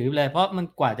ถือเลยเพราะมัน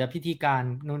กว่าจะพิธีการ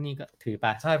นู่นนี่ก็ถือไป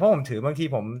ใช่เพราะผมถือบางที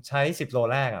ผมใช้10 โล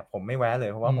แรกผมไม่แวะเล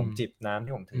ยเพราะว่าผมจิบน้ำ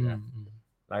ที่ผมถือ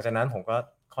หลังจากนั้นผมก็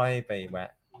ค่อยไปแวะ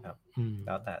ครับแ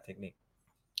ล้วแต่เทคนิค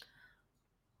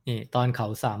นี่ตอนเขา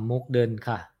สามมุกเดิน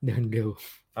ค่ะเดินเร็ว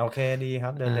โอเคดีครั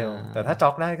บเดินเร็วแต่ถ้าจ็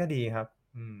อกได้ก็ดีครับ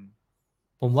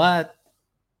ผมว่า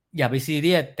อย่าไปซีเ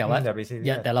รียสแต่ว่าอย่าไปซีเรี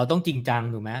ยสแต่เราต้องจริงจัง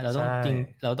ถูกไหมเราต้อง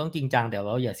จริงจังแต่เร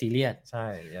าอย่าซีเรียสใช่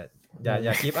อ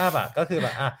ย่าคีปอัพก็คือแบ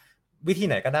บวิธี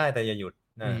ไหนก็ได้แต่อย่าหยุด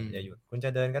อย่าหยุดคุณจะ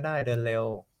เดินก็ได้เดินเร็ว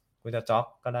คุณจะจ็อก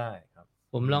ก็ได้ครับ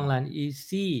ผมลองรัน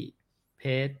easy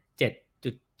pace 7.2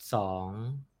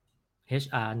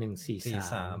 HR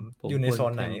 143อยู่ในโซ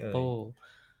นไหน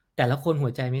แต่ละคนหั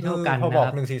วใจไม่เท่ากันพอบอก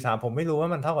143ผมไม่รู้ว่า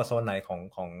มันเท่ากับโซนไหนข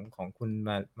องคุณ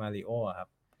มาริโอครับ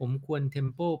ผมควร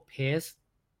tempo pace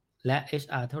และ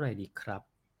HR เท่าไหร่ดีครับ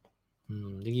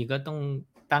จริงๆก็ต้อง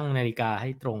ตั้งนาฬิกาให้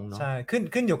ตรงเนาะใช่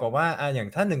ขึ้นอยู่กับว่าอย่าง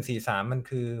ถ้า143มัน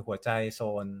คือหัวใจโซ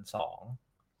น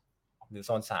2หรือโซ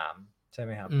น3ใช่ไห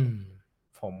มครับ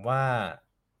ผมว่า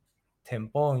เทม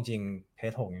โปจริงๆเพ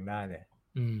จ6ยังได้เลย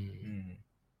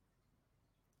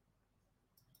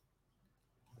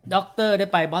ด็อกเตอร์ได้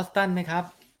ไปบอสตันไหมครับ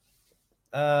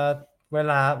เว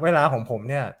ลาของผม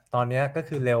เนี่ยตอนนี้ก็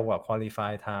คือเร็วกว่า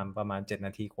qualify time ประมาณ7 น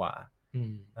าทีกว่า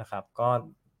นะครับก็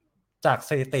จากส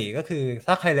ถิติก็คือ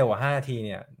ถ้าใครเร็วกว่า5 นาทีเ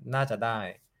นี่ยน่าจะ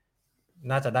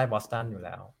ได้บอสตันอยู่แ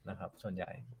ล้วนะครับส่วนใหญ่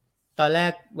ตอนแร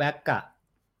กแว็ก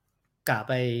กะ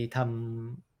ไปท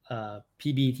ำ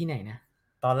PB ที่ไหนนะ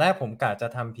ตอนแรกผมกะจะ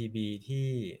ทำ PB ที่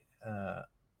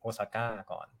โอซาก้า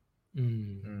ก่อน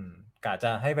กะจ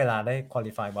ะให้เวลาได้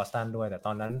qualify บอสตันด้วยแต่ต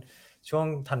อนนั้นช่วง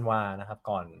ธันวานะครับ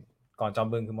ก่อนจอม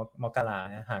บึงคือมกรา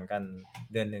ห่างกัน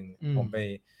เดือนหนึ่งผ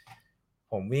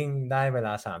มวิ่งได้เวล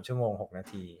า3 ชั่วโมง 6 นา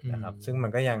ทีนะครับซึ่งมั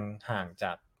นก็ยังห่างจ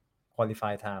าก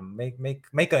qualify time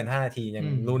ไม่เกิน5 นาทียัง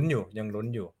ลุ้นอ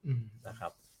ยู่นะครั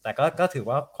บแต่ก็ถือ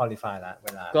ว่า qualify แล้วเว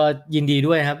ลาก็ยินดี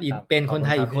ด้วยครับเป็นคนไท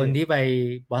ยอีกคนที่ไป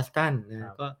บอสตันนะ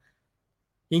ก็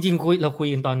จริงๆเราคุย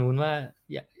กันตอนนู้นว่า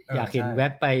อยากเห็นแว็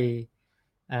กไป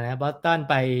บอสตัน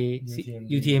ไป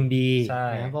UTMB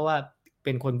นะเพราะว่าเ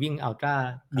ป็นคนวิ่งอัลตร้า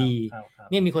ดี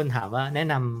เนี่ยมีคนถามว่าแนะ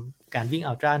นำการวิ่ง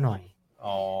อัลตร้าหน่อย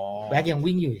แว็กยัง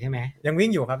วิ่งอยู่ใช่ไหมยังวิ่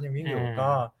งอยู่ครับยังวิ่งอยู่ก็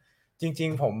จริง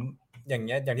ๆผมอ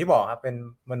ย่างที่บอกครับเป็น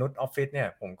มนุษย์ออฟฟิศเนี่ย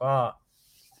ผมก็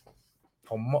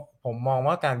ผมมอง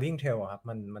ว่าการวิ่งเทรลอะครับ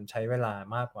มันใช้เวลา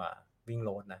มากกว่าวิ่งโร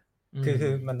ดนะคื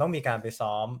อมันต้องมีการไป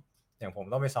ซ้อมอย่างผม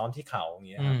ต้องไปซ้อมที่เขาอย่าง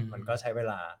เงี้ยครับมันก็ใช้เว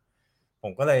ลาผ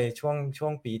มก็เลยช่ว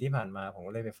งปีที่ผ่านมาผม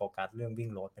ก็เลยไปโฟกัสเรื่องวิ่ง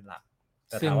โรดเป็นหลัก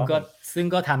แต่ถามว่าซึ่ง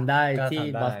ก็ทำได้ที่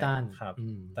บอสตันครับ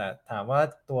แต่ถามว่า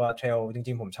ตัวเทรลจ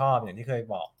ริงๆผมชอบอย่างที่เคย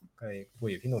บอกเคยคุย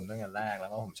กับพี่หนุ่มตั้งแต่แรกแล้ว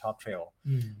ว่าผมชอบเทรล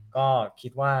ก็คิ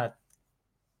ดว่า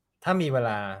ถ้ามีเว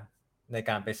ลาใน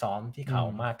การไปซ้อมที่เขา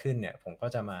มากขึ้นเนี่ยผมก็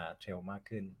จะมาเทรลมาก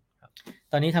ขึ้นครับ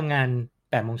ตอนนี้ทำงาน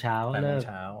8 โมงเช้า8 โมงเ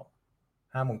ช้า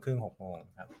5 โมงครึ่ง6 โมง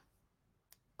ครับ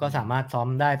ก็สามารถซ้อม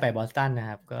ได้ไปบอสตันนะ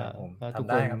ครับก็ทุก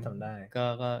คนทำได้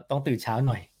ก็ต้องตื่นเช้าห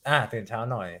น่อยตื่นเช้า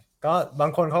หน่อยก็บา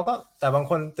งคนเขาก็แต่บาง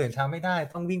คนตื่นเช้าไม่ได้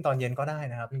ต้องวิ่งตอนเย็นก็ได้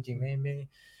นะครับจริงๆไม่ได้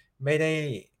ไ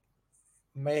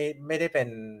ม่ได้เป็น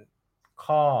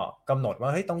ข้อกำหนดว่า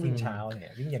เฮ้ยต้องวิ่งเช้าเนี่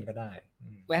ยวิ่งเย็นก็ได้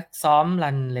แว็กซ้อม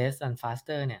Run Less and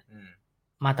Faster เนี่ย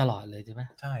มาตลอดเลยใช่ไหม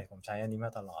ใช่ผมใช้อันนี้ม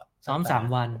าตลอดซ้อม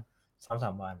3 วัน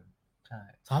ใช่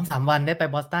ซ้อม3 วันได้ไป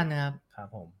บอสตันนะครับครับ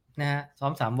ผมนะฮะซ้อ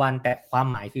ม3 วันแต่ความ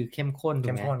หมายคือเข้มข้นถูก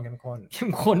ไหมเข้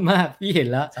มข้นมากพี่เห็น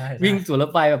แล้ววิ่งสวนร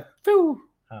ถไฟแบบฟิว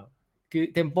คือ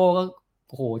เทมโปก็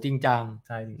โหจริงจังใ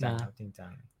ช่จริงจังครับจริงจั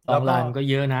งลองรันก็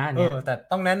เยอะนะเนี่ยแต่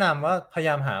ต้องแนะนำว่าพยาย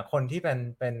ามหาคนที่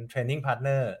เป็นเทรนนิ่งพาร์ทเน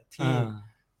อร์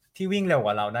ที่วิ่งเร็วก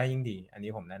ว่าเราได้ยิ่งดีอัน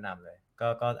นี้ผมแนะนำเลย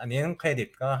ก็อันนี้ต้องเครดิต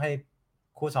ก็ให้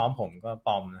คู่ซ้อมผมก็ป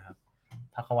อมนะครับ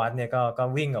ทักวัฒน์เนี่ยก็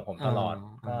วิ่งกับผมตลอด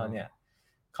ก็เนี่ย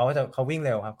เขาวิ่งเ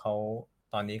ร็วครับเขา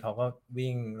ตอนนี้เขาก็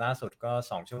วิ่งล่าสุดก็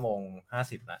2 ชั่วโมง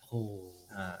 50ละโอ้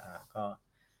ก็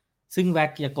ซึ่งแว็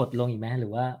กจะกดลงอีกไหมหรื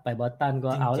อว่าไปบอสตันก็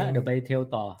เอาละเดี๋ยวไปเทล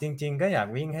ต่อจริงๆก็อยาก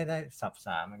วิ่งให้ได้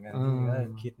3เหมือนกันก็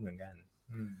คิดเหมือนกัน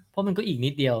เพราะมันก็อีกนิ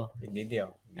ดเดียวอีกนิดเดียว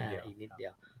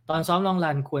ตอนซ้อมลอง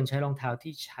รันควรใช้รองเท้า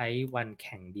ที่ใช้วันแ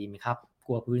ข่งดีไหมครับก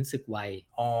ลัวพื้นสึกไว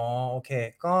โอเค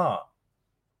ก็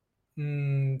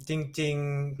จริง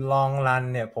ๆลองรัน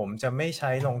เนี่ยผมจะไม่ใ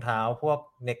ช้รองเท้าพวก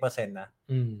เน็กเปอร์เซ็นต์นะ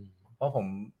เพราะผม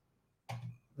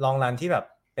ลองรันที่แบบ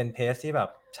เป็นเพสที่แบบ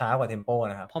ช้ากว่าเทมโป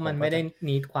นะครับเพราะมันไม่ได้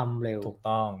นีดความเร็วถูก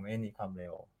ต้องไม่นีดความเร็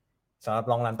วสำหรับ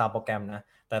ลองรันตามโปรแกรมนะ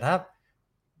แต่ถ้า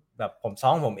แบบผมซ้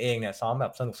อมผมเองเนี่ยซ้อมแบ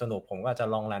บสนุกผมก็จะ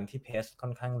ลองรันที่เพสค่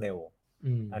อนข้างเร็ว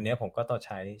อันนี้ผมก็ต้องใ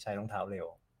ช้รองเท้าเร็ว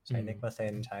ใช้เน็กเปอร์เซ็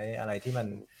นต์ใช้อะไรที่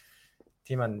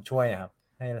มันช่วยครับ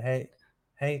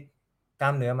ให้กล้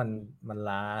ามเนื้อมัน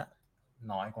ล้า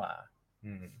น้อยกว่า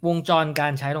วงจรกา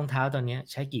รใช้รองเท้าตอนนี้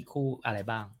ใช้กี่คู่อะไร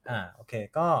บ้างโอเค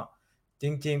ก็จ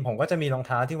ริงๆผมก็จะมีรองเ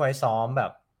ท้าที่ไว้ซ้อมแบ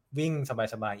บวิ่ง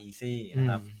สบายๆ easy นะ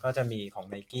ครับก็จะมีของ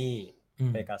Nike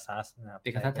Pegasus นะครับ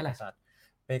Pegasus เท่าไหร่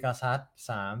Pegasus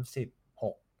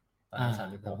 36ตอนนี้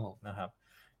36นะครับ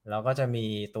แล้วก็จะมี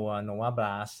ตัว Nova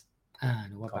Blast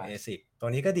ของ ASICS ตัว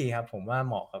นี้ก็ดีครับผมว่าเ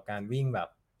หมาะกับการวิ่งแบบ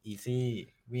easy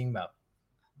วิ่งแบบ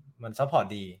มันซัพพอร์ต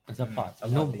ดี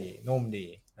นุ่มดี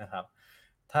นะครับ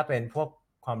ถ้าเป็นพวก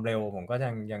ความเร็วผมก็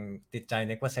ยังติดใจเ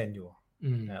น็กเปอร์เซ็นต์อยู่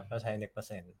นะครับก็ใช้เน็กเปอร์เ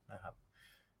ซ็นต์นะครับ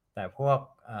แต่พวก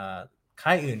ค่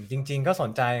ายอื่นจริงๆก็ส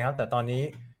นใจครับแต่ตอนนี้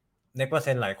เน็กเปอร์เ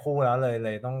ซ็นต์หลายคู่แล้วเล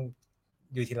ยต้อง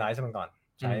ยูทิลไลซ์มันก่อน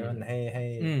ใช้มันใ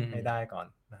ห้ได้ก่อน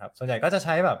นะครับส่วนใหญ่ก็จะใ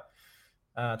ช้แบบ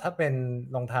ถ้าเป็น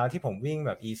รองเท้าที่ผมวิ่งแ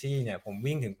บบ easy เนี่ยผม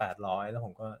วิ่งถึง800แล้วผ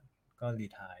มก็รี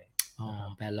ไทร์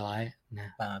800นะ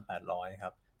ประมาณ800ครั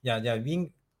บอย่าวิ่ง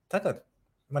ถ้าเกิด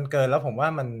มันเกินแล้วผมว่า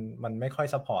มันไม่ค่อย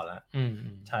ซัพพอร์ตแล้ว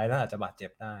ใช้แล้วอาจจะบาดเจ็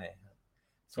บได้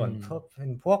ส่วน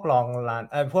พวกลองรัน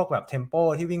พวกแบบเทมโป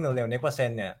ที่วิ่งเร็วๆในเปอร์เซ็น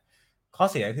ต์เนี่ยข้อ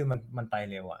เสียคือมันไป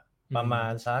เร็วอ่ะประมา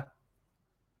ณสัก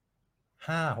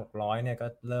500-600เนี่ยก็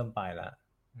เริ่มไปแล้ว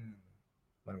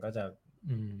มันก็จะ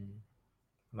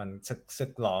มันสึ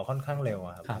กหลอค่อนข้างเร็ว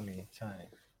อ่ะครับตรงนี้ใช่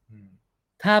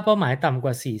ถ้าเป้าหมายต่ำก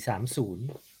ว่า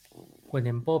430ควรเท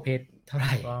มโปเพสเท่าไห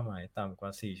ร่เป้าหมายต่ำกว่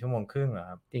า4 ชั่วโมงครึ่งเหรอ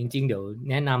ครับจริงๆเดี๋ยว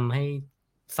แนะนำให้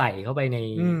ใส่เข้าไปใน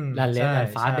รันเลสรัน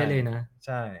ฟาสได้เลยนะใ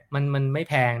ช่มันไม่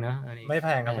แพงนะไม่แพ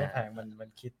งครับไม่แพงมัน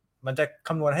คิดมันจะค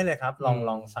ำนวณให้เลยครับ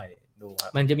ลองใส่ดูครั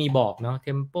บมันจะมีบอกเนาะเท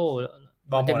มโป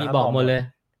มันจะมีบอกหมดเลย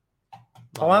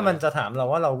เพราะว่ามันจะถามเรา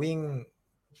ว่าเราวิ่ง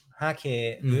 5K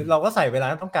หรือเราก็ใส่เวลา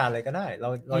ต้องการเลยก็ได้เ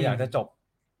ราอยากจะจบ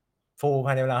ฟูลภ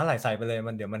ายในเวลาเท่าไหร่ใส่ไปเลย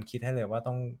เดี๋ยวมันคิดให้เลยว่า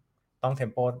ต้องเท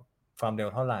มโปความเร็ว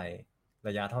เท่าไหร่ร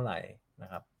ะยะเท่าไหร่นะ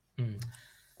ครับ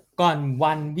ก่อน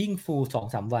วันวิ่งฟูล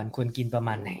 2-3 วันควรกินประม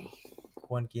าณไห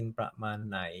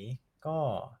นก็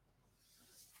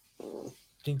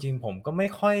จริงๆผมก็ไม่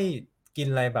ค่อยกิน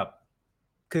อะไรแบบ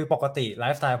คือปกติไล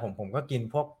ฟ์สไตล์ผมก็กิน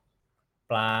พวก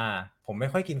ปลาผมไม่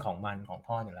ค่อยกินของมันของท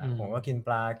อดอยู่แล้วผมก็กินป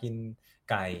ลากิน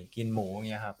ไก่กินหมูอย่าง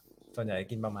เงี้ยครับส่วนใหญ่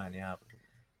กินประมาณนี้ครับ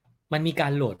มันมีกา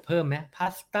รโหลดเพิ่มไหมพา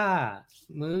สต้า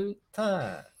มื้อถ้า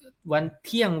วันเ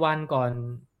ที่ยงวันก่อน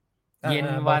เย็น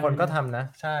วันบางคนก็ทำนะ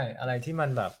ใช่อะไรที่มัน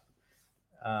แบบ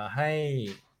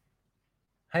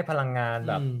ให้พลังงาน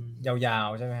แบบยาว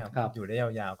ๆใช่ไหมครับ ครับ อยู่ได้ย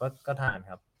าวๆก็ทาน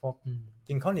ครับพวก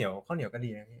กินข้าวเหนียวก็ดี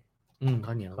นะพี่ ข้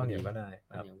าวเหนียวก็ได้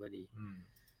ค ข้าว รับ เหนียวก็ดี อืม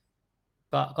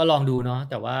ก็ลองดูเนาะ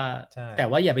แต่ว่า ใช่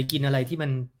อย่าไปกินอะไรที่มั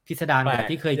นพิสดาร แปล แบบ ก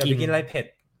ที่เคย อย่า กิ ไป น กินอะไรเผ็ด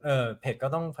เผ็ดก็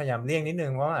ต้องพยายามเลี่ยงนิดนึ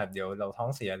งเพราะว่าเดี๋ยวเราท้อง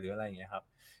เสียหรืออะไรอย่างเงี้ยครับ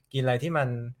กินอะไรที่มัน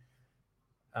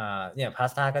เนี่ยพา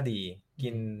สต้าก็ดี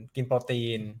กินโปรตี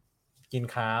นกิน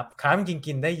คาร์บจริงๆ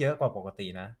กินได้เยอะกว่าปกติ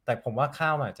นะแต่ผมว่าข้า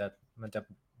วมันจะ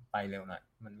ไปเร็วหน่อย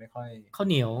มันไม่ค่อย ข้าว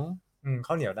เหนียว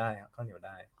ข้าวเหนียวได้ครับข้าวเหนียวไ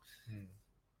ด้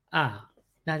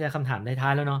น่าจะคำถามท้า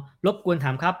ยๆแล้วเนาะรบกวนถ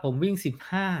ามครับผมวิ่ง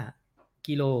15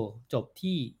กิโลจบ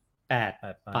ที่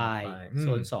8ปลายโซ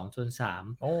น2โซน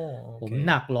3ผม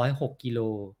หนัก106กิโล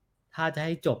ถ้าจะใ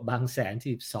ห้จบบางแสน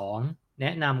42แน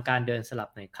ะนำการเดินสลับ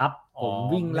หน่อยครับผม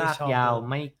วิ่งลากยาว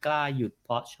ไม่กล้าหยุดเพ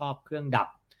ราะชอบเครื่องดับ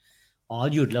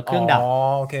หยุดแล้วเครื่องดับ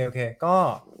โอเคก็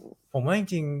ผมว่าจ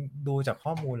ริงๆดูจากข้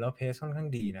อมูลแล้วเพสค่อนข้าง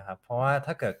ดีนะครับเพราะว่า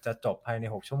ถ้าเกิดจะจบภายใน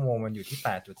6ชั่วโมงมันอยู่ที่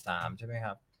 8.3 ใช่ไหมค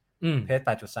รับเพส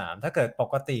 8.3 ถ้าเกิดป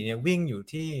กติเนี่ยวิ่งอยู่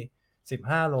ที่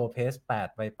15โลเพส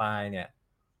8ปลายเนี่ย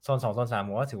โซน2โซน3ผ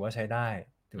มว่าถือว่าใช้ได้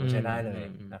เลย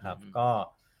นะครับ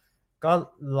ก็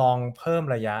ลองเพิ่ม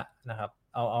ระยะนะครับ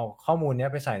เอาข้อมูลนี้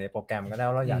ไปใส่ในโปรแกรมก็ได้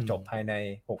เราอยากจบภายใน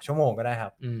6ชั่วโมงก็ได้ครั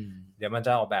บเดี๋ยวมันจ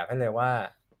ะออกแบบให้เลยว่า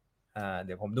เ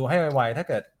ดี๋ยวผมดูให้ไวๆถ้า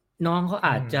เกิดน้องเขาอ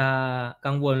าจจะ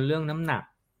กังวลเรื่องน้ำหนัก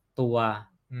ตัว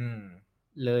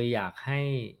เลยอยากให้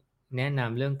แนะน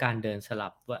ำเรื่องการเดินสลั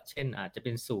บว่าเช่นอาจจะเ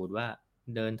ป็นสูตรว่า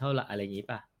เดินเท่าไหร่อะไรอย่างนี้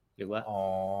ป่ะหรือว่า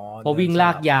พอวิ่งล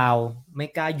ากยาวไม่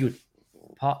กล้าหยุด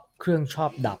เพราะเครื่องชอ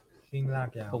บดับวิ่งลาก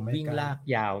ยาวผมวิ่งลาก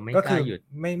ยาวไม่ก็กคืล้าอหยุด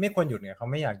ไม่ควรหยุดเนี่ยเขา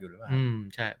ไม่อยากหยุดหรือเปล่า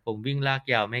ใช่ผมวิ่งลาก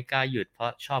ยาวไม่กล้าหยุดเพรา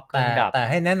ะชอบเครื่องดับแต่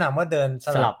ให้แนะนำว่าเดิน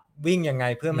สลับวิ่งยังไง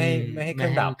เพื่อไม่ให้เครื่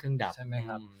องดับใช่ไหมค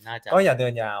รับก็อย่าเดิ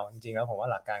นยาวจริงๆแล้วผมว่า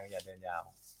หลักการอย่าเดินยาว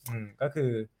ก็คื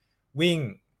อวิ่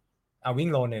ง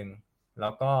โลนึงแล้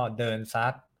วก็เดินซั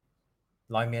ก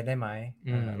100 เมตรได้ไหม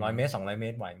100 เมตร200 เม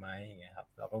ตรไหวไหมอย่างเงี้ยครับ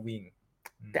เราก็วิ่ง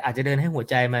แต่อาจจะเดินให้หัว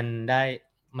ใจมันได้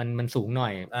มันสูงหน่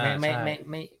อย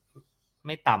ไ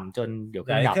ม่ต่ำจนเดี๋ยวเค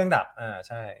รื่องดับ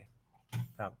ใช่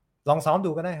ครับลองซ้อมดู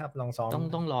ก็ได้ครับลองซ้อม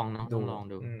ต้องลองเนาะต้องลอง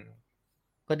ดู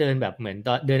ก็เดินแบบเหมือนต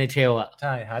อนเดินในเทรลอ่ะใ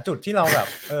ช่หาจุดที่เราแบบ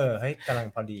เฮ้ยกำลัง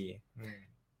พอดี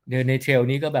เดินในเทรล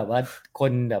นี้ก็แบบว่าค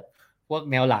นแบบพวก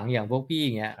แนวหลังอย่างพวกพี่อ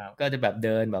ย่างเงี้ยก็จะแบบเ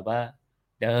ดินแบบว่า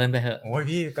เดินไปเถอะโอ้ย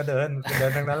พี่ก็เดิน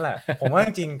ทั้งนั้นแหละผมว่าจ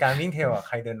ริงๆการวิ่งเทรลใ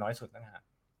ครเดินน้อยสุดนะฮะ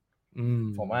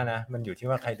ผมว่านะมันอยู่ที่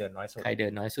ว่าใครเดินน้อยสุด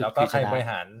แล้วก็ใครบริ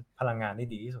หารพลังงานได้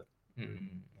ดีที่สุด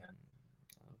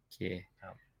โอเคค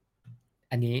รับ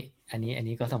อัน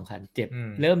นี้ก็สำคัญเจ็บ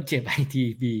เริ่มเจ็บ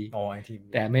ITB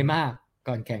แต่ไม่มาก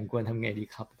ก่อนแข่งควรทำไงดี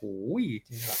ครับโอ้ย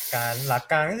หลัก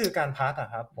การก็คือการพัก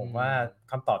ครับผมว่า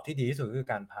คำตอบที่ดีที่สุดคือ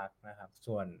การพักนะครับ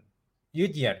ส่วนยื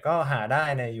ดเหยียดก็หาได้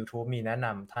ใน YouTube มีแนะน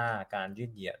ำท่าการยื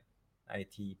ดเหยียด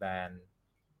IT band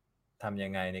ทำยั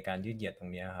งไงในการยืดเหยียดตร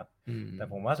งนี้ครับแต่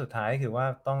ผมว่าสุดท้ายคือว่า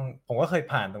ผมก็เคย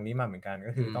ผ่านตรงนี้มาเหมือนกัน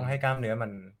ก็คือต้องให้กล้ามเนื้อมั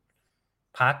น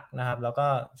พักนะครับแล้วก็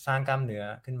สร้างกล้ามเนื้อ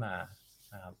ขึ้นมา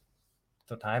นะครับ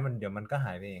สุดท้ายเดี๋ยวมันก็ห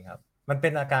ายไปเองครับมันเป็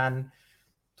นอาการ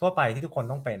ทั่วไปที่ทุกคน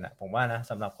ต้องเป็นผมว่านะ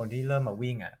สำหรับคนที่เริ่มมา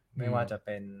วิ่งไม่ว่าจะเ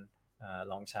ป็น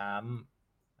ลองช้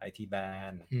ำ IT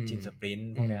band ชินสปริน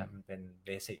ต์พวกนี้มันเป็นเบ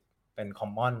สิกเป็นคอ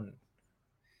มมอน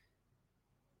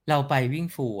เราไปวิ่ง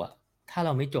ฟูลถ้าเร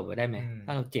าไม่จบได้ไหมถ้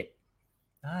าเราเจ็บ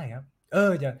ได้ครับ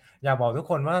อยากบอกทุก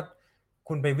คนว่า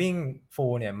คุณไปวิ่งฟู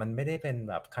ลเนี่ยมันไม่ได้เป็น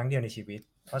แบบครั้งเดียวในชีวิต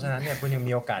เพราะฉะนั้นเนี่ยคุณยัง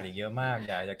มีโอกาสอีกเยอะมาก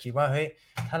อย่าคิดว่าเฮ้ย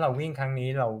ถ้าเราวิ่งครั้งนี้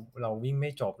เราวิ่งไม่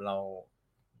จบเรา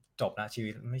จบนะชีวิ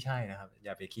ตไม่ใช่นะครับอ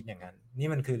ย่าไปคิดอย่างนั้นนี่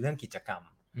มันคือเรื่องกิจกรรม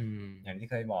อย่างที่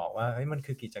เคยบอกว่าเฮ้ยมัน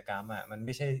คือกิจกรรมมันไ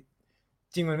ม่ใช่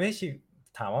จริงมันไม่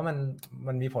ถามว่า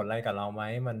มันมีผลอะไรกับเราไหม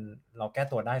เราแก้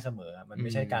ตัวได้เสมอมันไ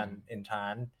ม่ใช่การเอนทรา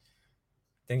นซ์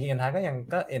จริงๆเอนทรานซ์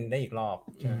ก็เอนได้อีกรอบ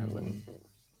ใช่ไหมครับ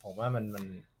ผมว่ามัน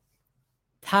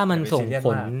ถ้ามันส่งผ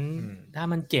ลถ้า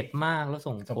มันเจ็บมากแล้ว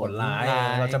ส่งผลร้าย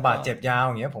เราจะบาดเจ็บยาว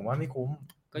อย่างเงี้ยผมว่าไม่คุ้ม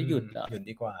ก็หยุด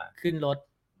ดีกว่าขึ้นรถ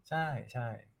ใช่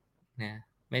นะ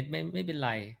ไม่เป็นไร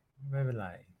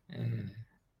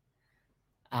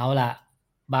เอาล่ะ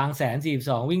บางแสน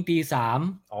42วิ่งตี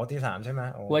 3ตี 3ใช่ไหม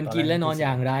ควรกินและนอนอ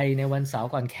ย่างไรในวันเสาร์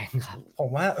ก่อนแข่งครับผม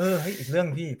ว่าเฮ้ยอีกเรื่อง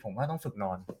พี่ผมว่าต้องฝึกน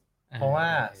อนเพราะว่า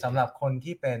สำหรับคน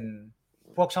ที่เป็น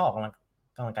พวกชอบออกกำลั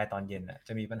งกายตอนเย็นจ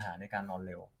ะมีปัญหาในการนอนเ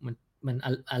ร็วมัน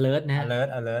alert นะ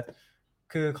alert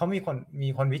คือเขามี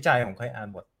คนวิจัยผมเคยอ่าน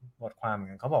บทความเหมือน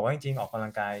กันเขาบอกว่าจริงๆออกกำลั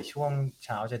งกายช่วงเ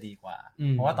ช้าจะดีกว่า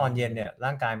เพราะว่าตอนเย็นเนี่ยร่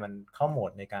างกายมันเข้าโหม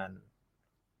ดในการ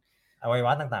อวัยว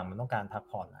ะต่างๆมันต้องการพัก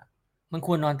ผ่อนละมันค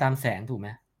วรนอนตามแสงถูกไหม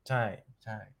ใช่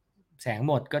แสง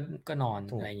หมดก็นอน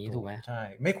อะไรอย่างนี้ถูกไหมใช่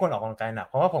ไม่ควรออกกำลังกายหนัก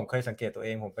เพราะว่าผมเคยสังเกตตัวเอ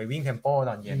งผมไปวิ่งเทมโป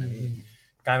ตอนเย็นนะพี่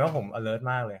กลายว่าผม alert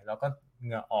มากเลยแล้วก็ เห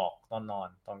งื่อออกตอนนอน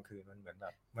ตอนคืนมันเหมือนแบ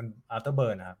บมัน after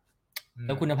burn นะครับแ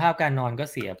ล้วคุณภาพการนอนก็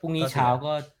เสียพรุ่งนี้เช้า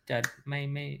ก็จะไ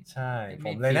ม่ใช่ผ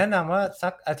มเลยแนะนำว่าสั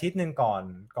กอาทิตย์หนึ่งก่อ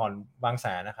นบางแส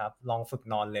นนะครับลองฝึก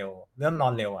นอนเร็วเริ่มนอ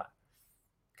นเร็วอ่ะ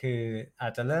คืออา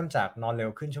จจะเริ่มจากนอนเร็ว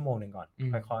ขึ้นชั่วโมงหนึ่งก่อน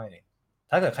ค่อยๆ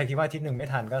ถ้าเกิดใครคิดว่าอาทิตย์หนึ่งไม่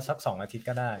ทันก็สัก2 อาทิตย์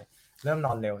ก็ได้เริ่มน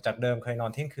อนเร็วจากเดิมเคยนอ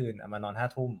นเที่ยงคืนมานอน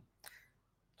5 ทุ่ม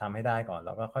ทำให้ได้ก่อนแ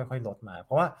ล้วก็ค่อยๆลดมาเพ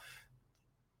ราะว่า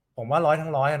ผมว่า100 ทั้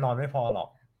ง 100นอนไม่พอหรอก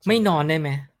ไม่นอนได้ไหม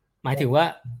หมายถึงว่า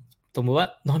สมมติว่า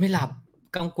นอนไม่หลับ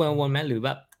กังวลไหมหรือแบ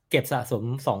บเก็บสะสม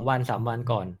2 วัน 3 วัน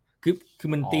ก่อนคือ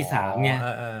มันตี 3ไง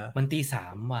มันตี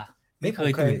 3ว่ะไม่เค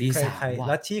ยตื่นตี 3ว่ะแ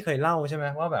ล้วที่เคยเล่าใช่ไหม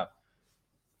ว่าแบบ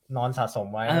นอนสะสม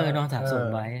ไว้นอนสะสม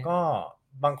ไว้ก็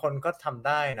บางคนก็ทำไ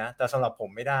ด้นะแต่สำหรับผม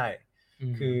ไม่ได้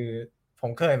คือผ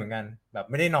มเคยเหมือนกันแบบ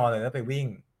ไม่ได้นอนเลยแล้วไปวิ่ง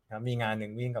ครับมีงานหนึ่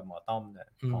งวิ่งกับหมอต้อมเนี่ย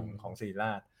ของศิริร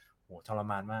าชโหทร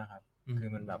มานมากครับคือ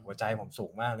มันแบบหัวใจผมสู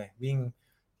งมากเลยวิ่ง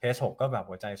เพส6ก็แบบ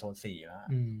หัวใจโซน4แล้ว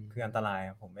คืออันตราย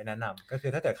ผมไม่แนะนำก็คื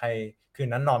อถ้าเกิดใครคืน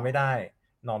นั้นนอนไม่ได้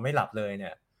นอนไม่หลับเลยเนี่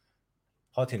ย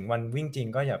พอถึงวันวิ่งจริง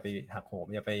ก็อย่าไปหักโหม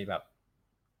อย่าไปแบบ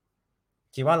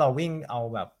คิดว่าเราวิ่งเอา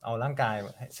แบบเอาร่างกาย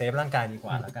เซฟร่างกายดีก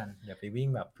ว่าแล้วกันอย่าไปวิ่ง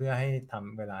แบบเพื่อให้ท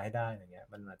ำเวลาให้ได้อย่างเงี้ย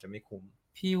มันอาจจะไม่คุ้ม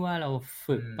พี่ว่าเรา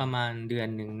ฝึกประมาณเดือน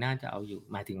หนึ่งน่าจะเอาอยู่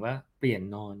หมายถึงว่าเปลี่ยน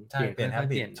นอนเปลี่ยน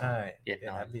habit ใช่เปลี่ยน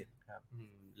นอน habit ครับ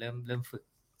เริ่มฝึก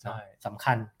ใช่สำ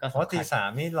คัญก็เพราะตี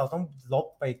 3นี่เราต้องลบ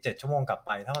ไป7 ชั่วโมงกลับไ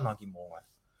ปถ้าเรานอนกี่โมงอ่ะ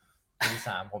ตี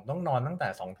 3ผมต้องนอนตั้งแต่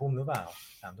2 ทุ่มหรือเปล่า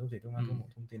3 ทุ่ม4 ทุ่ม5 ทุ่ม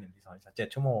6 ทุ่มตี 1ตี 2ตี 3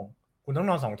 7 ชั่วโมงคุณต้อง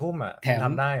นอน2 ทุ่มอ่ะคุณท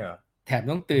ำได้เหรอแถม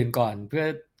ต้องตื่นก่อนเพื่อ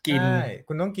กินใช่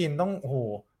คุณต้องกินต้องโอ้โห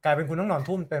กลายเป็นคุณต้องนอน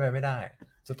ทุ่มไปไม่ได้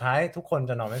สุดท้ายทุกคน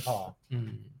จะนอนไม่พอ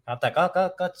ครับแต่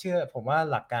ก็เชื่อผมว่า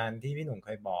หลักการที่พี่หนุ่มเค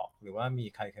ยบอกหรือว่ามี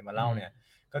ใครเคยมาเล่าเนี่ย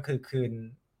ก็คือคืน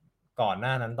ก่อนหน้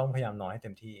านั้นต้องพยายามนอนให้เ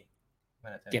ต็มที่มั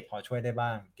นอาจจะพอช่วยได้บ้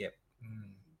างเ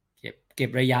ก็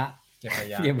บระยะ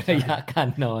การ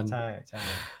นอนใช่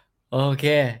โอเค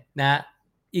นะ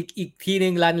อีกทีนึ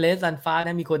งรันเลสรันฟ้าน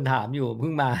ะมีคนถามอยู่เ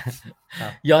พิ่งมา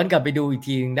ย้อนกลับไปดูอีก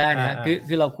ทีนึงได้นะ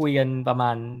คือเราคุยกันประมา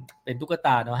ณเป็นตุ๊กต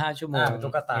าเนาะ5 ชั่วโมงเป็น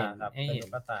ตุ๊กตาครับเป็น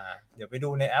ตุ๊กตาเดี๋ยวไปดู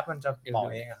ในแอปมันจะบอก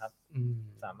เองครับ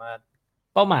สามารถ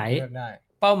เป้าหม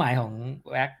ายของ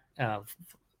แว็ก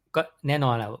ก็แน่น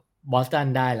อนแหละบอสตัน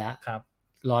ได้แล้ว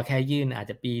รอแค่ยื่นอาจ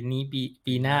จะปีนี้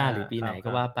ปีหน้าหรือปีไหนก็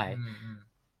ว่าไป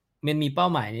มันมีเป้า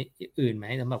หมายอื่นไหม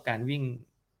สำหรับการวิ่ง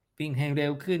ให้เร็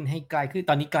วขึ้นให้ไกลขึ้น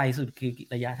ตอนนี้ไกลสุดคือ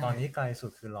ระยะตอนนี้ไกลสุ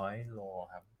ดคือ100 โล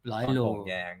ครับ100 โล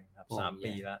แยงครับ3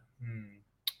 ปีแล้ว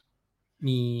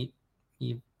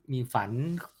มีฝัน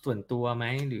ส่วนตัวไหม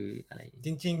หรืออะไรจ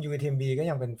ริงๆ UTMB ก็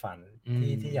ยังเป็นฝัน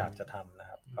ที่อยากจะทำนะ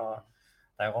ครับก็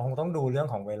แต่ก็คงต้องดูเรื่อง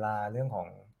ของเวลาเรื่องของ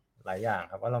หลายอย่าง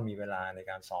ครับว่าเรามีเวลาใน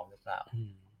การซ้อมหรือเปล่า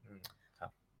ครั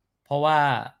บเพราะว่า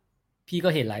พี่ก็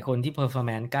เห็นหลายคนที่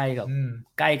performance ใก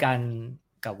ล้กัน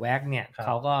กับแว็กเนี่ยเข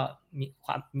าก็มีค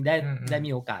วามได้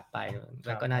มีโอกาสไปแ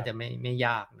ล้วก็น่าจะไม่ย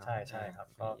ากเนาะใช่ครับ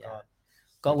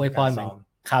ก็อวยพรเหมือน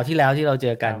คราวที่แล้วที่เราเจ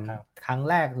อกันครั้ง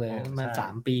แรกเลยมา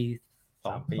3 ปี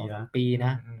2-3 ปีน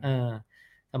ะ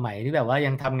สมัยที่แบบว่า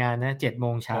ยังทำงานนะ7 โม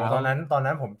งเช้าตอน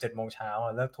นั้นผม7 โมงเช้า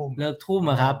เลิกทุ่ม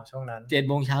ครับช่วงนั้น7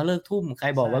 โมงเช้าเลิกทุ่มใคร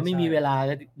บอกว่าไม่มีเวลา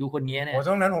ดูคนนี้เนี่ย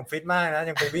ช่วงนั้นผมฟิตมากนะ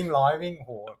ยังไปวิ่ง100วิ่งโ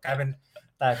หกลายเป็น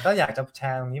แต่ก็อยากจะแช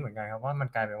ร์ตรงนี้เหมือนกันครับว่ามัน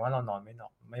กลายเป็นว่าเรานอนไ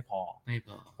ม่พอ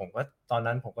ผมก็ตอน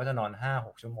นั้นผมก็จะนอน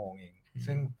 5-6 ชั่วโมงเอง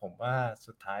ซึ่งผมว่า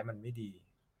สุดท้ายมันไม่ดี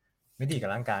กับ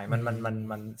ร่างกาย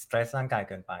มันสเตรสร่างกาย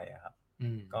เกินไปครับ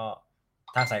ก็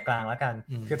ทางสายกลางแล้วกัน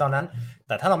คือตอนนั้นแ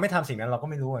ต่ถ้าเราไม่ทำสิ่งนั้นเราก็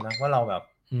ไม่รู้นะว่าเราแบบ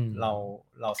เร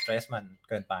าสเตรสมัน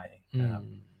เกินไปนะครับ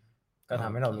ก็ท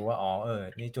ำให้เรารู้ว่า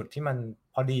นี่จุดที่มัน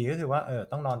พอดีก็คือว่า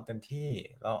ต้องนอนเต็มที่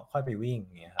แล้วค่อยไปวิ่งอ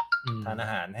ย่างเงี้ยครับทานอา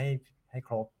หารให้ค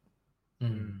รบ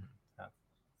ครับ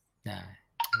ได้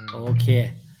โอเค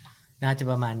น่าจะ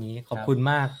ประมาณนี้ขอบคุณ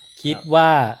มากคิดว่า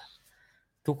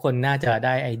ทุกคนน่าจะไ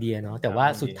ด้ไอเดียเนาะแต่ว่า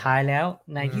สุดท้ายแล้ว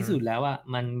ในที่สุดแล้วอ่ะ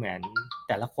มันเหมือน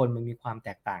แต่ละคนมันมีความแต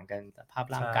กต่างกันสภาพ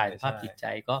ร่างกายสภาพจิตใจ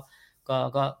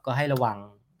ก็ให้ระวัง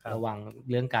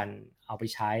เรื่องการเอาไป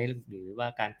ใช้หรือว่า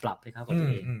การปรับให้เข้ากับตัว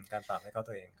เองการปรับให้เข้า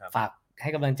ตัวเองครับฝากให้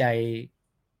กำลังใจ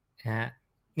นะฮะ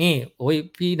นี่โอ้ย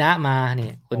พี่ณมาเนี่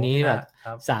ยคนนี้แบบ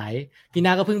สายพี่ณ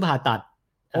ก็เพิ่งผ่าตัด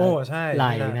ใช่ไห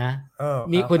ล่นะ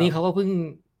นี่คนนี้เขาก็เพิ่ง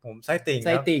ผมไส้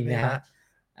ติ่งนะฮะ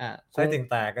ไส้ติ่ง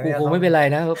แตกกูคงไม่เป็นไร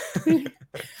นะครับ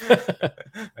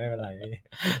ไม่เป็นไร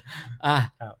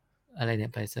อะไรเนี่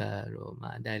ยไปซาโรม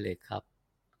าได้เลยครับ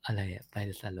อะไรไป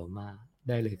ซาโรมา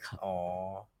ได้เลยครับ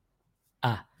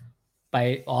ไป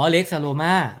เล็กซาโรม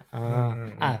า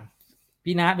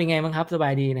พี่ณเป็นไงบ้างครับสบา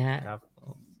ยดีนะฮะ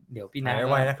เดี๋ยวพี่ณหาย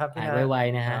ไวนะครับหายไว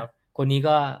นะฮะคนนี้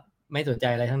ก็ไม่สนใจ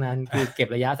อะไรทั้งนั้นคือเก็บ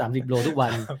ระยะ30 โลทุกวั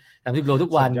น30 โลทุ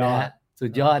กวันนะฮะสุ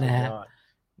ดยอดนะ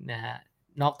ฮะ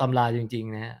นอกตำราจริง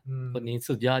ๆนะฮะคนนี้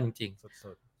สุดยอดจริงๆ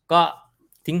สุดๆก็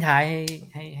ทิ้งท้าย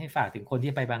ให้ฝากถึงคน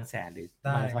ที่ไปบางแสนหรือ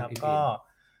มาราธอนอื่นๆก็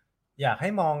อยากให้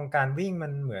มองการวิ่งมั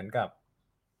นเหมือนกับ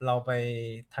เราไป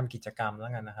ทำกิจกรรมแล้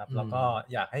วกันนะครับแล้วก็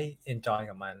อยากให้ enjoy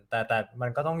กับมันแต่มัน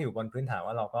ก็ต้องอยู่บนพื้นฐาน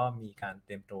ว่าเราก็มีการเต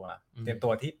รียมตั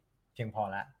วที่เพียงพอ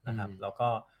แล้วนะครับแล้วก็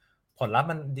ผลลัพธ์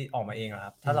มันดีออกมาเองค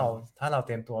รับถ้าเราเต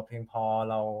รียมตัวเพียงพอ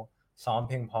เราซ้อม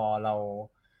เพียงพอเรา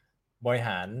บริห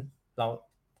ารเรา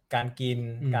การกิน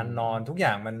การนอนทุกอ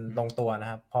ย่างมันลงตัวนะ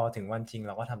ครับพอถึงวันจริงเ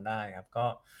ราก็ทำได้ครับ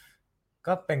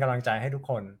ก็เป็นกำลังใจให้ทุก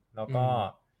คนแล้วก็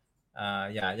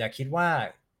อย่าคิดว่า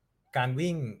การ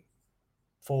วิ่ง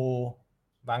ฟูล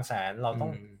บางแสนเรา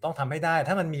ต้องทำให้ได้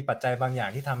ถ้ามันมีปัจจัยบางอย่าง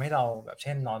ที่ทำให้เราแบบเ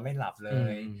ช่นนอนไม่หลับเล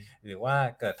ยหรือว่า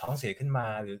เกิดท้องเสียขึ้นมา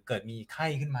หรือเกิดมีไข้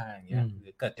ขึ้นมาอย่างเงี้ยหรื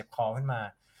อเกิดเจ็บคอขึ้นมา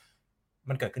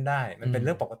มันเกิดขึ้นได้มันเป็นเ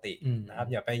รื่องปกตินะครับ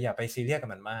อย่าไปซีเรียสกับ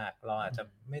มันมากเราอาจจะ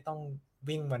ไม่ต้อง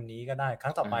วิ่งวันนี้ก็ได้ค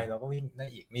รั้งต่อไปเราก็วิ่งได้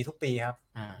อีกมีทุกปีครับ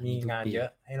มีงานเยอะ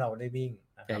ให้เราได้วิ่ง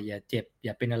แต่อย่าเจ็บอ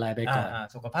ย่าเป็นอะไรไปก่อน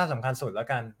สุขภาพสำคัญสุดแล้ว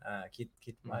กัน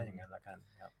คิดว่าอย่างนั้นแล้วกัน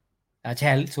ครับแช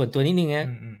ร์ส่วนตัวนิดนึงนะ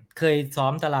เคยซ้อ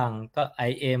มตารางก็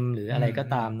IM หรืออะไรก็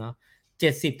ตามเนาะ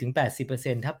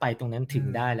 70-80% ถ้าไปตรงนั้นถึง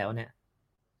ได้แล้วเนี่ย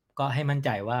ก็ให้มั่นใจ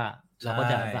ว่าเราก็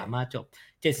จะสามารถจบ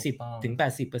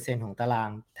 70-80% ของตาราง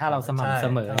ถ้าเราสม่ำเส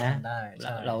มอนะ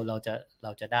เร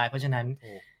าจะได้เพราะฉะนั้น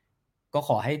ก็ข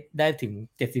อให้ได้ถึง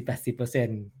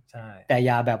 70-80% แต่อ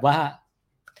ย่าแบบว่า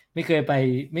ไม่เ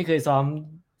คยซ้อม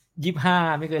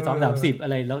25ไม่เคยซ้อม30อะ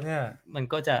ไรแล้วมัน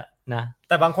ก็จะนะ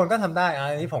แต่บางคนก็ทำได้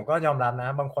อันนี้ผมก็ยอมรับนะ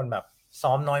บางคนแบบ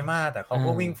ซ้อมน้อยมากแต่เขาก็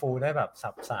วิ่งฟูลได้แบบสั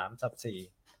บ3สับ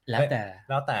4แล้วแ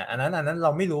ต่อันนั้นเร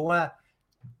าไม่รู้ว่า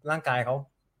ร่างกายเข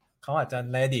าอาจจะ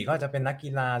ในอดีตเขาอาจจะเป็นนัก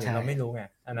กีฬาหรือเราไม่รู้ไง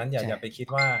อันนั้นอย่าไปคิด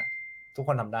ว่าทุกค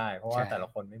นทำได้เพราะว่าแต่ละ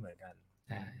คนไม่เหมือนกัน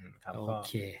ครับก็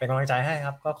เป็นกำลังใจให้ค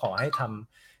รับก็ขอให้ท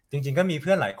ำจริงๆก็มีเ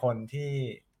พื่อนหลายคน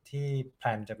ที่แพล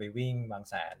นจะไปวิ่งบาง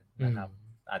แสนนะครับ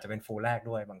อาจจะเป็นฟูลแรก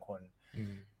ด้วยบางคน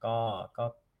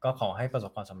ก็ขอให้ประส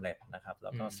บความสำเร็จนะครับแล้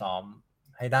วก็ซ้อม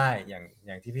ให้ได้อ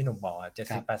ย่างที่พี่หนุ่มบอก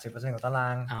 70-80% ของตารา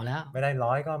งเอาแล้วไม่ได้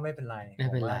100ก็ไม่เป็นไร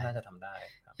ผมว่าน่าจะทำได้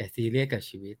อย่าซีเรียสกับ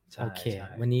ชีวิตโอเค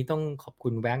วันนี้ต้องขอบคุ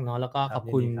ณแบงค์เนาะแล้วก็ขอบ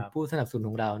คุณผู้สนับสนุนข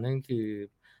องเรานั่นคือ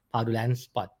Powderland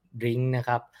Sport Drink นะค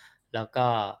รับแล้วก็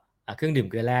เครื่องดื่ม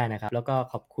เกลือแร่นะครับแล้วก็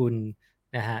ขอบคุณ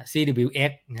นะฮะ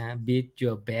CWX นะ Beat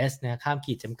Your Best นะข้าม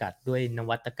ขีดจำกัดด้วยน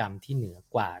วัตกรรมที่เหนือ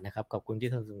กว่านะครับขอบคุณที่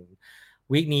สนับสนุน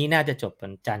วีคนี้น่าจะจบวั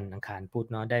นจันทร์อังคารพุธ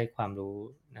เนาะได้ความรู้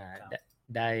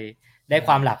ได้ค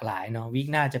วามหลากหลายเนาะวีค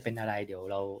หน้าจะเป็นอะไรเดี๋ยว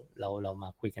เรามา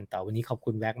คุยกันต่อวันนี้ขอบ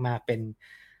คุณแว็กมากเป็น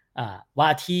ว่า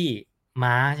ที่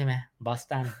ม้าใช่ไหมบอส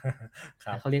ตัน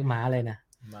เขาเรียกม้าเลยนะ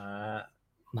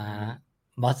ม้า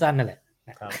บอสตันนั่นแหละ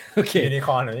โอเคยูนิค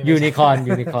อร์น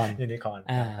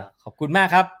ขอบคุณมาก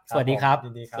ครับสวัสดีครับ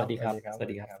สวัสดีค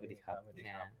รั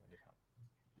บ